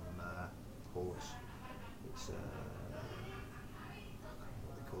from Hordes. It's what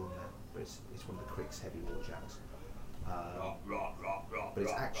they call them there, but it's one of the Crick's heavy warjacks. But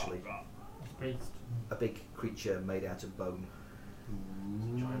it's actually It's beast. a big creature made out of bone.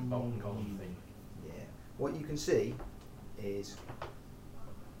 Giant bone golem thing. Yeah. What you can see is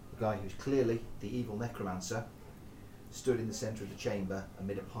a guy who's clearly the evil necromancer stood in the centre of the chamber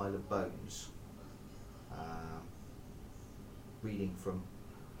amid a pile of bones, reading from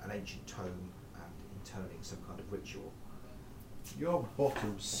an ancient tome and intoning some kind of ritual. your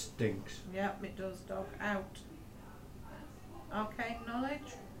bottom stinks. Yep, it does, dog. Out. Arcane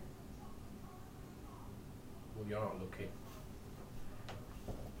knowledge. Well, you're not looking.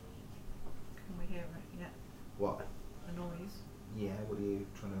 Can we hear it? Yeah. What? The noise. Yeah, what are you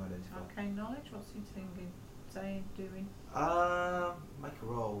trying to identify? Arcane knowledge. What's he thinking? Saying? Doing? Make a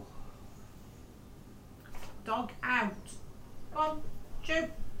roll. Dog out. On. Chew.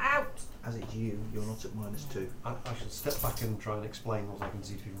 Out. As it's you, you're not at -2. I shall step back and try and explain what I can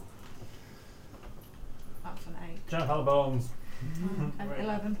see to people. That's an 8. Giant hollow bones. And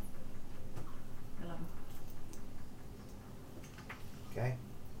 11. 11. Okay.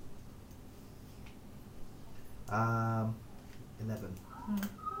 11.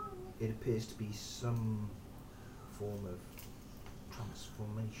 It appears to be some form of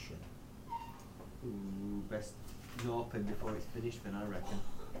transformation. Ooh, best open before it's finished, then I reckon.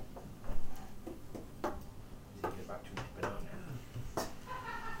 Get back to his banana.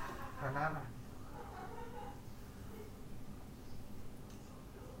 Banana.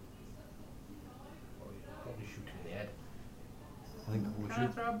 Can I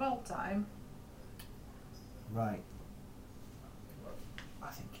throw a bolt at him? Right. I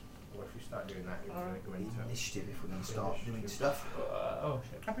think Well, if you start doing that, you're going to go into initiative, if we're going to start doing stuff, Oh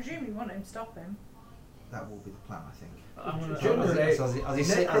shit. I presume you want him to stop him. that will be the plan, I think. I'm gonna. Generally, So has he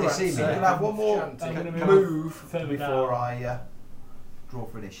seen me? So we'll have one more I'm gonna move further before down. I draw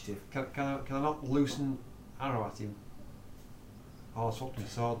for initiative. Can I not loosen arrow at him? Oh, I swapped my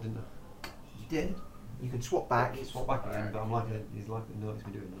sword, didn't I? You did. You can swap back. Swap back again, but he's likely to notice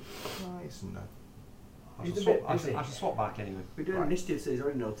me doing that. Nice and I He's should, a swap, bit I, should, busy. I should swap back anyway. We're doing Right. initiative, so he's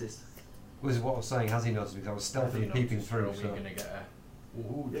already noticed. Well, this is what I was saying. Has he noticed me? Because I was stealthily peeping through. We're So going to get a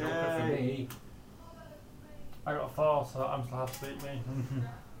ooh, Joker for Yay. me. I got a 4, so I'm still have to beat me.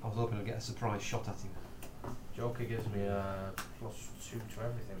 I was hoping to get a surprise shot at him. Joker gives me a +2 to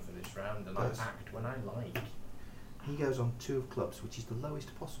everything for this round, and Does. I act when I like. he goes on 2 of clubs, which is the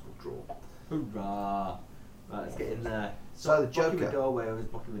lowest possible draw. Hoorah! Right, let's get in there. So the Blocking the Joker. doorway, or is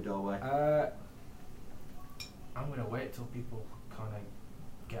blocking the doorway? I'm going to wait till people kind of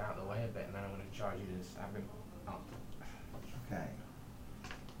get out of the way a bit, and then I'm going to charge you to stab him up. Okay.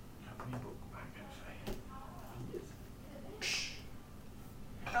 Have me book back, actually.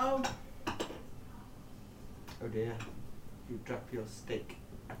 Oh, Oh dear. You drop your stick.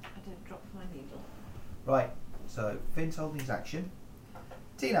 I didn't drop my needle. Right. So Finn's holding his action.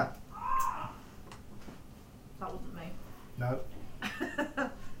 Tina. That wasn't me. No.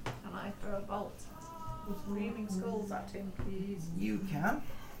 Can I throw a bolt? Screaming skulls at him, please. You can.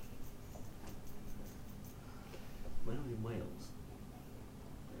 When I was in Wales,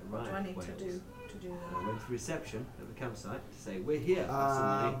 What do I need Wales, to do I that? went to reception at the campsite to say, we're here.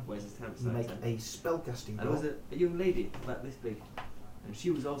 Where's this campsite? Make a spellcasting And there roll. was a young lady about this big, and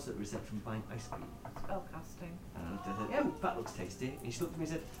she was also at reception buying ice cream. Spellcasting. And I said, Yep. oh, that looks tasty. And she looked at me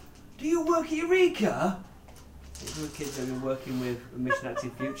and said, do you work at Eureka? These were kids I've been working with Mission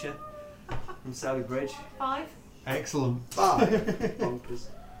Active Future from Sally Bridge. 5. Excellent. 5. Bonkers.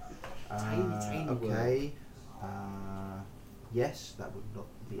 Tiny Okay. Yes, that would not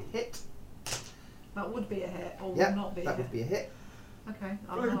be a hit. That would be a hit, or Yep, would not be a that hit. would be a hit. Okay,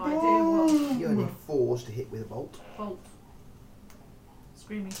 I've no idea what You only need 4s to hit with a bolt. bolt.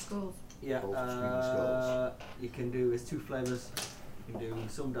 Screaming skulls. Yeah, Both screaming skulls. you can do, there's 2 flavours. You can do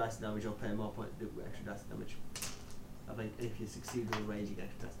some dice damage or pay more points to do extra dice damage. I think if you succeed with a range, you get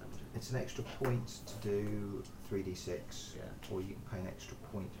extra dice damage. It's an extra point to do 3d6, Yeah. or you can pay an extra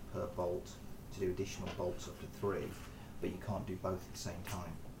point per bolt to do additional bolts up to 3, but you can't do both at the same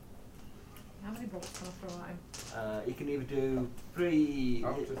time. How many bolts can I throw at him? You can either do 3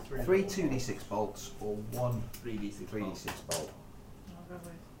 Up to 3. 3 2d6 bolts or 1 3d6 3d6 bolt. I'll go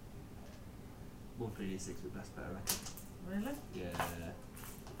with. 1 3d6 with best bet, I reckon. Really? Yeah.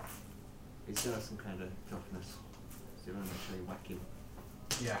 It's got some kind of toughness. So you want to make sure you whack him.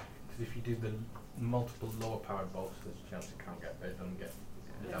 Yeah, because if you do the multiple lower powered bolts, there's a chance it can't get bit, doesn't get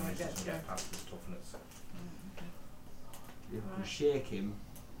the Yeah, damage it gets doesn't get through. past its toughness. Okay. You have Right. to shake him.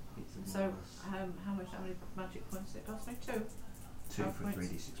 It's a So, bonus. how many magic points did it cost me? 2. 2 Power for a points.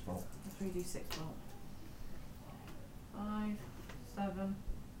 3d6 bolt. A 3d6 bolt. 5, 7,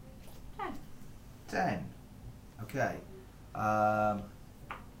 10. 10. Okay.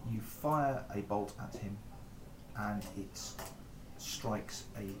 You fire a bolt at him and it strikes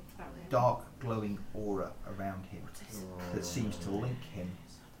a dark glowing aura around him that seems to link him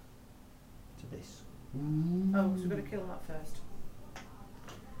to this. Oh, so we've got to kill that first.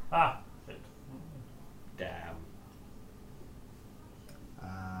 Ah! Shit. Damn.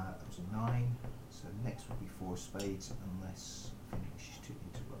 That was a 9. So next would be 4 spades unless Finn wishes to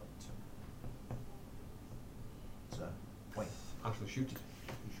interrupt. So, wait, I shall shoot it.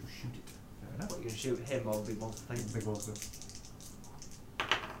 you shall shoot it. Fair enough. What, you can shoot him or the big monster thing? Big monster.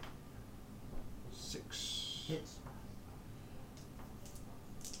 6. Hits.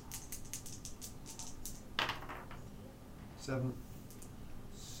 Seven.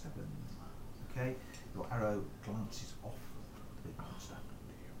 7. Okay, your arrow glances off the big monster.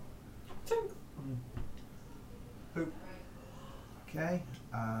 Boop. Okay.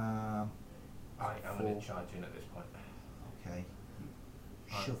 I am going 4. to charge in at this point. Okay.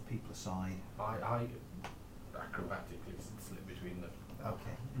 You shove people aside. I acrobatically slip between them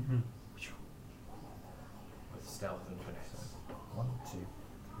Okay. with stealth and finesse. 1, 2,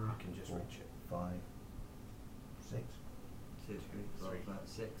 3, I can just 4, reach it. 5, 6. 2, 3, 4, 5,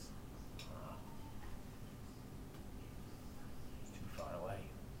 6. It's too far away.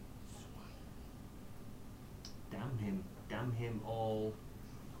 Damn him. Damn him all.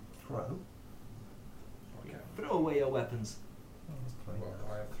 Throw. Okay. Throw away your weapons. Well,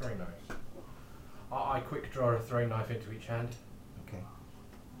 I have throwing knives. I quick draw a throwing knife into each hand. Okay.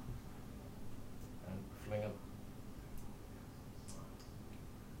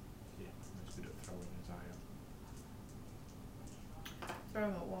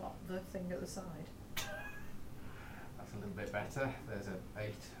 what? The thing at the side. That's a little bit better. There's an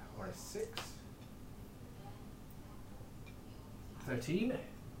 8 or a 6. 13.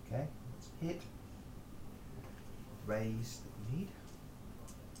 Okay, let's hit. Raise that you need.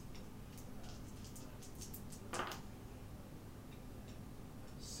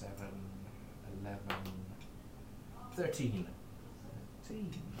 7, 11, 13. 13.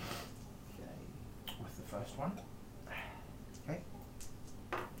 Okay. With the first one. Okay.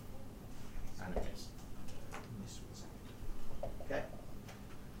 And a miss. Miss was it. Okay.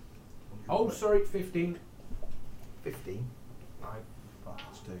 Oh, sorry, 15. 15. Right. Right,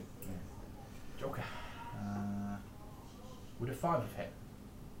 let's do. Yeah. Joker. Uh, Would a 5 have hit?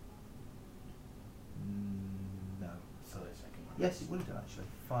 no. So the second one. Yes, it would have done actually.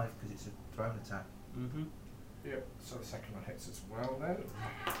 5 because it's a thrown attack. Mm-hmm. Yep, so the second one hits as well then.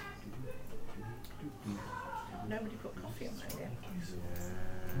 Nobody put coffee on there yet.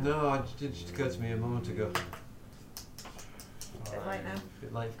 No, it just occurred to me a moment ago. Bit late now.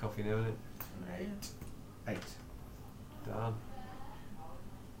 Bit late for coffee now, isn't it? Yeah. 8. Darn.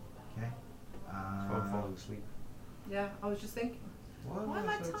 Okay. So I'm falling asleep. Yeah, I was just thinking. Why am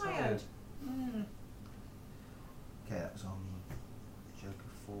I so tired? Mm. Okay, that was on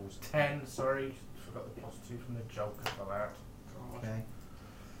Joker 4's 10, sorry. Forgot the +2 from the Joker fell out. God. Okay.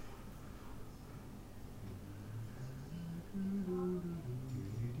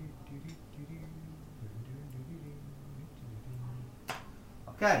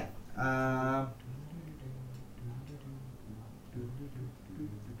 Okay.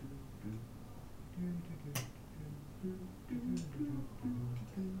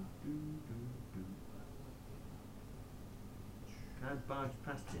 Can I barge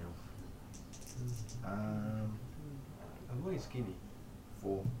past him? I'm really skinny.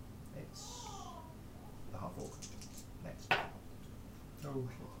 4. It's the half orc. Next. Oh, What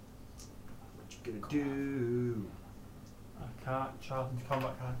you gonna do? I can't charge into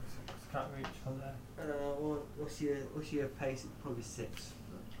combat, can I? 'Cause I can't reach from there. What's your pace? It's probably 6.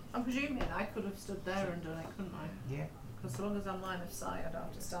 I'm presuming I could have stood there and done it, couldn't I? Yeah. Because so long as I'm line of sight, I don't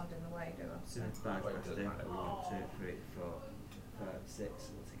have to stand in the way, do I? So So. barge Wait, past doesn't him. matter. 1, 2, 3, 4, 5, 6.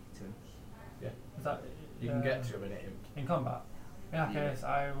 We'll take it to him. Is that You can get to him and hit him. in combat? In that Yeah. case,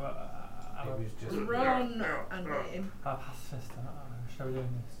 I It will was just Run and hit him. pacifist. Shall we do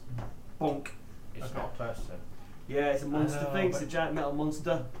this? Bonk. It's Okay. not a person. Yeah, it's a monster know, thing. It's a but- giant metal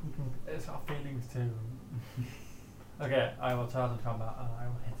monster. It's got feelings too. Okay, I will charge into combat and I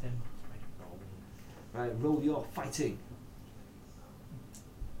will hit him. Right, roll your fighting.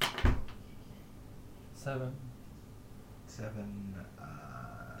 7. 7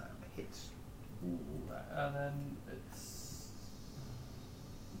 hits. And then it's.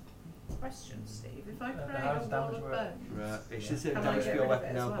 Question, Steve. If I How create does a wall damage of work? bones, Right. It should say Can I damage get for your rid of weapon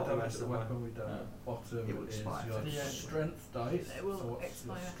it now. as well? Bottom Damage left to the somewhere. weapon we done. Bottom It will is expire. your Yeah. strength dice. It will so what's your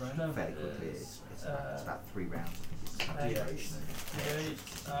expire. strength? Strength Fairly quickly. It's is, about 3 rounds. D8.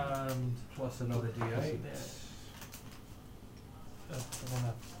 D8 and. Plus another D8. The one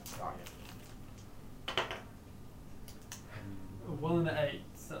that. Oh, yeah. 1 and an 8.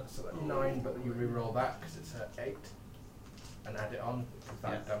 So that's 9, but you re-roll that because it's an 8. And add it on, because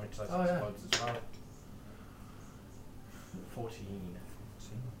that Yeah. damage dice Oh, yeah. explodes as well. 14.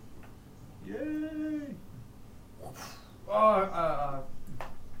 Yay! Oh,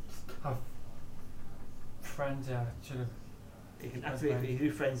 have friends, yeah, should have. You can activate if you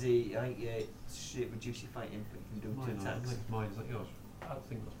do frenzy. I think should reduce your fighting, but you can do 2 Mine, I attacks. think it's mine. Is that yours? I don't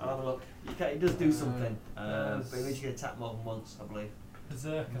think that's I'll have a mine. look. You can, it does do something, Yes. but it means you can attack more than once, I believe.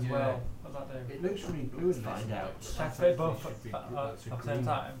 Berserk as Yeah. well. What does that do? It looks really blue in Find this out. one, but Can I that's activate actually both should be at blue, that's a the same green.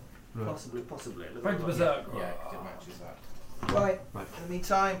 time? Right. Possibly. Let Friend me of look. Berserk. Yeah, because it matches that. Right. Right. In the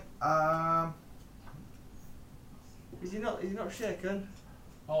meantime, Is he not shaken?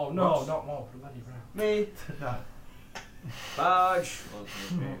 Oh no, What? not more. Bloody crap. Me. no. Barge.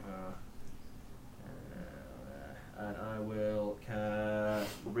 And I will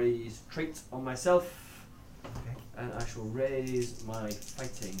raise trait on myself, Okay. and I shall raise my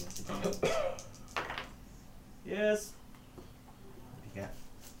fighting. Yes. What do you get?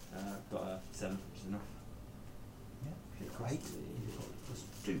 I've got a 7, which is enough. Yeah. It Eight. costs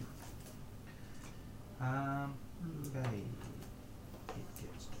me +2. Okay. It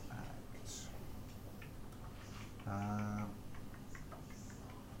gets act.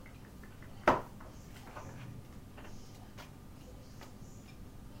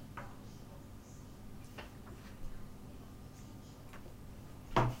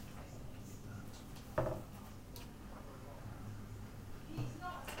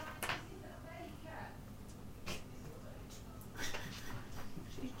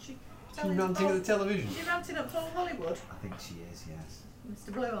 She ranting at the television. Is she ranting at Paul Hollywood? I think she is, yes.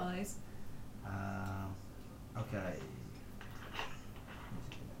 Mr. Blue Eyes. Okay.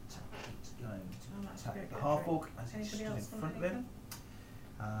 It's going I'm to actually attack the going to half get orc as he's Anybody stood in else want front of him.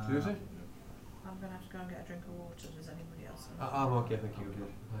 anything? Seriously? I'm going to have to go and get a drink of water. Does anybody else want I'm okay, thank you.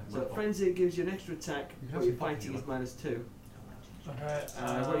 So frenzy gives you an extra attack. You can What have you're some fighting is coffee, -2. Okay.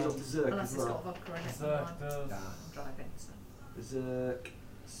 As well, you've got berserk Unless as it's well. got vodka in it. Berserk I'm does. driving, so. Berserk,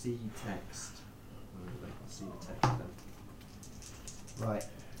 C text. See the text then. Right.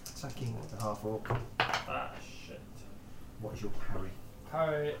 Attacking the half orc. Ah, shit. What is your parry?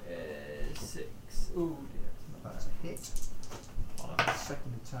 Parry is 6. Ooh, dear. That's a hit.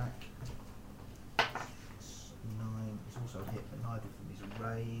 Second attack. 9 is also a hit, but neither of them is a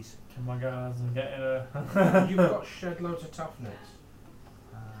raise. Come on, guys, I'm getting a. You've got shed loads of toughness.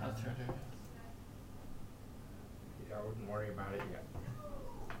 That's true, too. Yeah, I wouldn't worry about it yet.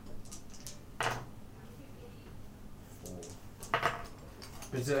 4.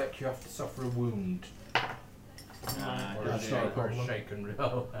 Berserk, you have to suffer a wound. Nah, Or that's a not a shake or a problem. shake and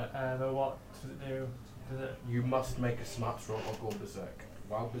roll. but what does it do? Does it? You must make a smarts roll or go berserk.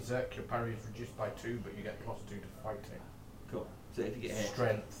 While berserk, your parry is reduced by 2, but you get +2 to fighting. Cool. So if you get hit.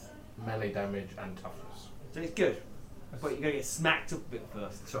 Strength, melee damage, and toughness. So it's good. But you're going to get smacked up a bit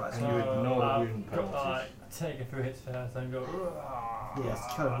first. So that's And you ignore I've wound got, penalties. like, take a few hits first and go. Yeah,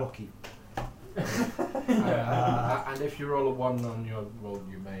 it's kind of rocky. And if you roll a 1 on your roll,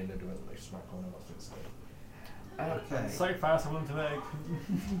 you may inadvertently smack one of us instead. Okay. So fast I want to make.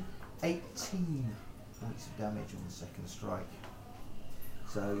 18 points of damage on the second strike.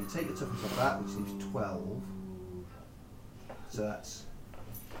 So you take the toughness of that, which leaves 12. So that's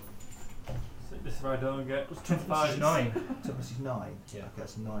So this is where I don't get. Toughness is 9. toughness is 9. Yeah. Okay,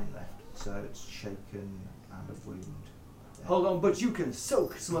 that's 9 left. So it's shaken and a wound. There. Hold on, but you can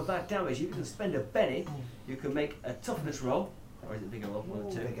soak some of that damage. You can spend a penny. You can make a toughness roll. Or is it vigor roll? One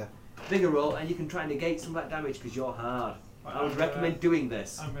or two. Bigger. Vigor roll, and you can try and negate some of that damage because you're hard. I would recommend doing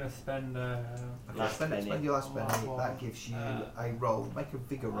this. I'm going to spend. Okay, Last penny. spend your last penny. One. That gives you a roll. Make a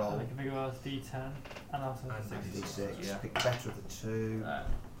vigor roll. Make a bigger roll as D10 and also And 6. D6. Yeah. Pick the better of the two.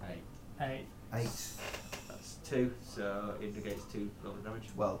 8. 8. That's 2, so it negates 2 level damage.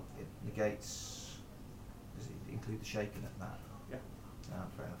 Well, it negates. Does it include the shaken at that? Yeah. No,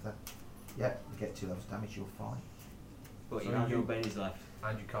 fair enough then. Yep, you get 2 levels of damage, you're fine. But So you have no you- bennies left.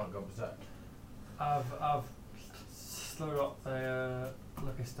 And you can't go berserk. I've still got the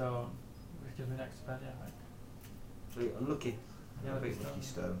Lucky Stone, which gives me an extra penny, I think. So you're unlucky. Yeah, Lucky Lucky Lucky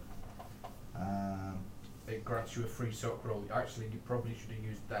Stone. stone. It grants you a free soak roll. Actually, you probably should have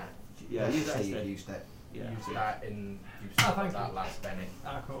used that. Yeah, let's use that say you've instead. used it. Yeah. Use that in. You Oh, spent thank that you. last penny.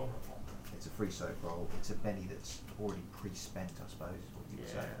 Ah, cool. It's a free soak roll. It's a penny that's already pre-spent, I suppose, is what you'd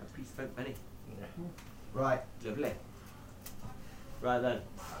say. Yeah, pre-spent penny. Yeah. Right. Lovely. Right then.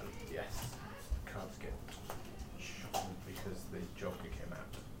 And yes, cards get shuffled because the Joker came out.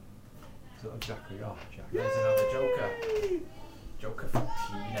 So exactly off, Jack. There's another Joker. Joker for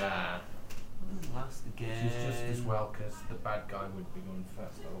Tina. Last again. She's just as well because the bad guy would be going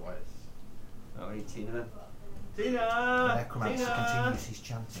first otherwise. Oh, we need Tina then. The Tina! necromancer Tina! continues his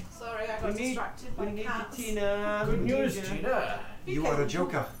chanting. Sorry, I We got need- distracted We by need cats. you, Tina. Good We news, need Tina! You are a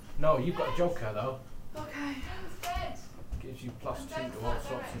joker. No, you've got a Joker though. Okay. Gives you +2 to all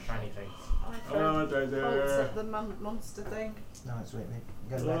sorts of shiny things. I Oh, throw there, bolts there. at the monster thing. No, it's wait, mate.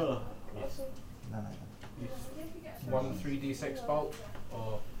 Go to bed. Oh. Yes. No. One 3d6 bolt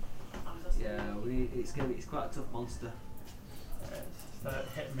or Yeah, it's quite a tough monster. That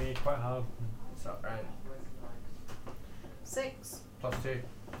hit me quite hard. it's alright. 6. +2.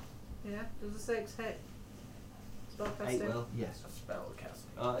 Yeah, does a 6 hit? Spell 8 casting. will. Yes. A spell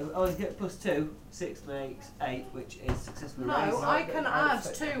casting. Oh, you get +2. 6 makes 8, which is successfully No, raised. I can I'd add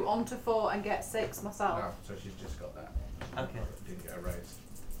say- 2 onto 4 and get 6 myself. No, so she's just got that. Okay. Didn't get a raise.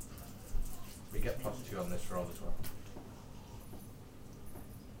 We get +2 on this roll as well.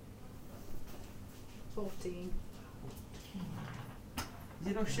 14. Is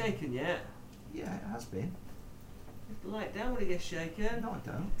it not shaken yet? Yeah, it has been. You have to lie it down when it gets shaken. No, I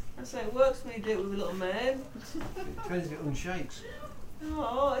don't. That's how it works when you do it with a little man. It depends if it unshakes.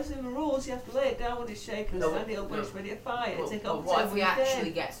 Oh, it's in the rules. You have to lay it down when it's shaken and No, stand it up when no. it's ready to fight. And take But off what if we when it's actually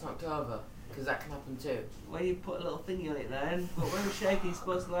dead. get knocked over? Because that can happen too. Well, you put a little thingy on it then. But when it's shaking, you're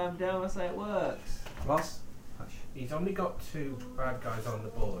supposed to lie him down. That's how it works. Ross? Hush. He's only got 2 bad guys on the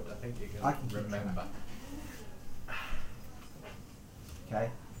board. I think you can, I can keep remember. Okay.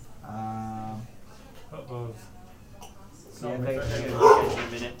 Got those. Yeah, Not very me, good. but- In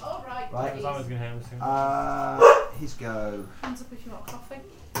a minute. Alright. Right. Because I was going to hear him soon. His go. Hands up if you want coffee.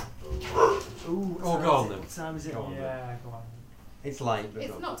 Ooh, Oh, go on then. What time is it? Go on. Yeah, go on. It's late, but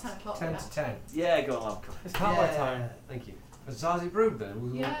It's go on. not 10 o'clock 10 yet. to 10. Yeah, go on, I'll have coffee. It's part Yeah, time. Thank you. Has it brewed then?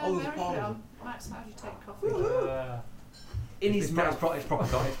 With Yeah, all the very powders? true. Max, how do you take coffee? In his It's mouth. proper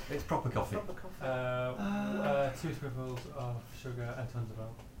coffee. It's proper coffee. Proper coffee. 2 scribbles of sugar and tons of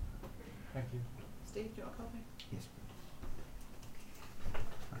milk. Thank you. Steve, do you want a coffee? Yes.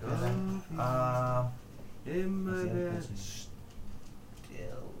 In Is the other my person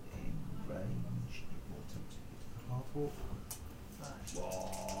still in range? Half walk.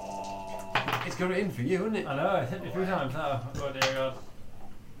 It's got it in for you, isn't it? I know, it hit me 3 times now. Oh dear God.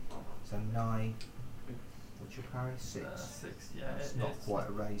 So 9. What's your parry? 6. 6, yeah. It's it not is. quite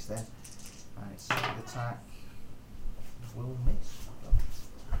a raise there. And its second attack will miss.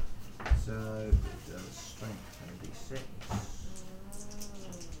 So the strength and d6.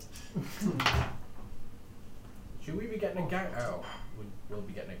 Should we be getting a gang? Oh, we'll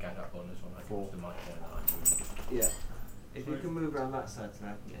be getting a gang up bonus one. I Four. guess the mic one. Yeah. If you can move around that side to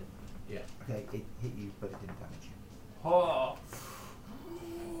that again. Yeah. Okay, it hit you, but it didn't damage you. Oh.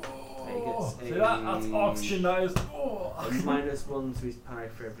 He gets See that? That's oxygen, that is. a Oh. -1 to his parry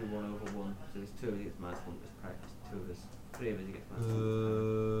for every 1 over 1. So there's 2 of us he gets -1 to his parry. 2 of us. 3 of us he gets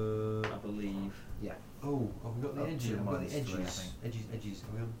 -1. I believe. Yeah. Oh, have we got the Up edges? to Have we got the -3, I edges? think. Edges.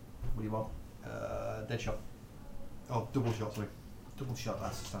 Are we on? What do you want? Dead shot. Oh, double shot, sorry. Double shot,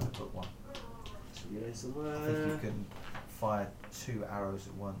 that's a standard book one. So yeah, I think somewhere. you can fire 2 arrows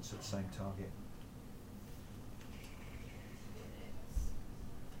at once at the same target.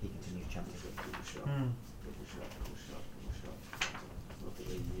 He continued chanting. Double shot. Hmm. Double shot. Double shot. Double shot. Look at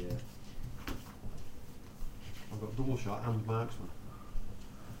the. I've got double shot and marksman.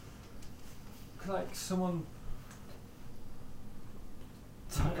 Could like someone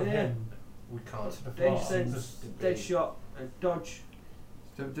tackle Yeah. him We can't. to the Dead floor? sense, dead shot, dodge.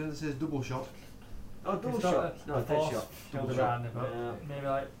 So it says double shot. Oh, double It's not shot. a No, dead force shot. field Double around it, but Yeah. maybe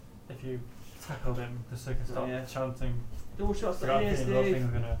like if you tackled him, just so he can stop Yeah. chanting. Double shots The down here, thing's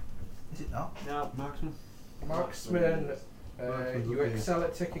Steve. gonna. Is it not? No. Marksman. Marksman, Marksman's you up here. excel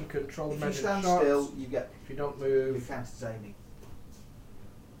at taking control of If you measured stand shots. still, you get If you don't your move, counters aiming.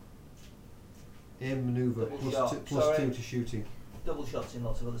 Aim maneuver Double plus shot, plus sorry. 2 to shooting. Double shots in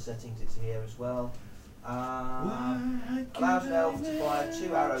lots of other settings, it's here as well. Allows an elf to fire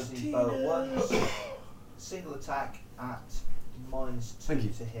 2 arrows in his bow at once. Single attack at -2 Thank you.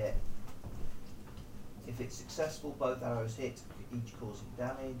 to hit. If it's successful, both arrows hit, each causing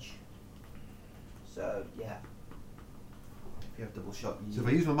damage. So, yeah. If you have double shot, you So if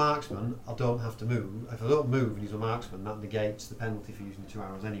I use my marksman, I don't have to move. If I don't move and use my marksman, that negates the penalty for using 2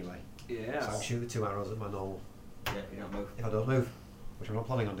 arrows anyway. Yeah. So I can shoot the 2 arrows at my normal. Yeah, you don't move. If I don't move, which I'm not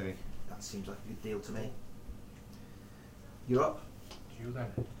planning on doing. that seems like a good deal to me. You're up. you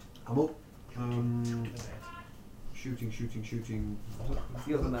then. I'm up. Shooting.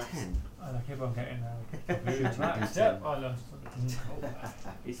 You're the max. 10. And I keep on getting Shooting max. D10. Yep, I lost.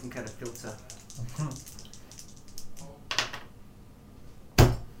 He's some kind of filter. Do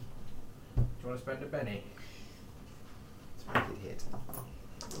you want to spend a penny? Let's make it hit.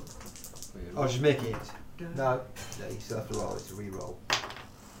 Oh, just make it. No, you still have to roll. It's a re-roll.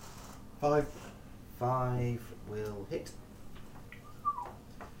 5 5 will hit.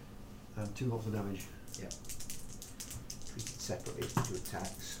 and 2 lots of damage. Treated separately as the 2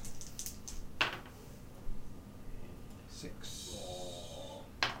 attacks. 6.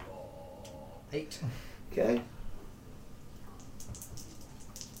 8. Okay.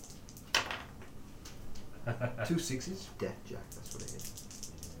 Two 6s. Death Jack, that's what it is.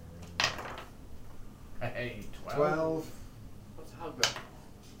 Hey, 12. What's Hugger?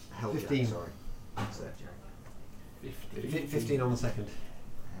 Hell 15. Jack, sorry. That's Death Jack. 50. 15 on the second.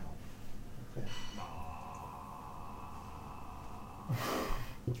 Okay.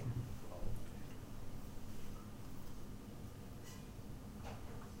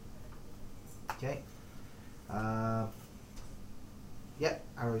 Okay. Yep,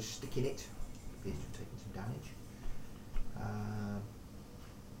 arrows stick in it. Appears to have taken some damage.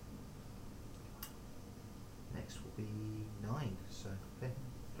 Next will be 9. So, okay.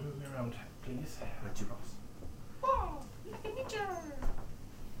 Move me around, please. Where to? Oh, like a ninja!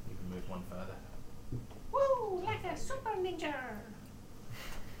 You can move one further. Woo, like a super ninja!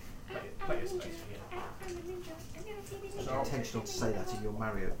 Play your space for you. It's intentional to say that in your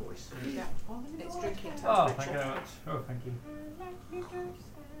Mario voice. Yeah, it's drinking time. Oh, thank you very much. Oh, thank you.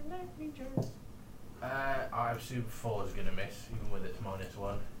 I assume 4 is going to miss, even with its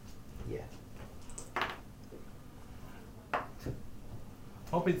 -1. Yeah.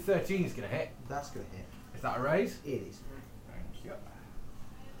 Hoping 13 is going to hit. That's going to hit. Is that a raise? It is. Thank you.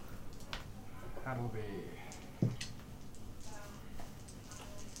 That'll be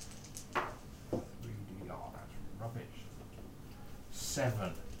 3D. Oh, that's rubbish.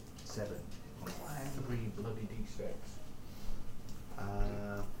 7. 7. 3 bloody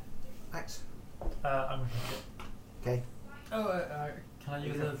d6. Axe. I'm gonna hit it. Okay. Oh, can I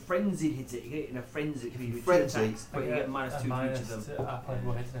use It's a a frenzied hit it. You get it in a frenzy. It can be Frenzy? attacks, but you get minus 2 for each minus of them. I probably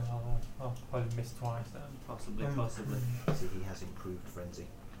will hit him. I'll probably miss twice then. Possibly, possibly. See, he has improved frenzy.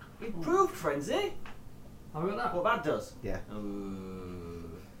 Improved frenzy? Have we got that? What that does? Yeah. Oh,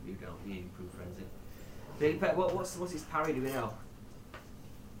 you don't. You improved frenzy. Big Pet, what's its parry doing now?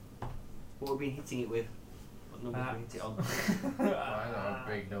 What have we been hitting it with? What number have we hit it on? I know,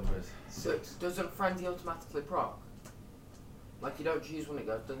 big numbers. So doesn't frenzy automatically proc? Like you don't choose when it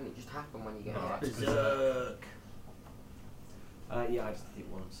goes, doesn't it just happen when you get No, it? that's Berserk. Yeah, I just did it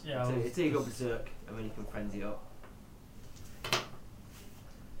once. Yeah, so I was it's you go just- berserk, and then you can frenzy up.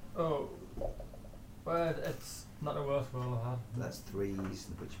 Oh. Well, it's not the worst roll I've had. That's 3s,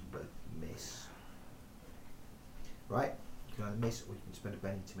 which both miss. Right? You can either miss or you can spend a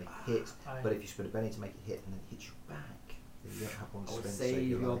penny to make it hit. But if you spend a penny to make it hit and then it hits you back, then you don't have one to I would spend to save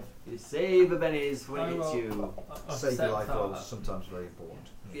your life. you save the bennies for when I it hits will- you. I'll Save your life accept rolls that. sometimes very important.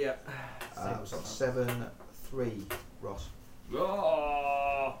 Yeah. It was on 7, 3, Ross.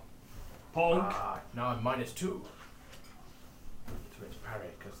 Oh, Ponk. Now I'm -2 to its parry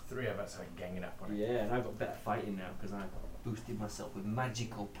because 3 of us are ganging up on it. Yeah, and I've got better fighting now because I've boosted myself with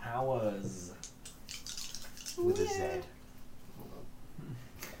magical powers. With a Z.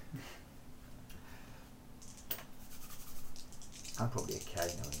 I'm probably a K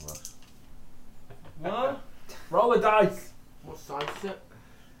knowing Ross. What? Roll the dice! What size is it?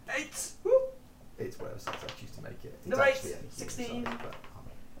 8! It's whatever size I choose to make it. It's Number 8, actually any human 16. size,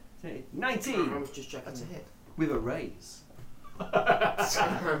 but, 19 I was just checking. that's a hit. with a raise.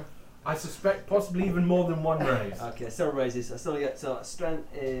 I suspect possibly even more than 1 raise. Okay, several raises. I still get so strength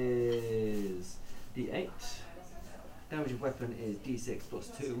is D8. Damage of weapon is D6 plus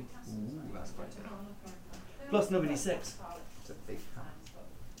 2. Ooh, that's quite good. Plus another D6. It's a big hammer.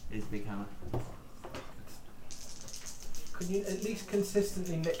 It is a big hammer. Could you at least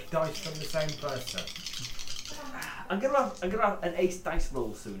consistently nick dice from the same person? I'm gonna have an ace dice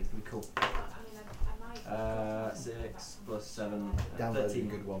roll soon. It's gonna be cool. 6 plus 7. Downloaded 13. a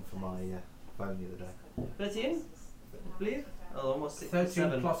good one for my phone the other day. 13? I believe? Oh, almost 6 13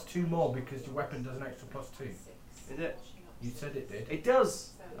 7. plus 2 more because your weapon does an extra +2. Is it? You said it did. It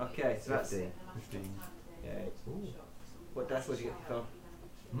does! Okay, so that's 15. 15. Yeah. Ooh. What dice would you get for?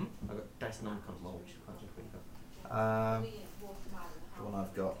 Hmm? I've got dice non-con roll, which is quite pretty cool. The one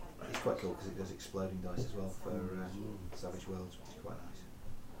I've got is quite cool because it does exploding dice as well for Savage Worlds, which is quite nice.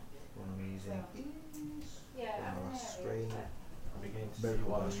 One I'm using is on last stream. I'm beginning to Very see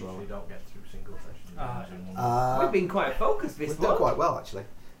why cool we dice roll. usually don't get through single sessions. Ah. using one. We've been quite focused this We've one. done quite well actually.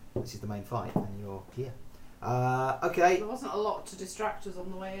 This is the main fight, and you're here. Okay. There wasn't a lot to distract us on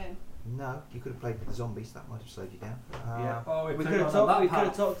the way in. No, you could have played with the zombies. That might have slowed you down. Yeah. Oh, We could've could have gone on that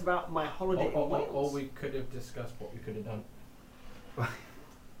path. talked about my holiday in Or Wales. we could have discussed what we could have done.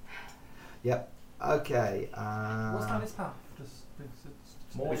 Yep. Okay. What's down this path? Just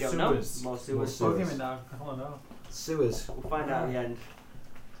More We don't know. sewers. More More sewers. sewers. Oh, give me now. I want to know. Sewers. We'll find out at the end.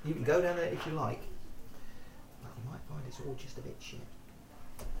 You can go down there if you like, but you might find it's all just a bit shit.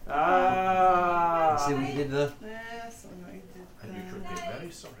 Ah! See what you did there? Yes, I know you did. And you should be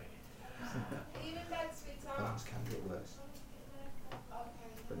very sorry. Things can get worse,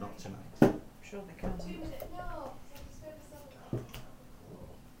 but not tonight. Sure they can.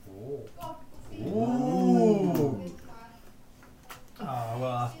 Ooh. Oh,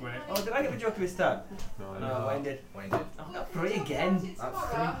 well, that's great. Oh, did I get the joker this time? No, No, Wayne did. Wayne did. Oh, I got 3 again. That's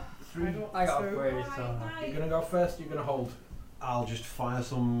three. I got a phrase, so. You're gonna go first. You're gonna hold. I'll just fire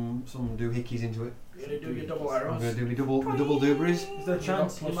some doohickeys into it. You're gonna do your double I'm arrows. going to do my double dooberies. Is there a You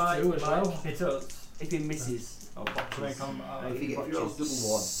chance got you plus might, two as well. hit us? If he misses, I'll To box make on, If you botches. roll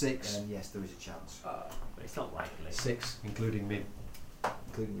double 1, 6. then yes, there is a chance, But it's not likely. 6, including me.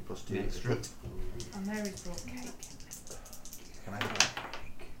 including your +2. Yeah, extra. And Mary's brought cake. Can I have that?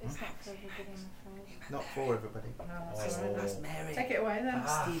 It's not for everybody, I'm afraid. Not for everybody. No, that's Oh. alright. That's Mary. Take it away then.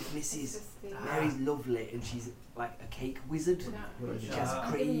 Steve It's misses. just the- Mary's lovely and she's like a cake wizard. No. She has Ah.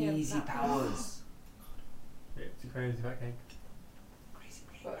 crazy powers. It's crazy, that cake. Crazy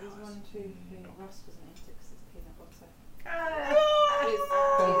But there's powers. 1, 2, 3. Ross doesn't eat it because it's peanut butter. Ah. It's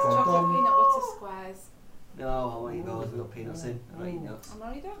chocolate peanut butter squares. No, I want you those. We've got peanuts in. I don't eat nuts. Oh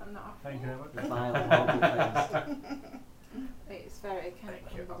no, you don't. I'm not offering Thank you very it. much. Vile, horrible things. It's very, it kind Thank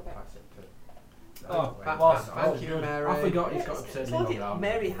of you. comes I'll with a bit. pass it Oh, Wait, well, thank you, Mary. I forgot he's got I absurdly told long you, arms.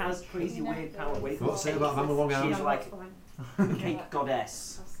 Mary has crazy weird power. Wait, What say about having long arms? She's No, like that's a cake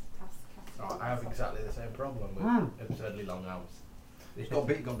goddess. Oh, I have exactly the same problem with Mm. absurdly long arms. It's got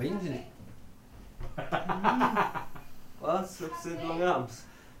beans in it. Well, that's absurd long arms.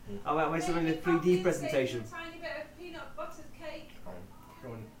 I might waste them in a 3D presentation. Tiny bit of peanut butter cake.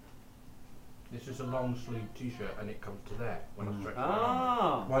 Go on. This is a long sleeve t-shirt and it comes to there when I'm stretching my arms.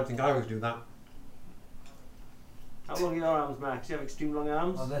 Ah. Why do you think I always do that? How long are your arms, Max? You have extreme long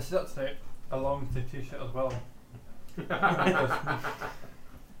arms? Oh, this is take a long t-shirt as well. The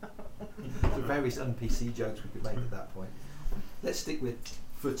various NPC jokes we could make at that point. Let's stick with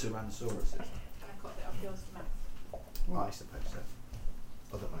Futuransaurus. I got it off yours to Max. I suppose so.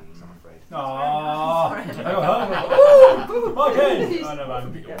 Other things, I'm afraid. Aww. Okay. Oh, no,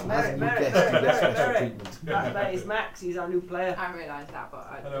 man. Yeah, As Mary, you Mary, guessed, you get special Mary. treatment. That is Max, he's our new player. I realised that, but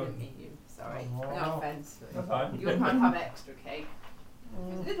I Hello. didn't mean you. Sorry. Oh. No offence. That's fine. You can't have extra cake.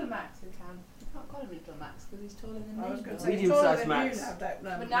 It's little Max who can. You can't call him little Max because he's taller than me. I was going to say Medium-sized taller than Max. you now, don't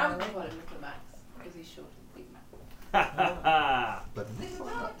know. But now we can call him little Max because he's short and big Max. But Little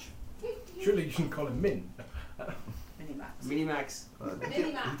not Max. much. Surely you can call him Min. Mini Max. Mini Max. He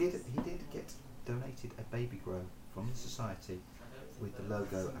did get donated a baby grow from the society with the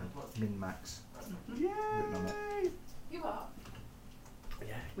logo and Min Max written on it. You are?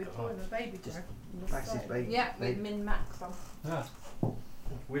 Yeah. We call him a baby Just Joe. Max's baby. Yeah, with baby. Min Max on. Yeah.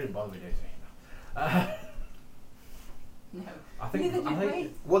 We didn't bother with it. No. I think. Neither did we.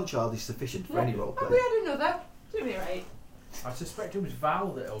 One child is sufficient for any role Oh, we play. had another. To be right. I suspect it was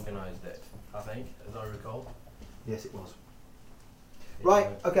Val that organised it. I think, as I recall. Yes, it was. In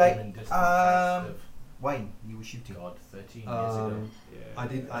Right, the okay, human distance um, test of, Wayne, you were shooting. God, 13 years ago. I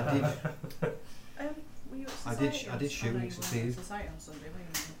did. Were you at I did Society I did on- shoot oh, no, and you weren't at succeeded. Society on Sunday, were you?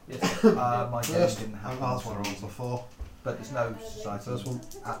 Yes. My game First, didn't have that's one what I for rolled reason. before. But there's no society First one.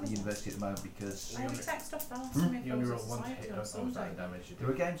 at the university at the moment because I had a text off Val asking me if You I only was roll at one Society hit on of Sunday. that damage. You there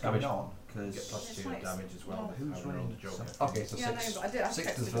are do. games Damage. going on You get because plus It's 2 like- damage as well. well, who's having rolled running a joker. something? Okay, so Yeah, I know, six. but I did. I six to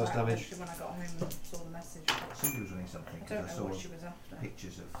texted the her first back damage. when I got home and saw the message. somebody was running something I because I don't know saw what she was after.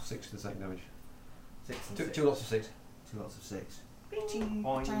 pictures of 6 to the second damage. 6 and Two, 6. two lots of 6. 2 lots of 6.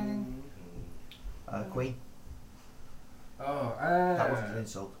 Boing. Queen, Oh, that wasn't an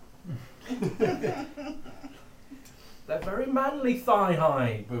insult. they're very manly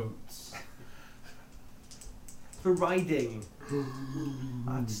thigh-high boots. For riding.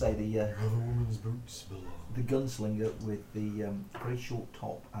 I have to say the gunslinger with the very short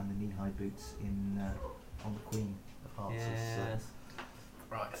top and the knee-high boots in on the Queen of Hearts Yes.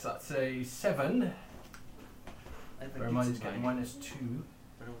 Right, so that's a 7. Bear in mind he's getting -2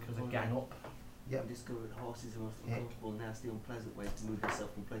 because of gang up. Yep. I discovered horses are most Yeah. uncomfortable, nasty, unpleasant ways to move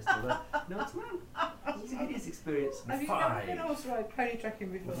yourself from place to another. No, it's man. It's a hideous experience. Have you never been horse ride pony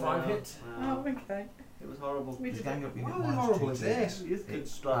trekking before? 5 hit. Oh, okay. It was horrible. We The did gang it. up you Why get is it horrible -2 as to this? It's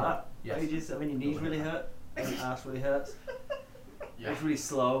It's like that. Yes. Ages. I mean, your knees really hurt. And your ass really hurts. Yeah. It's really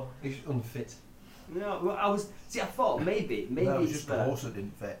slow. He's unfit. No, well, I was. See, I thought maybe No, it was it's just the horse that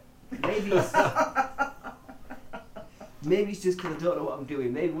didn't fit. maybe it's, maybe it's just because I don't know what I'm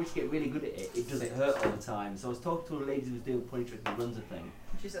doing. Maybe once you get really good at it, it doesn't hurt all the time. So I was talking to a lady who was doing pony trick and runs a thing,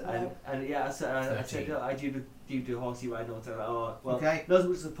 She's at and, the and yeah, I said, I 13. I do you do horsey riding all the time? Oh, well, Okay. not as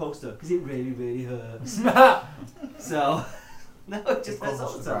much as supposed to, because it really, really hurts. So no, it just hurts all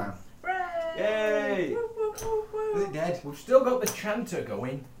Crumbles to the the time. ground. Yay! Woo, woo, woo, woo. Is it dead? We've still got the chanter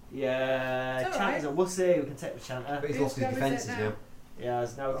going. Yeah, It's Chanter's a wussy. We can take the Chanter. But he's Whose lost his go is it defences now? now. Yeah,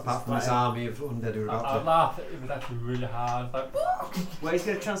 it's now Apart from this army of undead who are I about to. laughed. It was actually really hard. Like, well, he's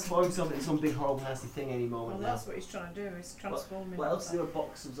going to transform himself into some big horrible nasty thing any Well, moment now. that's what he's trying to do. Is transform him. What else is there? A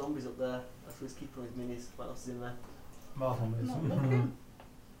box of zombies up there. That's where he's keeping his minis. What else is in there? Marvel is. Not looking.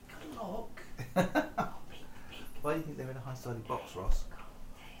 Look. Why do you think they're in a high-sided box, Ross?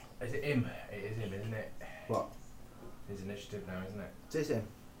 Is it him? It is him, isn't it? What? His initiative now, isn't it? It is him.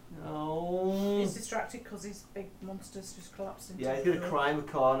 No. He's distracted because his big monsters just collapsed into Yeah, he's the going to floor. cry in the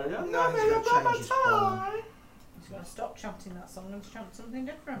corner. No, he's going to change his plan. He's going to stop chanting that song and chant something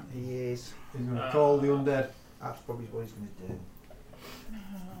different. He is. He's going to call the undead. That's probably what he's going to do.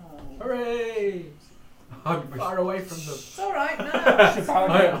 Oh. Hooray! I'm far away from them. It's alright, no.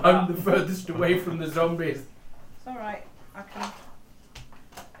 I'm the furthest away from the zombies. It's alright. I can.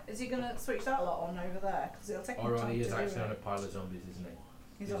 Is he going to switch that lot on over there? Because it'll take him Or time he to is do actually it. on a pile of zombies, isn't he?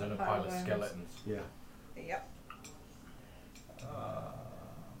 He's on a pile of bones. skeletons. Yeah. Yep.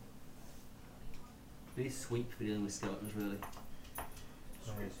 Pretty sweet for dealing with skeletons, really.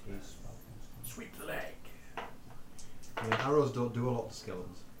 Sweep the leg. I mean, arrows don't do a lot to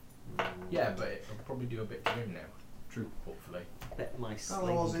skeletons. Yeah, but it'll probably do a bit to him now. True. Hopefully. Bet my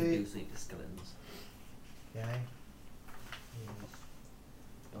Hello, sling can Ozzy. do something to skeletons. Okay.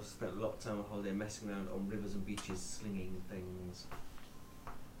 I also spent a lot of time on holiday messing around on rivers and beaches, slinging things.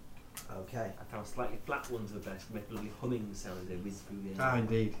 Okay. I found slightly flat ones are the best, make a lovely humming sound as they whiz through the air. Ah,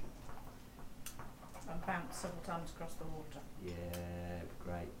 indeed. And bounce several times across the water. Yeah,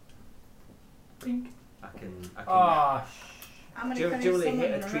 great. Pink. I can Ah, How many generally pennies hit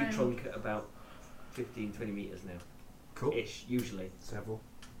summoned a tree around? trunk at about 15-20 metres now. Cool. Ish, usually. Several.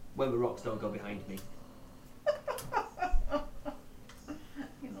 When the rocks don't go behind me.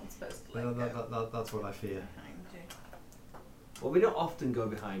 You're not supposed to Yeah, let go that's what I fear. behind you. Well, they don't often go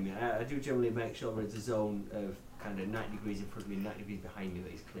behind me. I do generally make sure there's a zone of kind of 90 degrees in front of me and 90 degrees behind me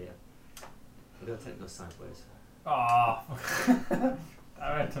that is clear. I don't tend to go sideways. ah.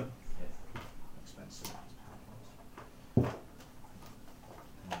 I went to. Expensive.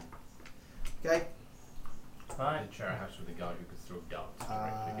 Okay. Right. The chair house with a guard who could throw darts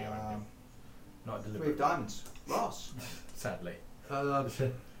directly behind him. Not 3 deliberate. of diamonds. Ross. Sadly. That's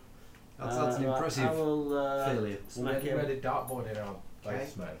an Right, impressive I will failure. smack We him. had a dartboard in our Okay.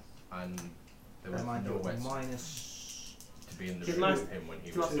 basement and there Bear was in mind nowhere you're to minus. be in the Give room my- with him when he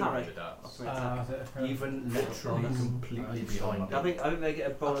give was my throwing parry. the darts. Was it, Even literally bonus. completely behind I him. think they get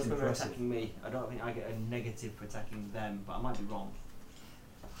a bonus That's when they're impressive. attacking me. I don't think I get a negative for attacking them, but I might be wrong.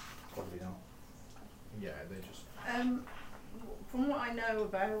 Probably not. Yeah, they just. From what I know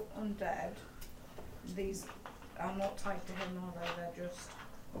about undead, these are not tied to him, are they? They're just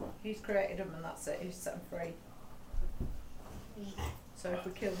he's created them and that's it. He's set them free. So if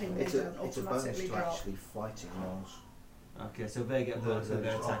we kill him, they It's don't a bonus automatically to drop. actually fighting rolls. Okay, so they get a bonus when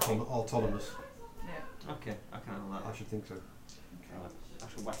they're attacking. Autonomous. Yeah. Okay, I can handle I that. should think so. Right, I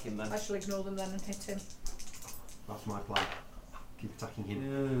shall whack him then. I shall ignore them then and hit him. That's my plan. Keep attacking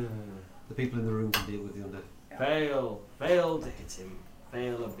him. The people in the room can deal with the undead. Yeah. Fail to hit him.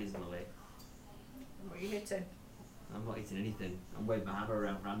 Fail abysmally. What are you hitting? I'm not hitting anything. I'm waving my hammer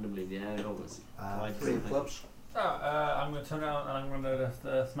around randomly in the air. Always. 3 of clubs. I'm going to turn around and I'm going to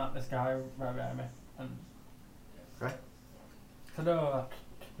just smack this guy right behind me. And Okay. I know that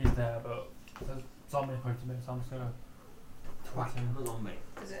he's there, but there's a zombie pointing me, so I'm just going to twat him. Who's on me?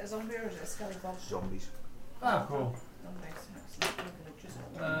 Is it a zombie or is it a skeleton? Zombies. Ah, cool. Zombies. Excellent. Privilege,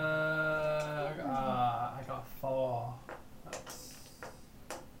 isn't it? I got 4. That's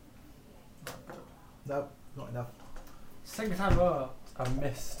not good. No, not enough. Second time up, I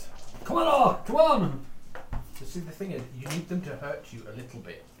missed. Come on, come on! So see, the thing is, you need them to hurt you a little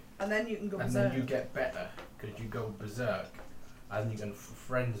bit, And then you can go and berserk. then you get better because you go berserk, and you can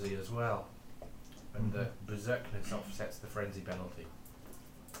frenzy as well, and the berserkness offsets the frenzy penalty.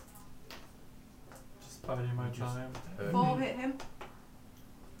 Just biding my Just time. hurt 4 you. hit him.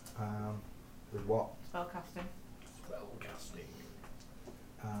 With what? Spellcasting. Spell casting.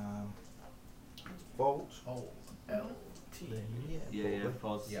 Bolt. Oh, LT. Yeah,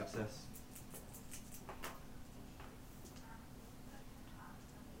 false Yeah. success.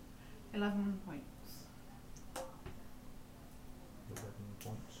 $11 points. 11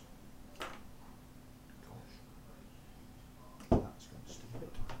 points. Gosh. That's going to stick a bit.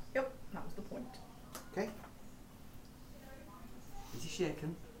 Yep, that was the point. Okay. Is he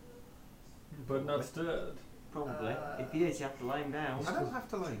shaken? But not stirred. Probably. If he is, you have to lie him down. I don't have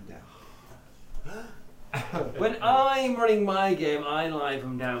to lay him down. When I'm running my game, I lie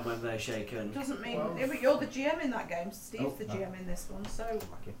them down when they're shaken. Doesn't mean Well- yeah, but you're the GM in that game. Steve's Oh, the no. GM in this one, so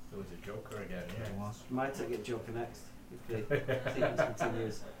Lucky. There was a Joker again, It yeah. was. Might take get Joker next if the sequence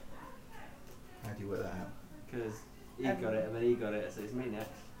continues. How do you work that out? Because he got it and then he got it, so it's me next.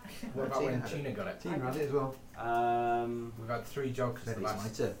 What about Tina when had it. Tina got it? Team had it as well. Um, We've had 3 Jokers Then the it's my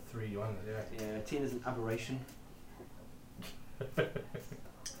last turn. 3 ones, yeah. yeah, Tina's an aberration.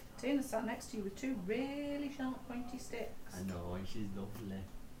 Tina sat next to you with 2 really sharp, pointy sticks. I know, and she's lovely.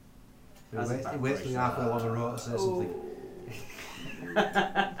 He waits till halfway along the road to say something.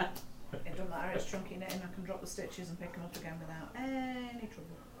 It doesn't matter. It's chunky knitting. I can drop the stitches and pick them up again without any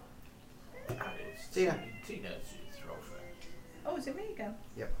trouble. It's Tina. Tina's trophy. Oh, is it me again?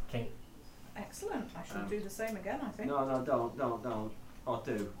 King. Excellent. I shall do the same again. I think. No, don't. Or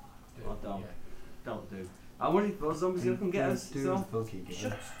do. Oh, don't. Yeah. Don't do. I'm wondering if those zombies are going to get us. Do So, the funky game.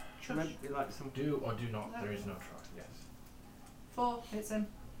 Shush. maybe like some. Do or do not, No. there is no try, yes. 4 hits him.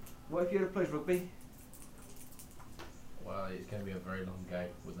 What if you ever played rugby? Well, it's going to be a very long game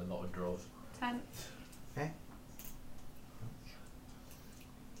with a lot of draws. 10.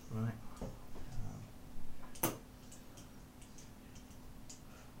 Right.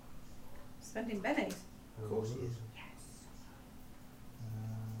 Spending bennies. Of course he is. Yes.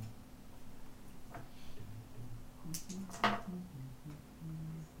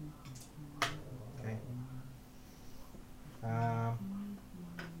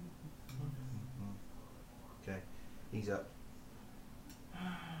 He's up.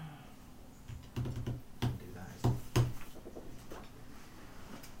 Do that.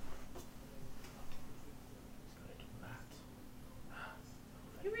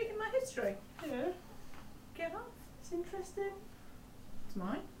 You're reading my history? Yeah, Get off. it's interesting. It's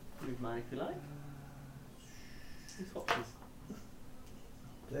mine. Read mine if you like. These foxes.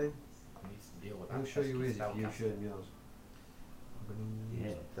 Do. He needs to deal with that. I'll show you pesky his if you spellcaster. show him yours. I'm going to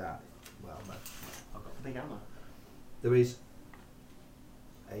use that. Well, no. I've got the big hammer. There is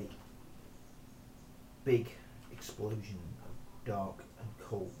a big explosion of dark and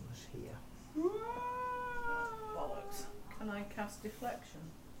coldness here. Bollocks. Can I cast deflection?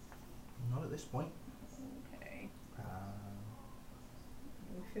 Not at this point. Okay. Um,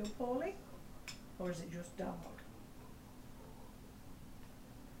 You feel poorly? Or is it just dark?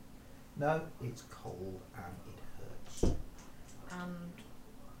 no, it's cold and it hurts. And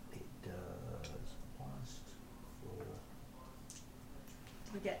It does last for.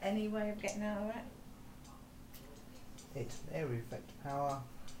 do we get any way of getting out of it? It's an area effect power.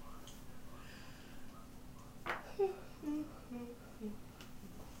 That's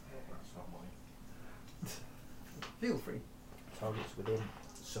not mine. Feel free. Targets within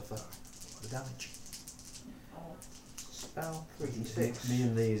suffer the damage. Oh, Spell It's 3d6. me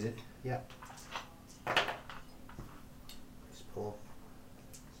and these. It. Yep. It's poor.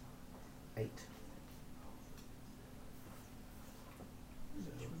 8. So,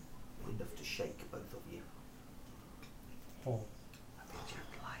 enough to shake both of you. Oh. I think you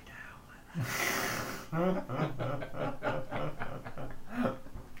lie down.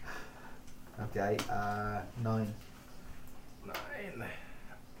 Okay, 9. 9.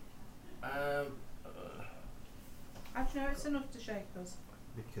 how do you know it's enough to shake us?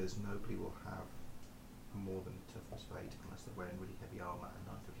 Because nobody will have more than toughness of 8 unless they're wearing really heavy armour, and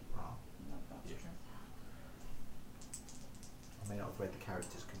neither of you are. No, that's Yeah. true. I may not have read the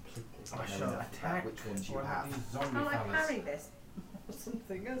characters completely, but I I know shall enough attack about which ones you one of have. these zombie Can I fellas. carry this? Or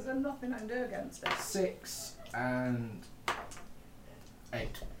something? Is there nothing I can do against it? 6 and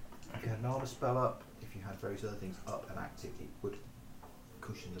 8. You can armor spell up. If you had various other things up and active, it would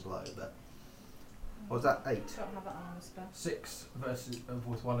cushion the blow. But what was that? 8. Don't have an armor spell. 6 versus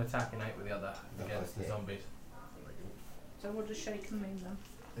with one attack and 8 with the other They'll against both the hit. zombies. So what does shaken mean then?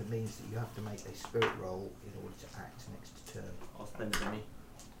 It means that you have to make a spirit roll in order to act next turn. I'll spend a penny.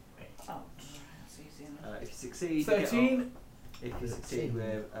 Oh, that's easy enough. If you succeed, you get 13. up. If you succeed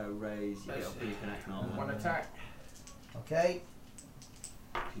with a raise, you get up and you can act normal. One attack Okay.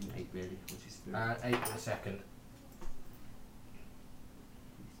 You can 8 really, which is spirit. and 8 with the second.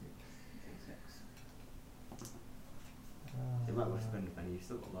 It might worth spending a penny, you've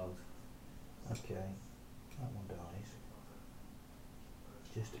still got loads. Okay. That one dies.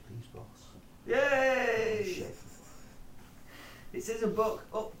 Just to please boss. Yay! Shit. It says a book,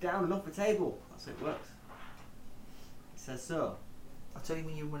 up, down and up a table. That's how it works. It says so. I tell you,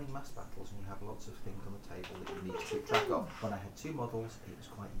 when you're running mass battles and you have lots of things on the table that you need to keep track of. When I had 2 models, it was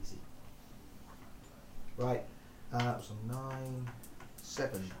quite easy. Right, that was a 9,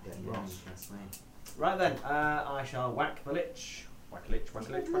 7 then, Yeah, Ross. that's me. Right then, I shall whack the lich. Whack a lich, whack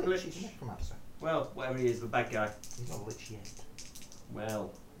a lich, whack a lich. He's a necromancer. Well, whatever he is, the bad guy. He's not a lich yet.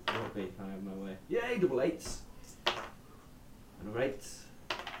 Well, it won't be if I have my way. Yay, double 8s. Another 8.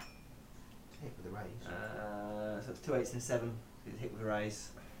 Hit with a raise. So it's 2 8s and a 7. It's hit with a raise.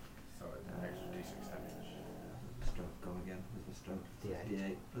 Sorry, the extra d6 damage. My strength gone again. Where's my strength? D8.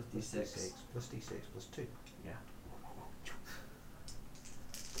 D8 plus D6. Plus D6 plus 2. Yeah.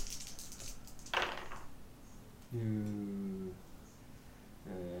 Hmm.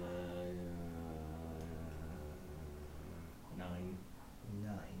 9.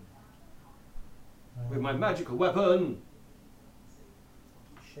 9. With my magical weapon!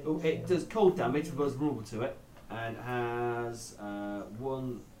 Shake Oh, it him. does cold damage, but there's vulnerable to it, and has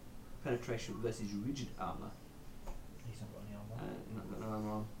 1 penetration versus rigid armour. He's not got any armor. Not got no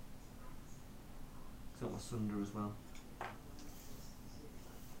armour on. It's got my sunder as well.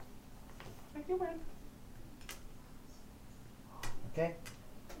 Thank you, win. Okay.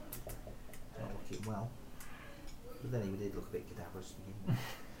 Not looking well. But then he did look a bit cadaverous to begin with.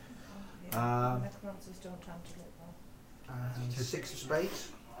 Necromancers don't tend to look well. And 6 of spades.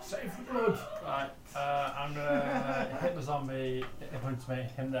 Save for blood. Right, I'm gonna hit the zombie in front of me,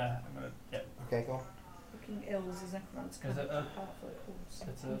 him there. I'm gonna, yep. Okay, go on. Looking ill as a necromancer Is can't it a- keep part of it course.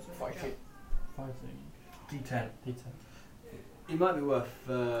 it's a Fighting. Fighting. D10. D10. It might be worth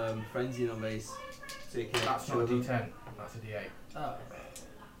frenzying on these. So you can That's two not a of them. D10. That's a D8. Oh.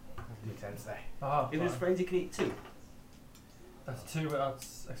 D10's there. Oh, If there's fine. frenzy, you can eat 2. That's 2, but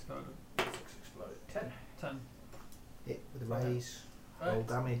that's exploded. 6 exploded. 10. 10. Hit with a raise. Roll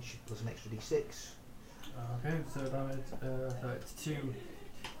damage plus an extra d6. Okay, so damage, so it's 2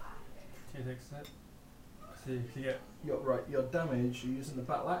 d6, is it? So you get... Your damage, you're using the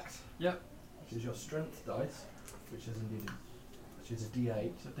battle axe? Yep. Which is your strength dice, which is indeed which is a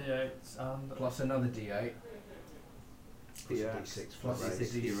d8. So d8 and... Plus another d8. Plus a d6 Plus for a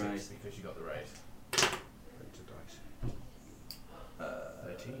raise. d6 because you got the raise. Greater dice.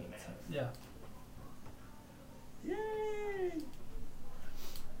 13. Yeah. Yay!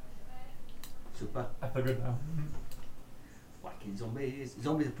 Super. I feel good now. Whacking zombies.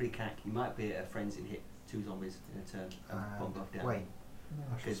 Zombies are pretty cack. You might be at a frenzy and hit 2 zombies in a turn. Bomb both down. Wait.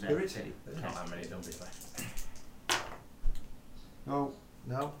 Because Spirit? There's not that many zombies left. No,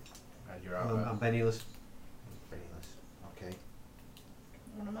 No? And you're out. I'm penniless. Penniless. Okay.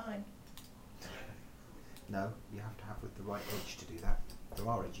 One of mine. No, you have to have with the right edge to do that. There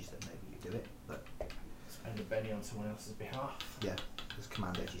are edges that enable you to do it, but Spend a penny on someone else's behalf. yeah, there's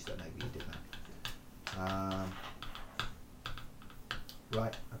command edges that enable you to do that.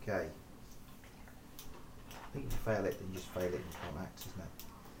 Right, okay. I think if you fail it, then you just fail it and you can't act, isn't it?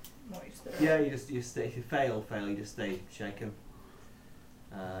 What is the Yeah, you stay. If you fail, you just stay shaken.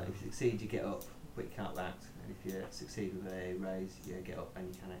 If you succeed, you get up, but you can't act. And if you succeed with a raise, you get up and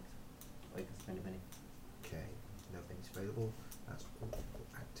you can act. Or you can spend a penny. Okay, no pennies available. That's all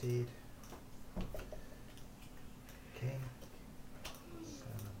acted. Okay. 7,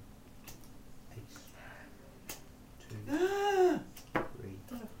 8, 2,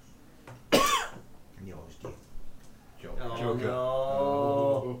 3. And yours, dear. Oh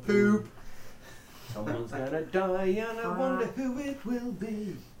no! Poop! Someone's gonna die, and I wonder who it will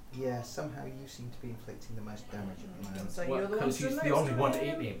be. Yeah, somehow you seem to be inflicting the most damage at the moment. So you're the one Because he's to the only one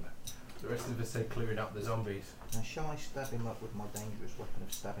him. eating him. The rest of us say clearing up the zombies. Now, shall I stab him up with my dangerous weapon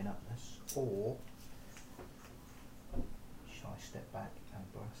of stabbing upness, or shall I step back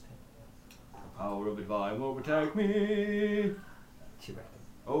and blast him? The power of divine will protect me. Do you reckon?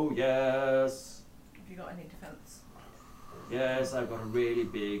 Oh yes, Have you got any defence? yes, I've got a really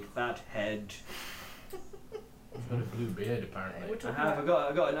big fat head. He's got a blue beard apparently. We're I talking have.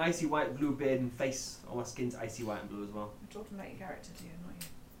 about, I got an icy white blue beard and face. All my skin's icy white and blue as well. we're talking about your character, dear, not you.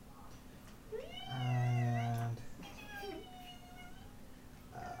 And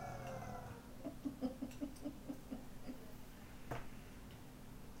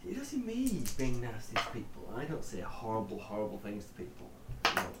You don't see me being nasty to people. I don't say horrible things to people.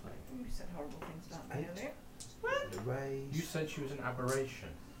 You said horrible things about me 8. earlier. The raise. You said she was an aberration.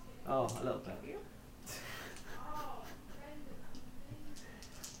 Oh, a little bit. You?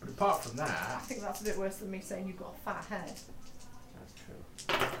 But apart from I that, think that's a bit worse than me saying you've got a fat head. That's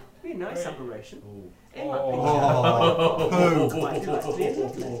true. Be a nice aberration. oh, In my Oh. Quite nicely,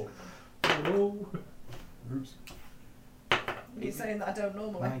 isn't it? oh. Oops. You're saying that I don't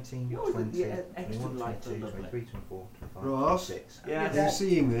normally. 19, You always 20, look at extra 21, light 22, and lovely. 23, 24, 25, Ross? 26. Yeah, Yeah. Are you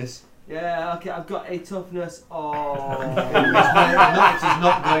seeing this? yeah. Okay, I've got a toughness of. That is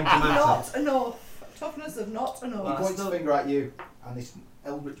not going to matter. Not enough. Toughness of not He enough. points his finger at you, and this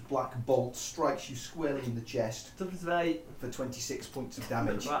eldritch black bolt strikes you squarely in the chest Toughness of 8. for 26 points of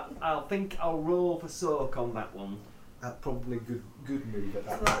damage. Right, I think I'll roll for soak on that one. That's probably a good move at So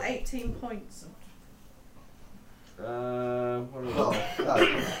that that's point. 18 points. What do Well, I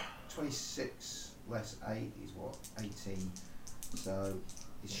no, 26 less 8 is what? 18. So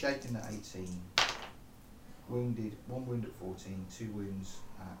he's shaken at 18. Wounded, 1 wound at 14, 2 wounds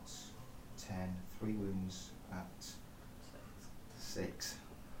at 10, 3 wounds at 6.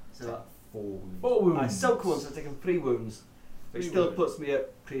 So 4 wounds. 4 wounds. I soak one, so I've taken 3 wounds. Which 3 still wounds. puts me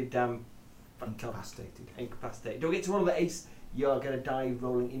at pretty damn Incapacitated. incapacitated. Don't get to one of the ace, you're gonna die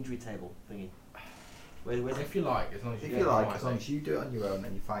rolling injury table thingy. Where's If you like, as long as you If get you the like, right as long thing. as you do it on your own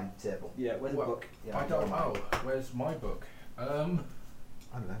and you find the table. Yeah, where's What? the book? Yeah, I don't know. Where's my book? I don't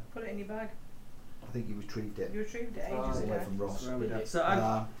know. Put it in your bag. I think you retrieved it. You retrieved it Oh, ages away ago. from Ross. Where are we at?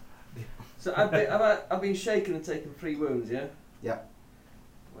 Uh, So I've been shaken and taken 3 wounds, yeah? Yeah.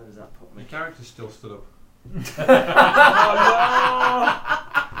 Where does that put me? My character's still stood up.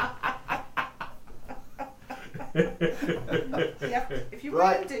 If you're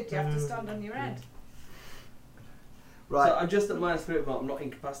Right. wounded, you have to stand on your head. right. So I'm just at -3, but I'm not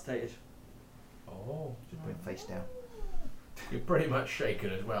incapacitated. Oh, Just put it face down. you're pretty much shaken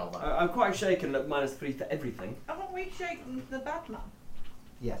as well. Then. I'm quite shaken at -3 for everything. Haven't we shaken the bad man?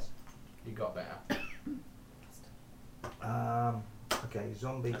 Yes. You got better. Okay,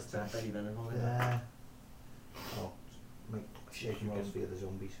 zombie That's attack. Betty then, isn't it? There. Oh, make shaking rolls for the other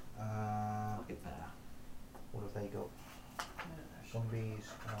zombies. I'll get better. What have they got? Zombies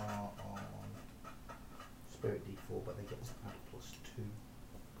are on spirit d4, but they get to add +2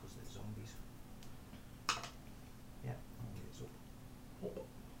 because they're zombies. Yeah, it's up.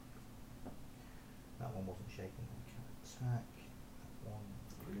 That one wasn't shaken. We can attack. That one.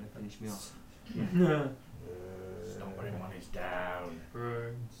 You're going to finish me off. Stomping money's down.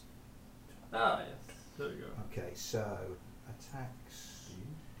 Burns. Ah, yes. There we go. Okay, so attacks,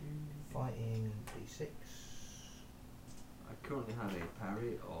 fighting d6, I currently have a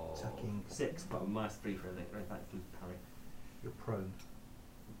parry of Attacking. 6, but I'm -3 for anything. Right back to parry. you're prone.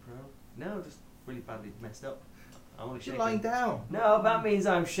 Pro? No, just really badly messed up. I'm only You're shaken. lying down. No, that means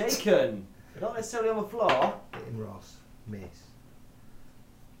I'm shaken. Not necessarily on the floor. Hitting Ross, miss.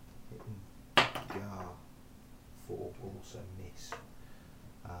 Hitting Gar, 4 will also miss.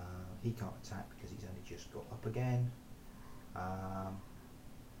 He can't attack because he's only just got up again. That's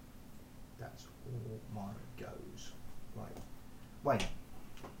all mine goes. Right, Wayne.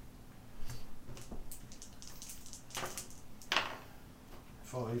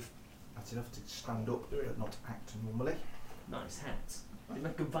 Five. That's enough to stand up but not act normally. Nice hat. You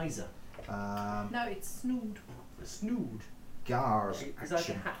make a visor. No, it's snood. A snood. Gar's Is that a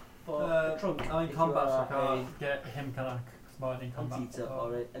action. hat for a trunk? I'm in if combat, so I you are can't get him kind of smart in combat. Anteater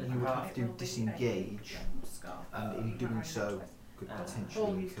or anything You would like have that. to It will be disengage, a scarf. and in doing so could Or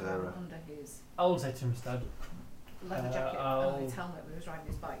potentially he's incur a under his I'll say to him instead. leather jacket I'll- and his helmet when he was riding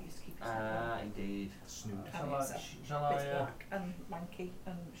his bike. He used to keep his head Indeed. snood. And Shall I? it's a Shall I? It's black and lanky,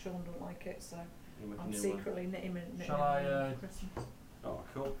 and Sean don't like it, so You make a I'm new one. secretly knitting him Shall I, for Christmas. Oh,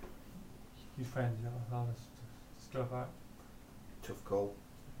 cool. Use friends. Yeah, I'll just go back. Tough call.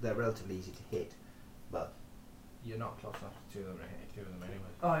 They're relatively easy to hit, but You're not close enough to two of them anyway.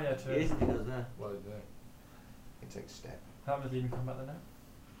 Oh yeah, It true. is if it goes there. Well, it takes a step. That was leaving combat then.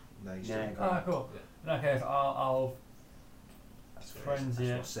 No, you Yeah, still go got Ah, cool. In that case, I'll That's what frenzy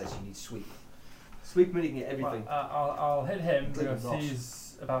it it. says you need sweep. Sweep meaning it, everything. Well, I'll hit him Including because Ross.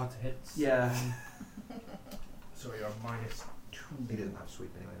 he's about to hit. Yeah. so you're -2. He doesn't have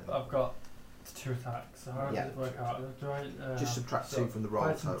sweep anyway. I've got 2 attacks. So how Yeah. does it work out? Do I Just subtract so 2 from the roll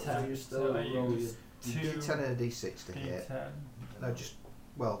 5 and total. 10, So you're so still I rolling use You 2 D10 and a D6 to hit. D10. No, just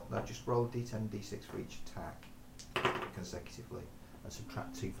roll D10 and D6 for each attack consecutively, and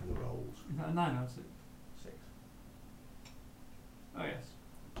subtract 2 from the rolls. Is that a 9 or 6? 6. Oh yes.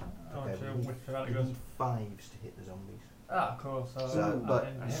 Okay, Don't we which way You that goes. need 5s to hit the zombies. Ah, cool. So, So, but I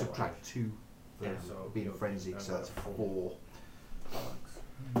you hit subtract 2 for Yeah, so being you're- frenzied, so that's 4.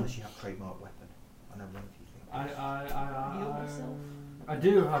 Unless you have trademark weapon. I know monkey thing. I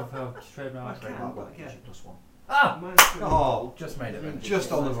do have a trademark. Trademark but weapon gives yeah. you +1. Ah! Oh, Just made it. then.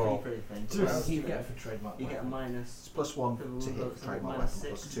 Just on the roll. What else Just- do you get for trademark? You get a weapon? minus. It's +1 So to we'll hit go the for trademark minus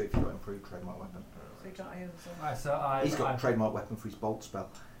weapon, 6. +2 if you've got improved trademark weapon. So you don't use them. Right, so I. He's got I, a trademark weapon for his bolt spell.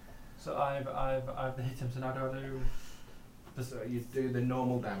 So I've hit him. So now do I do? So you do the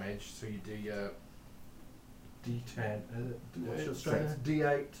normal damage. So you do your D10. What's your strength?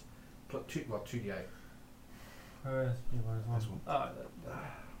 D8 plus 2. Well, 2d8. Where's one? This one.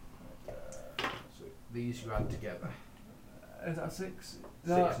 So these you add together. Is that 6?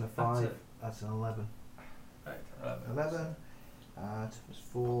 6 and a 5. That's an 11. Right, 11. Toughness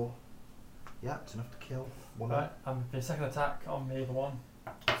 4. Yeah, it's enough to kill. One Right, the second attack on the other one.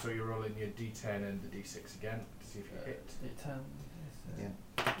 So you're rolling your D10 and the D6 again to see if you hit. D10. again.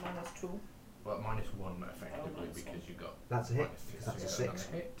 -2. Well, -1 effectively because you got. That's a hit. -2, That's a so you got 6.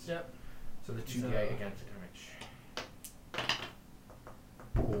 another hit. Yep. So the So- 2d8 again for damage.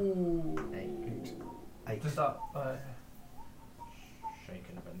 Ooh. 8. Does that?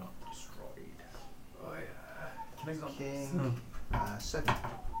 Shaken but not destroyed. Oh yeah. Killing's on. King. 7.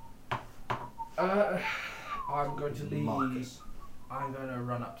 I'm going to leave. Marcus. I'm going to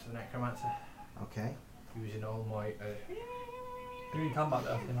run up to the necromancer Okay. using all my. You're in combat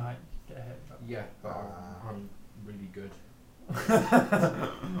though, you might get a hit. But Yeah, but I'm really good.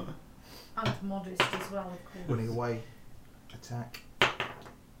 And modest as well, of course. Running away. Attack. That's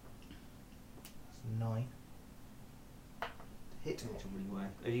 9. Hit. It's a running away.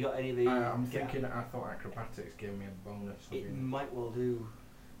 Have you got any of the? I'm thinking. I thought acrobatics gave me a bonus. It might well do.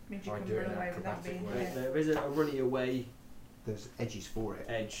 Means you I can do it run in away without acrobatic being way. hit. There is a running away There's edges for it.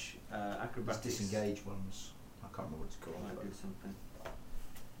 edge. There's Acrobatics. disengage ones. I can't remember what it's called. Might but do something.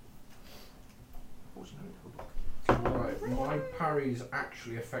 unfortunately, it'll look. Right, my parry's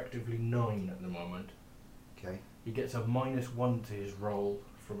actually effectively 9 at the moment. Okay. He gets a -1 to his roll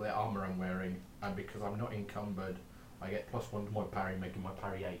from the armour I'm wearing, and because I'm not encumbered, I get +1 to my parry, making my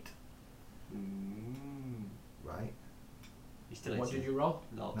parry 8. Right. You still What did you roll?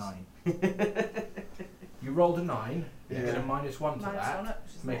 Lots. 9. You rolled a 9, you get a Yeah. -1 to Minus that, on it,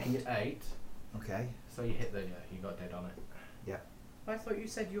 which is making an it 8. Okay. So you hit the, you got dead on it. I thought you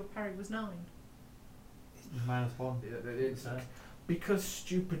said your parry was 9. -1. It's because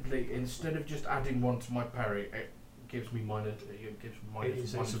stupidly, instead of just adding 1 to my parry, it gives me minus. It gives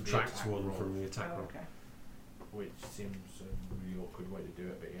minus 1 to the subtracts attack 1 roll, from the attack roll. Okay. which seems a really awkward way to do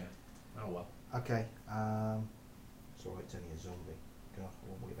it. But yeah, oh well. Okay. It's alright. It's only a zombie. God, I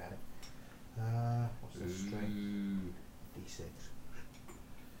won't worry about it. What's the strength? D6.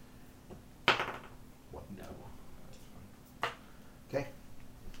 What? No, that's fine. Okay.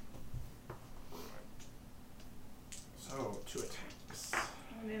 So 2 attacks.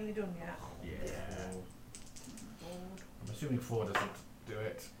 We're nearly done yet. Yeah. Bored. I'm assuming 4 doesn't do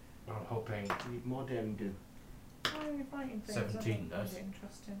it. I'm hoping. Need more damage. Why are you fighting things? 17 That's does.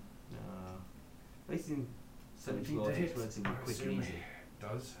 interesting. No. At least in 17 Lords, to hit. it's relatively I quick and assume easy. it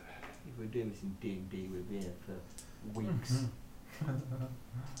does. If we're doing this in D&D, we'll be here for weeks.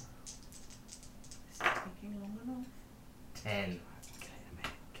 It's taking long enough. 10.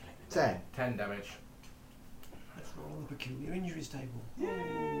 10. 10 damage. Let's roll the peculiar injuries table.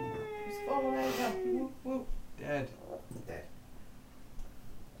 He's fallen over. Whoop, whoop. Dead. Dead.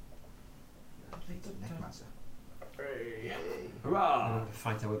 Necromancer. Hey. We'll Hurrah! have to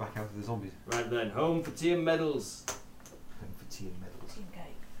fight our way back out of the zombies. Right then, home for tea and medals. Going for tea and medals. Team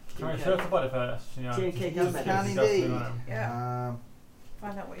cake. Can I search the body first? You know, Tea and just- cake just and get Can stuff indeed. through on him. Yeah.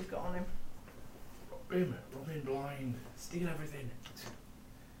 Find out what he's got on him. Robin blind. Steal everything.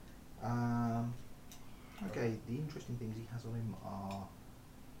 Okay, the interesting things he has on him are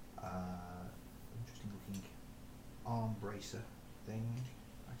interesting looking arm bracer thing.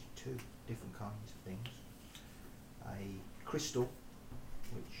 Actually 2 different kinds of things. A crystal,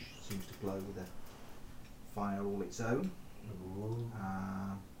 which seems to glow with a fire all its own.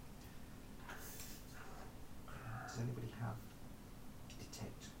 Does anybody have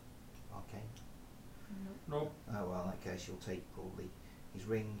detect arcane? Nope. Oh well, in that case you'll take probably his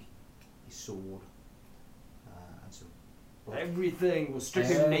ring, his sword, and some Everything. We'll strip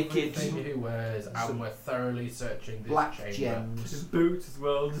him naked. Everything he wears, and we're thoroughly searching this black chamber. His gems. boots as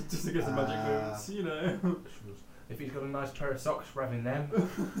well, just to get some magic boots, you know. If he's got a nice pair of socks, we're having them.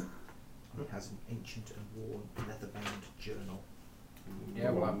 He has an ancient and worn leather-bound journal.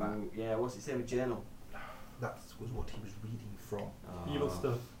 Yeah, we'll have that. Ooh, yeah, what's it say with journal? That was what he was reading from. Evil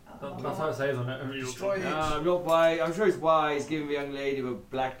stuff. Oh. That's how it says on it. Evil Destroy stuff. it. I'm not wise. I'm sure it's wise giving the young lady a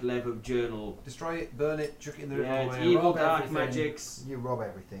black leather journal. Destroy it, burn it, chuck it in the river. Yeah, it's away, evil rob dark everything. magics. You rob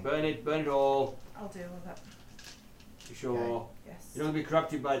everything. Burn it all. I'll deal with it. You sure? Yes. You don't want to be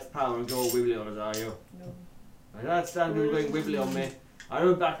corrupted by its power and go all wibbly on us, are you? No. I don't stand people going wibbly on me. I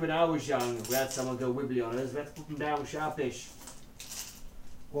remember back when I was young, we had someone go wibbly on us. We had to put them down sharpish.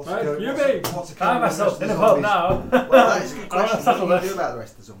 What's Right, occurring- you what's- mean? what's Find occurring with the myself rest in of a the pub zombies? now. Well, that is a good I wanna question. What settle do you this. do about the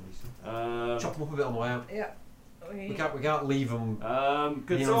rest of the zombies? Chop them up a bit on the way out. Yeah. We can't leave them.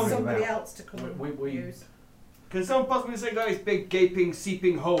 Could Yeah, someone, Somebody about. else to come and We- use. can someone possibly say that this big gaping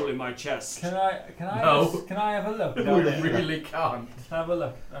seeping hole in my chest? Can I No. can I have a look? We down there? really can't. Just have a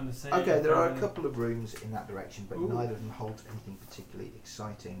look and see. Okay, if there are a there's couple of rooms in that direction, but Ooh. neither of them hold anything particularly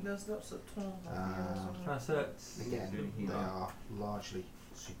exciting. There's lots of tunnels over Ah. here. any- That's it. Again, they are largely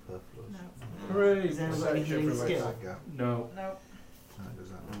superfluous. No. Hooray. Is anyone got Search any healing everywhere. skill? That go. No. No. That does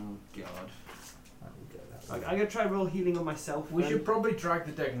that. Oh god. That will go that I'm way. gonna try roll healing on myself. We then. should probably drag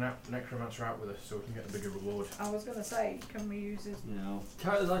the necromancer out with us so we can get the bigger reward. I was going to say, can we use his... You know.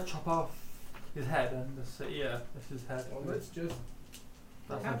 Characters like chop off his head and just say, yeah, this is head. Well, let's just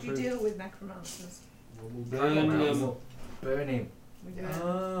That's How not do you true. deal with necromancers? we'll Burn drag him out. them. We'll burn him. We Ah,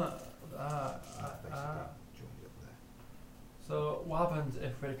 burn. ah, Basically, ah. join you up there. So what happens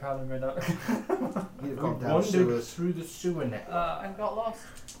if we can't go down? You've We gone down wandered sewers. through the sewer net. And got lost.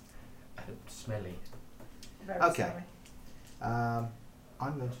 Smelly. Very Okay. sorry.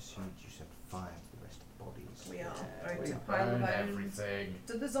 I'm going to assume that you set fire to the rest of the bodies. We are We going to pile burn of bones. everything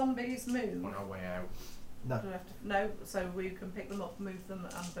Do the zombies move? on our way out. No. Do we have to, no, so we can pick them up, move them,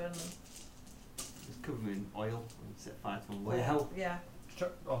 and burn them. Just cover them in oil and set fire to them. Well, Yeah.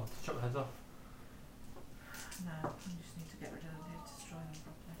 Chop the heads off. No, we just need to get rid of them, need to destroy them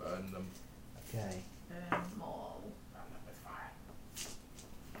properly. Burn them. Okay. Burn them all. Burn them with fire.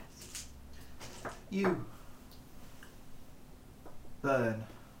 You burn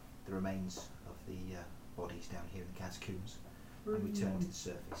the remains of the bodies down here in the catacombs and return to the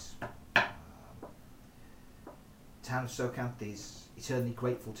surface. Town of Socanth is eternally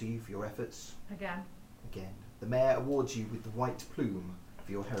grateful to you for your efforts. Again. Again, the mayor awards you with the white plume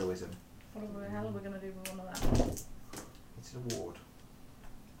for your heroism. What the hell are we going to do with one of them? It's an award.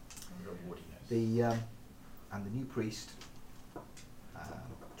 Rewardiness. The and the new priest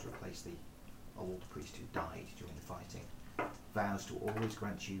to replace the old priest who died during the fighting, vows to always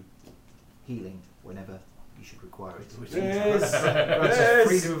grant you healing whenever you should require it. Yes. Grants us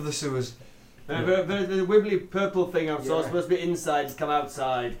freedom of the sewers. The wibbly purple thing I saw supposed to be inside, it's come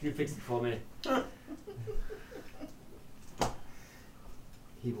outside. Can you fix it for me?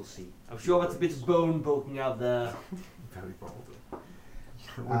 He will see. I'm sure that's a bit of bone poking out there. Very probably.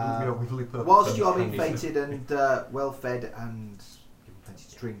 Purple Whilst you are things. being feted and well fed and given plenty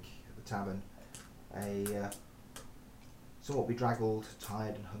to drink at the tavern, a somewhat bedraggled,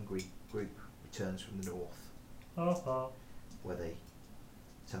 tired and hungry group returns from the north, where they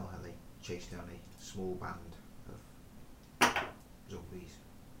tell how they chased down a small band of zombies.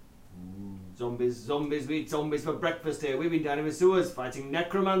 Zombies, we eat zombies for breakfast here. We've been down in the sewers fighting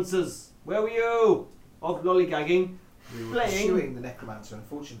necromancers. Where were you? Off lollygagging. We were Playing. pursuing the necromancer.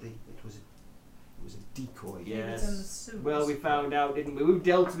 Unfortunately, it was a decoy. He was in the Yes. sewers. Well, we found out, didn't we? We've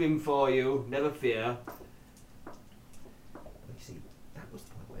dealt with him for you. Never fear. You see, that was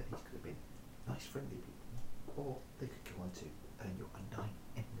the point where these could have been nice, friendly people, or they could go on to earn your undying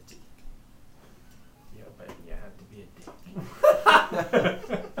enmity. Yeah, but you had to be a dick.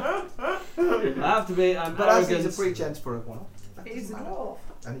 I have to be. I'm But as arrogant. he's a pretense for a while, that He's a doesn't matter. dwarf.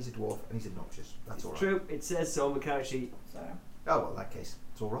 And he's a dwarf, and he's obnoxious. That's all right. True, it says so on the character sheet. So Oh well, in that case,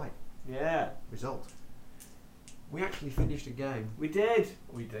 it's all right. Yeah, Result. We actually finished a game. we did.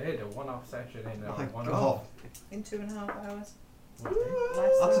 We did a one-off session in a My one-off. God. in 2.5 hours. That's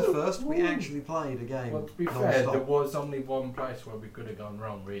Less. the first. We actually played a game. Well, to be fair, non-stop. there was only one place where we could have gone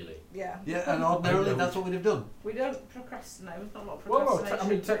wrong, really. Yeah. Yeah, and ordinarily that's what we'd have done. We don't procrastinate. There's not a lot of Well, procrastination. I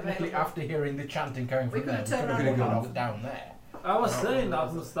mean, technically, available. after hearing the chanting going We from could there, have we turned could around have and gone gone off down there. I was saying that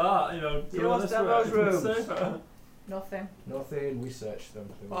from the start, you know. You want to have those rooms? Nothing. Nothing. We searched them.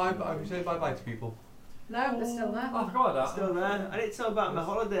 I would say bye-bye to people. No, they're still there. I forgot that. Still there. I didn't tell about my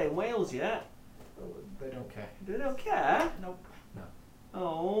holiday in Wales yet. They don't care. They don't care. Nope.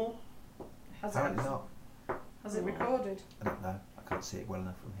 Oh. Apparently Has not. it recorded? I don't know. I can't see it well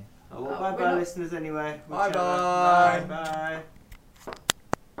enough from here. Oh, well, Oh, bye we're bye, not- listeners, anyway. Bye Whichever. bye. Bye bye.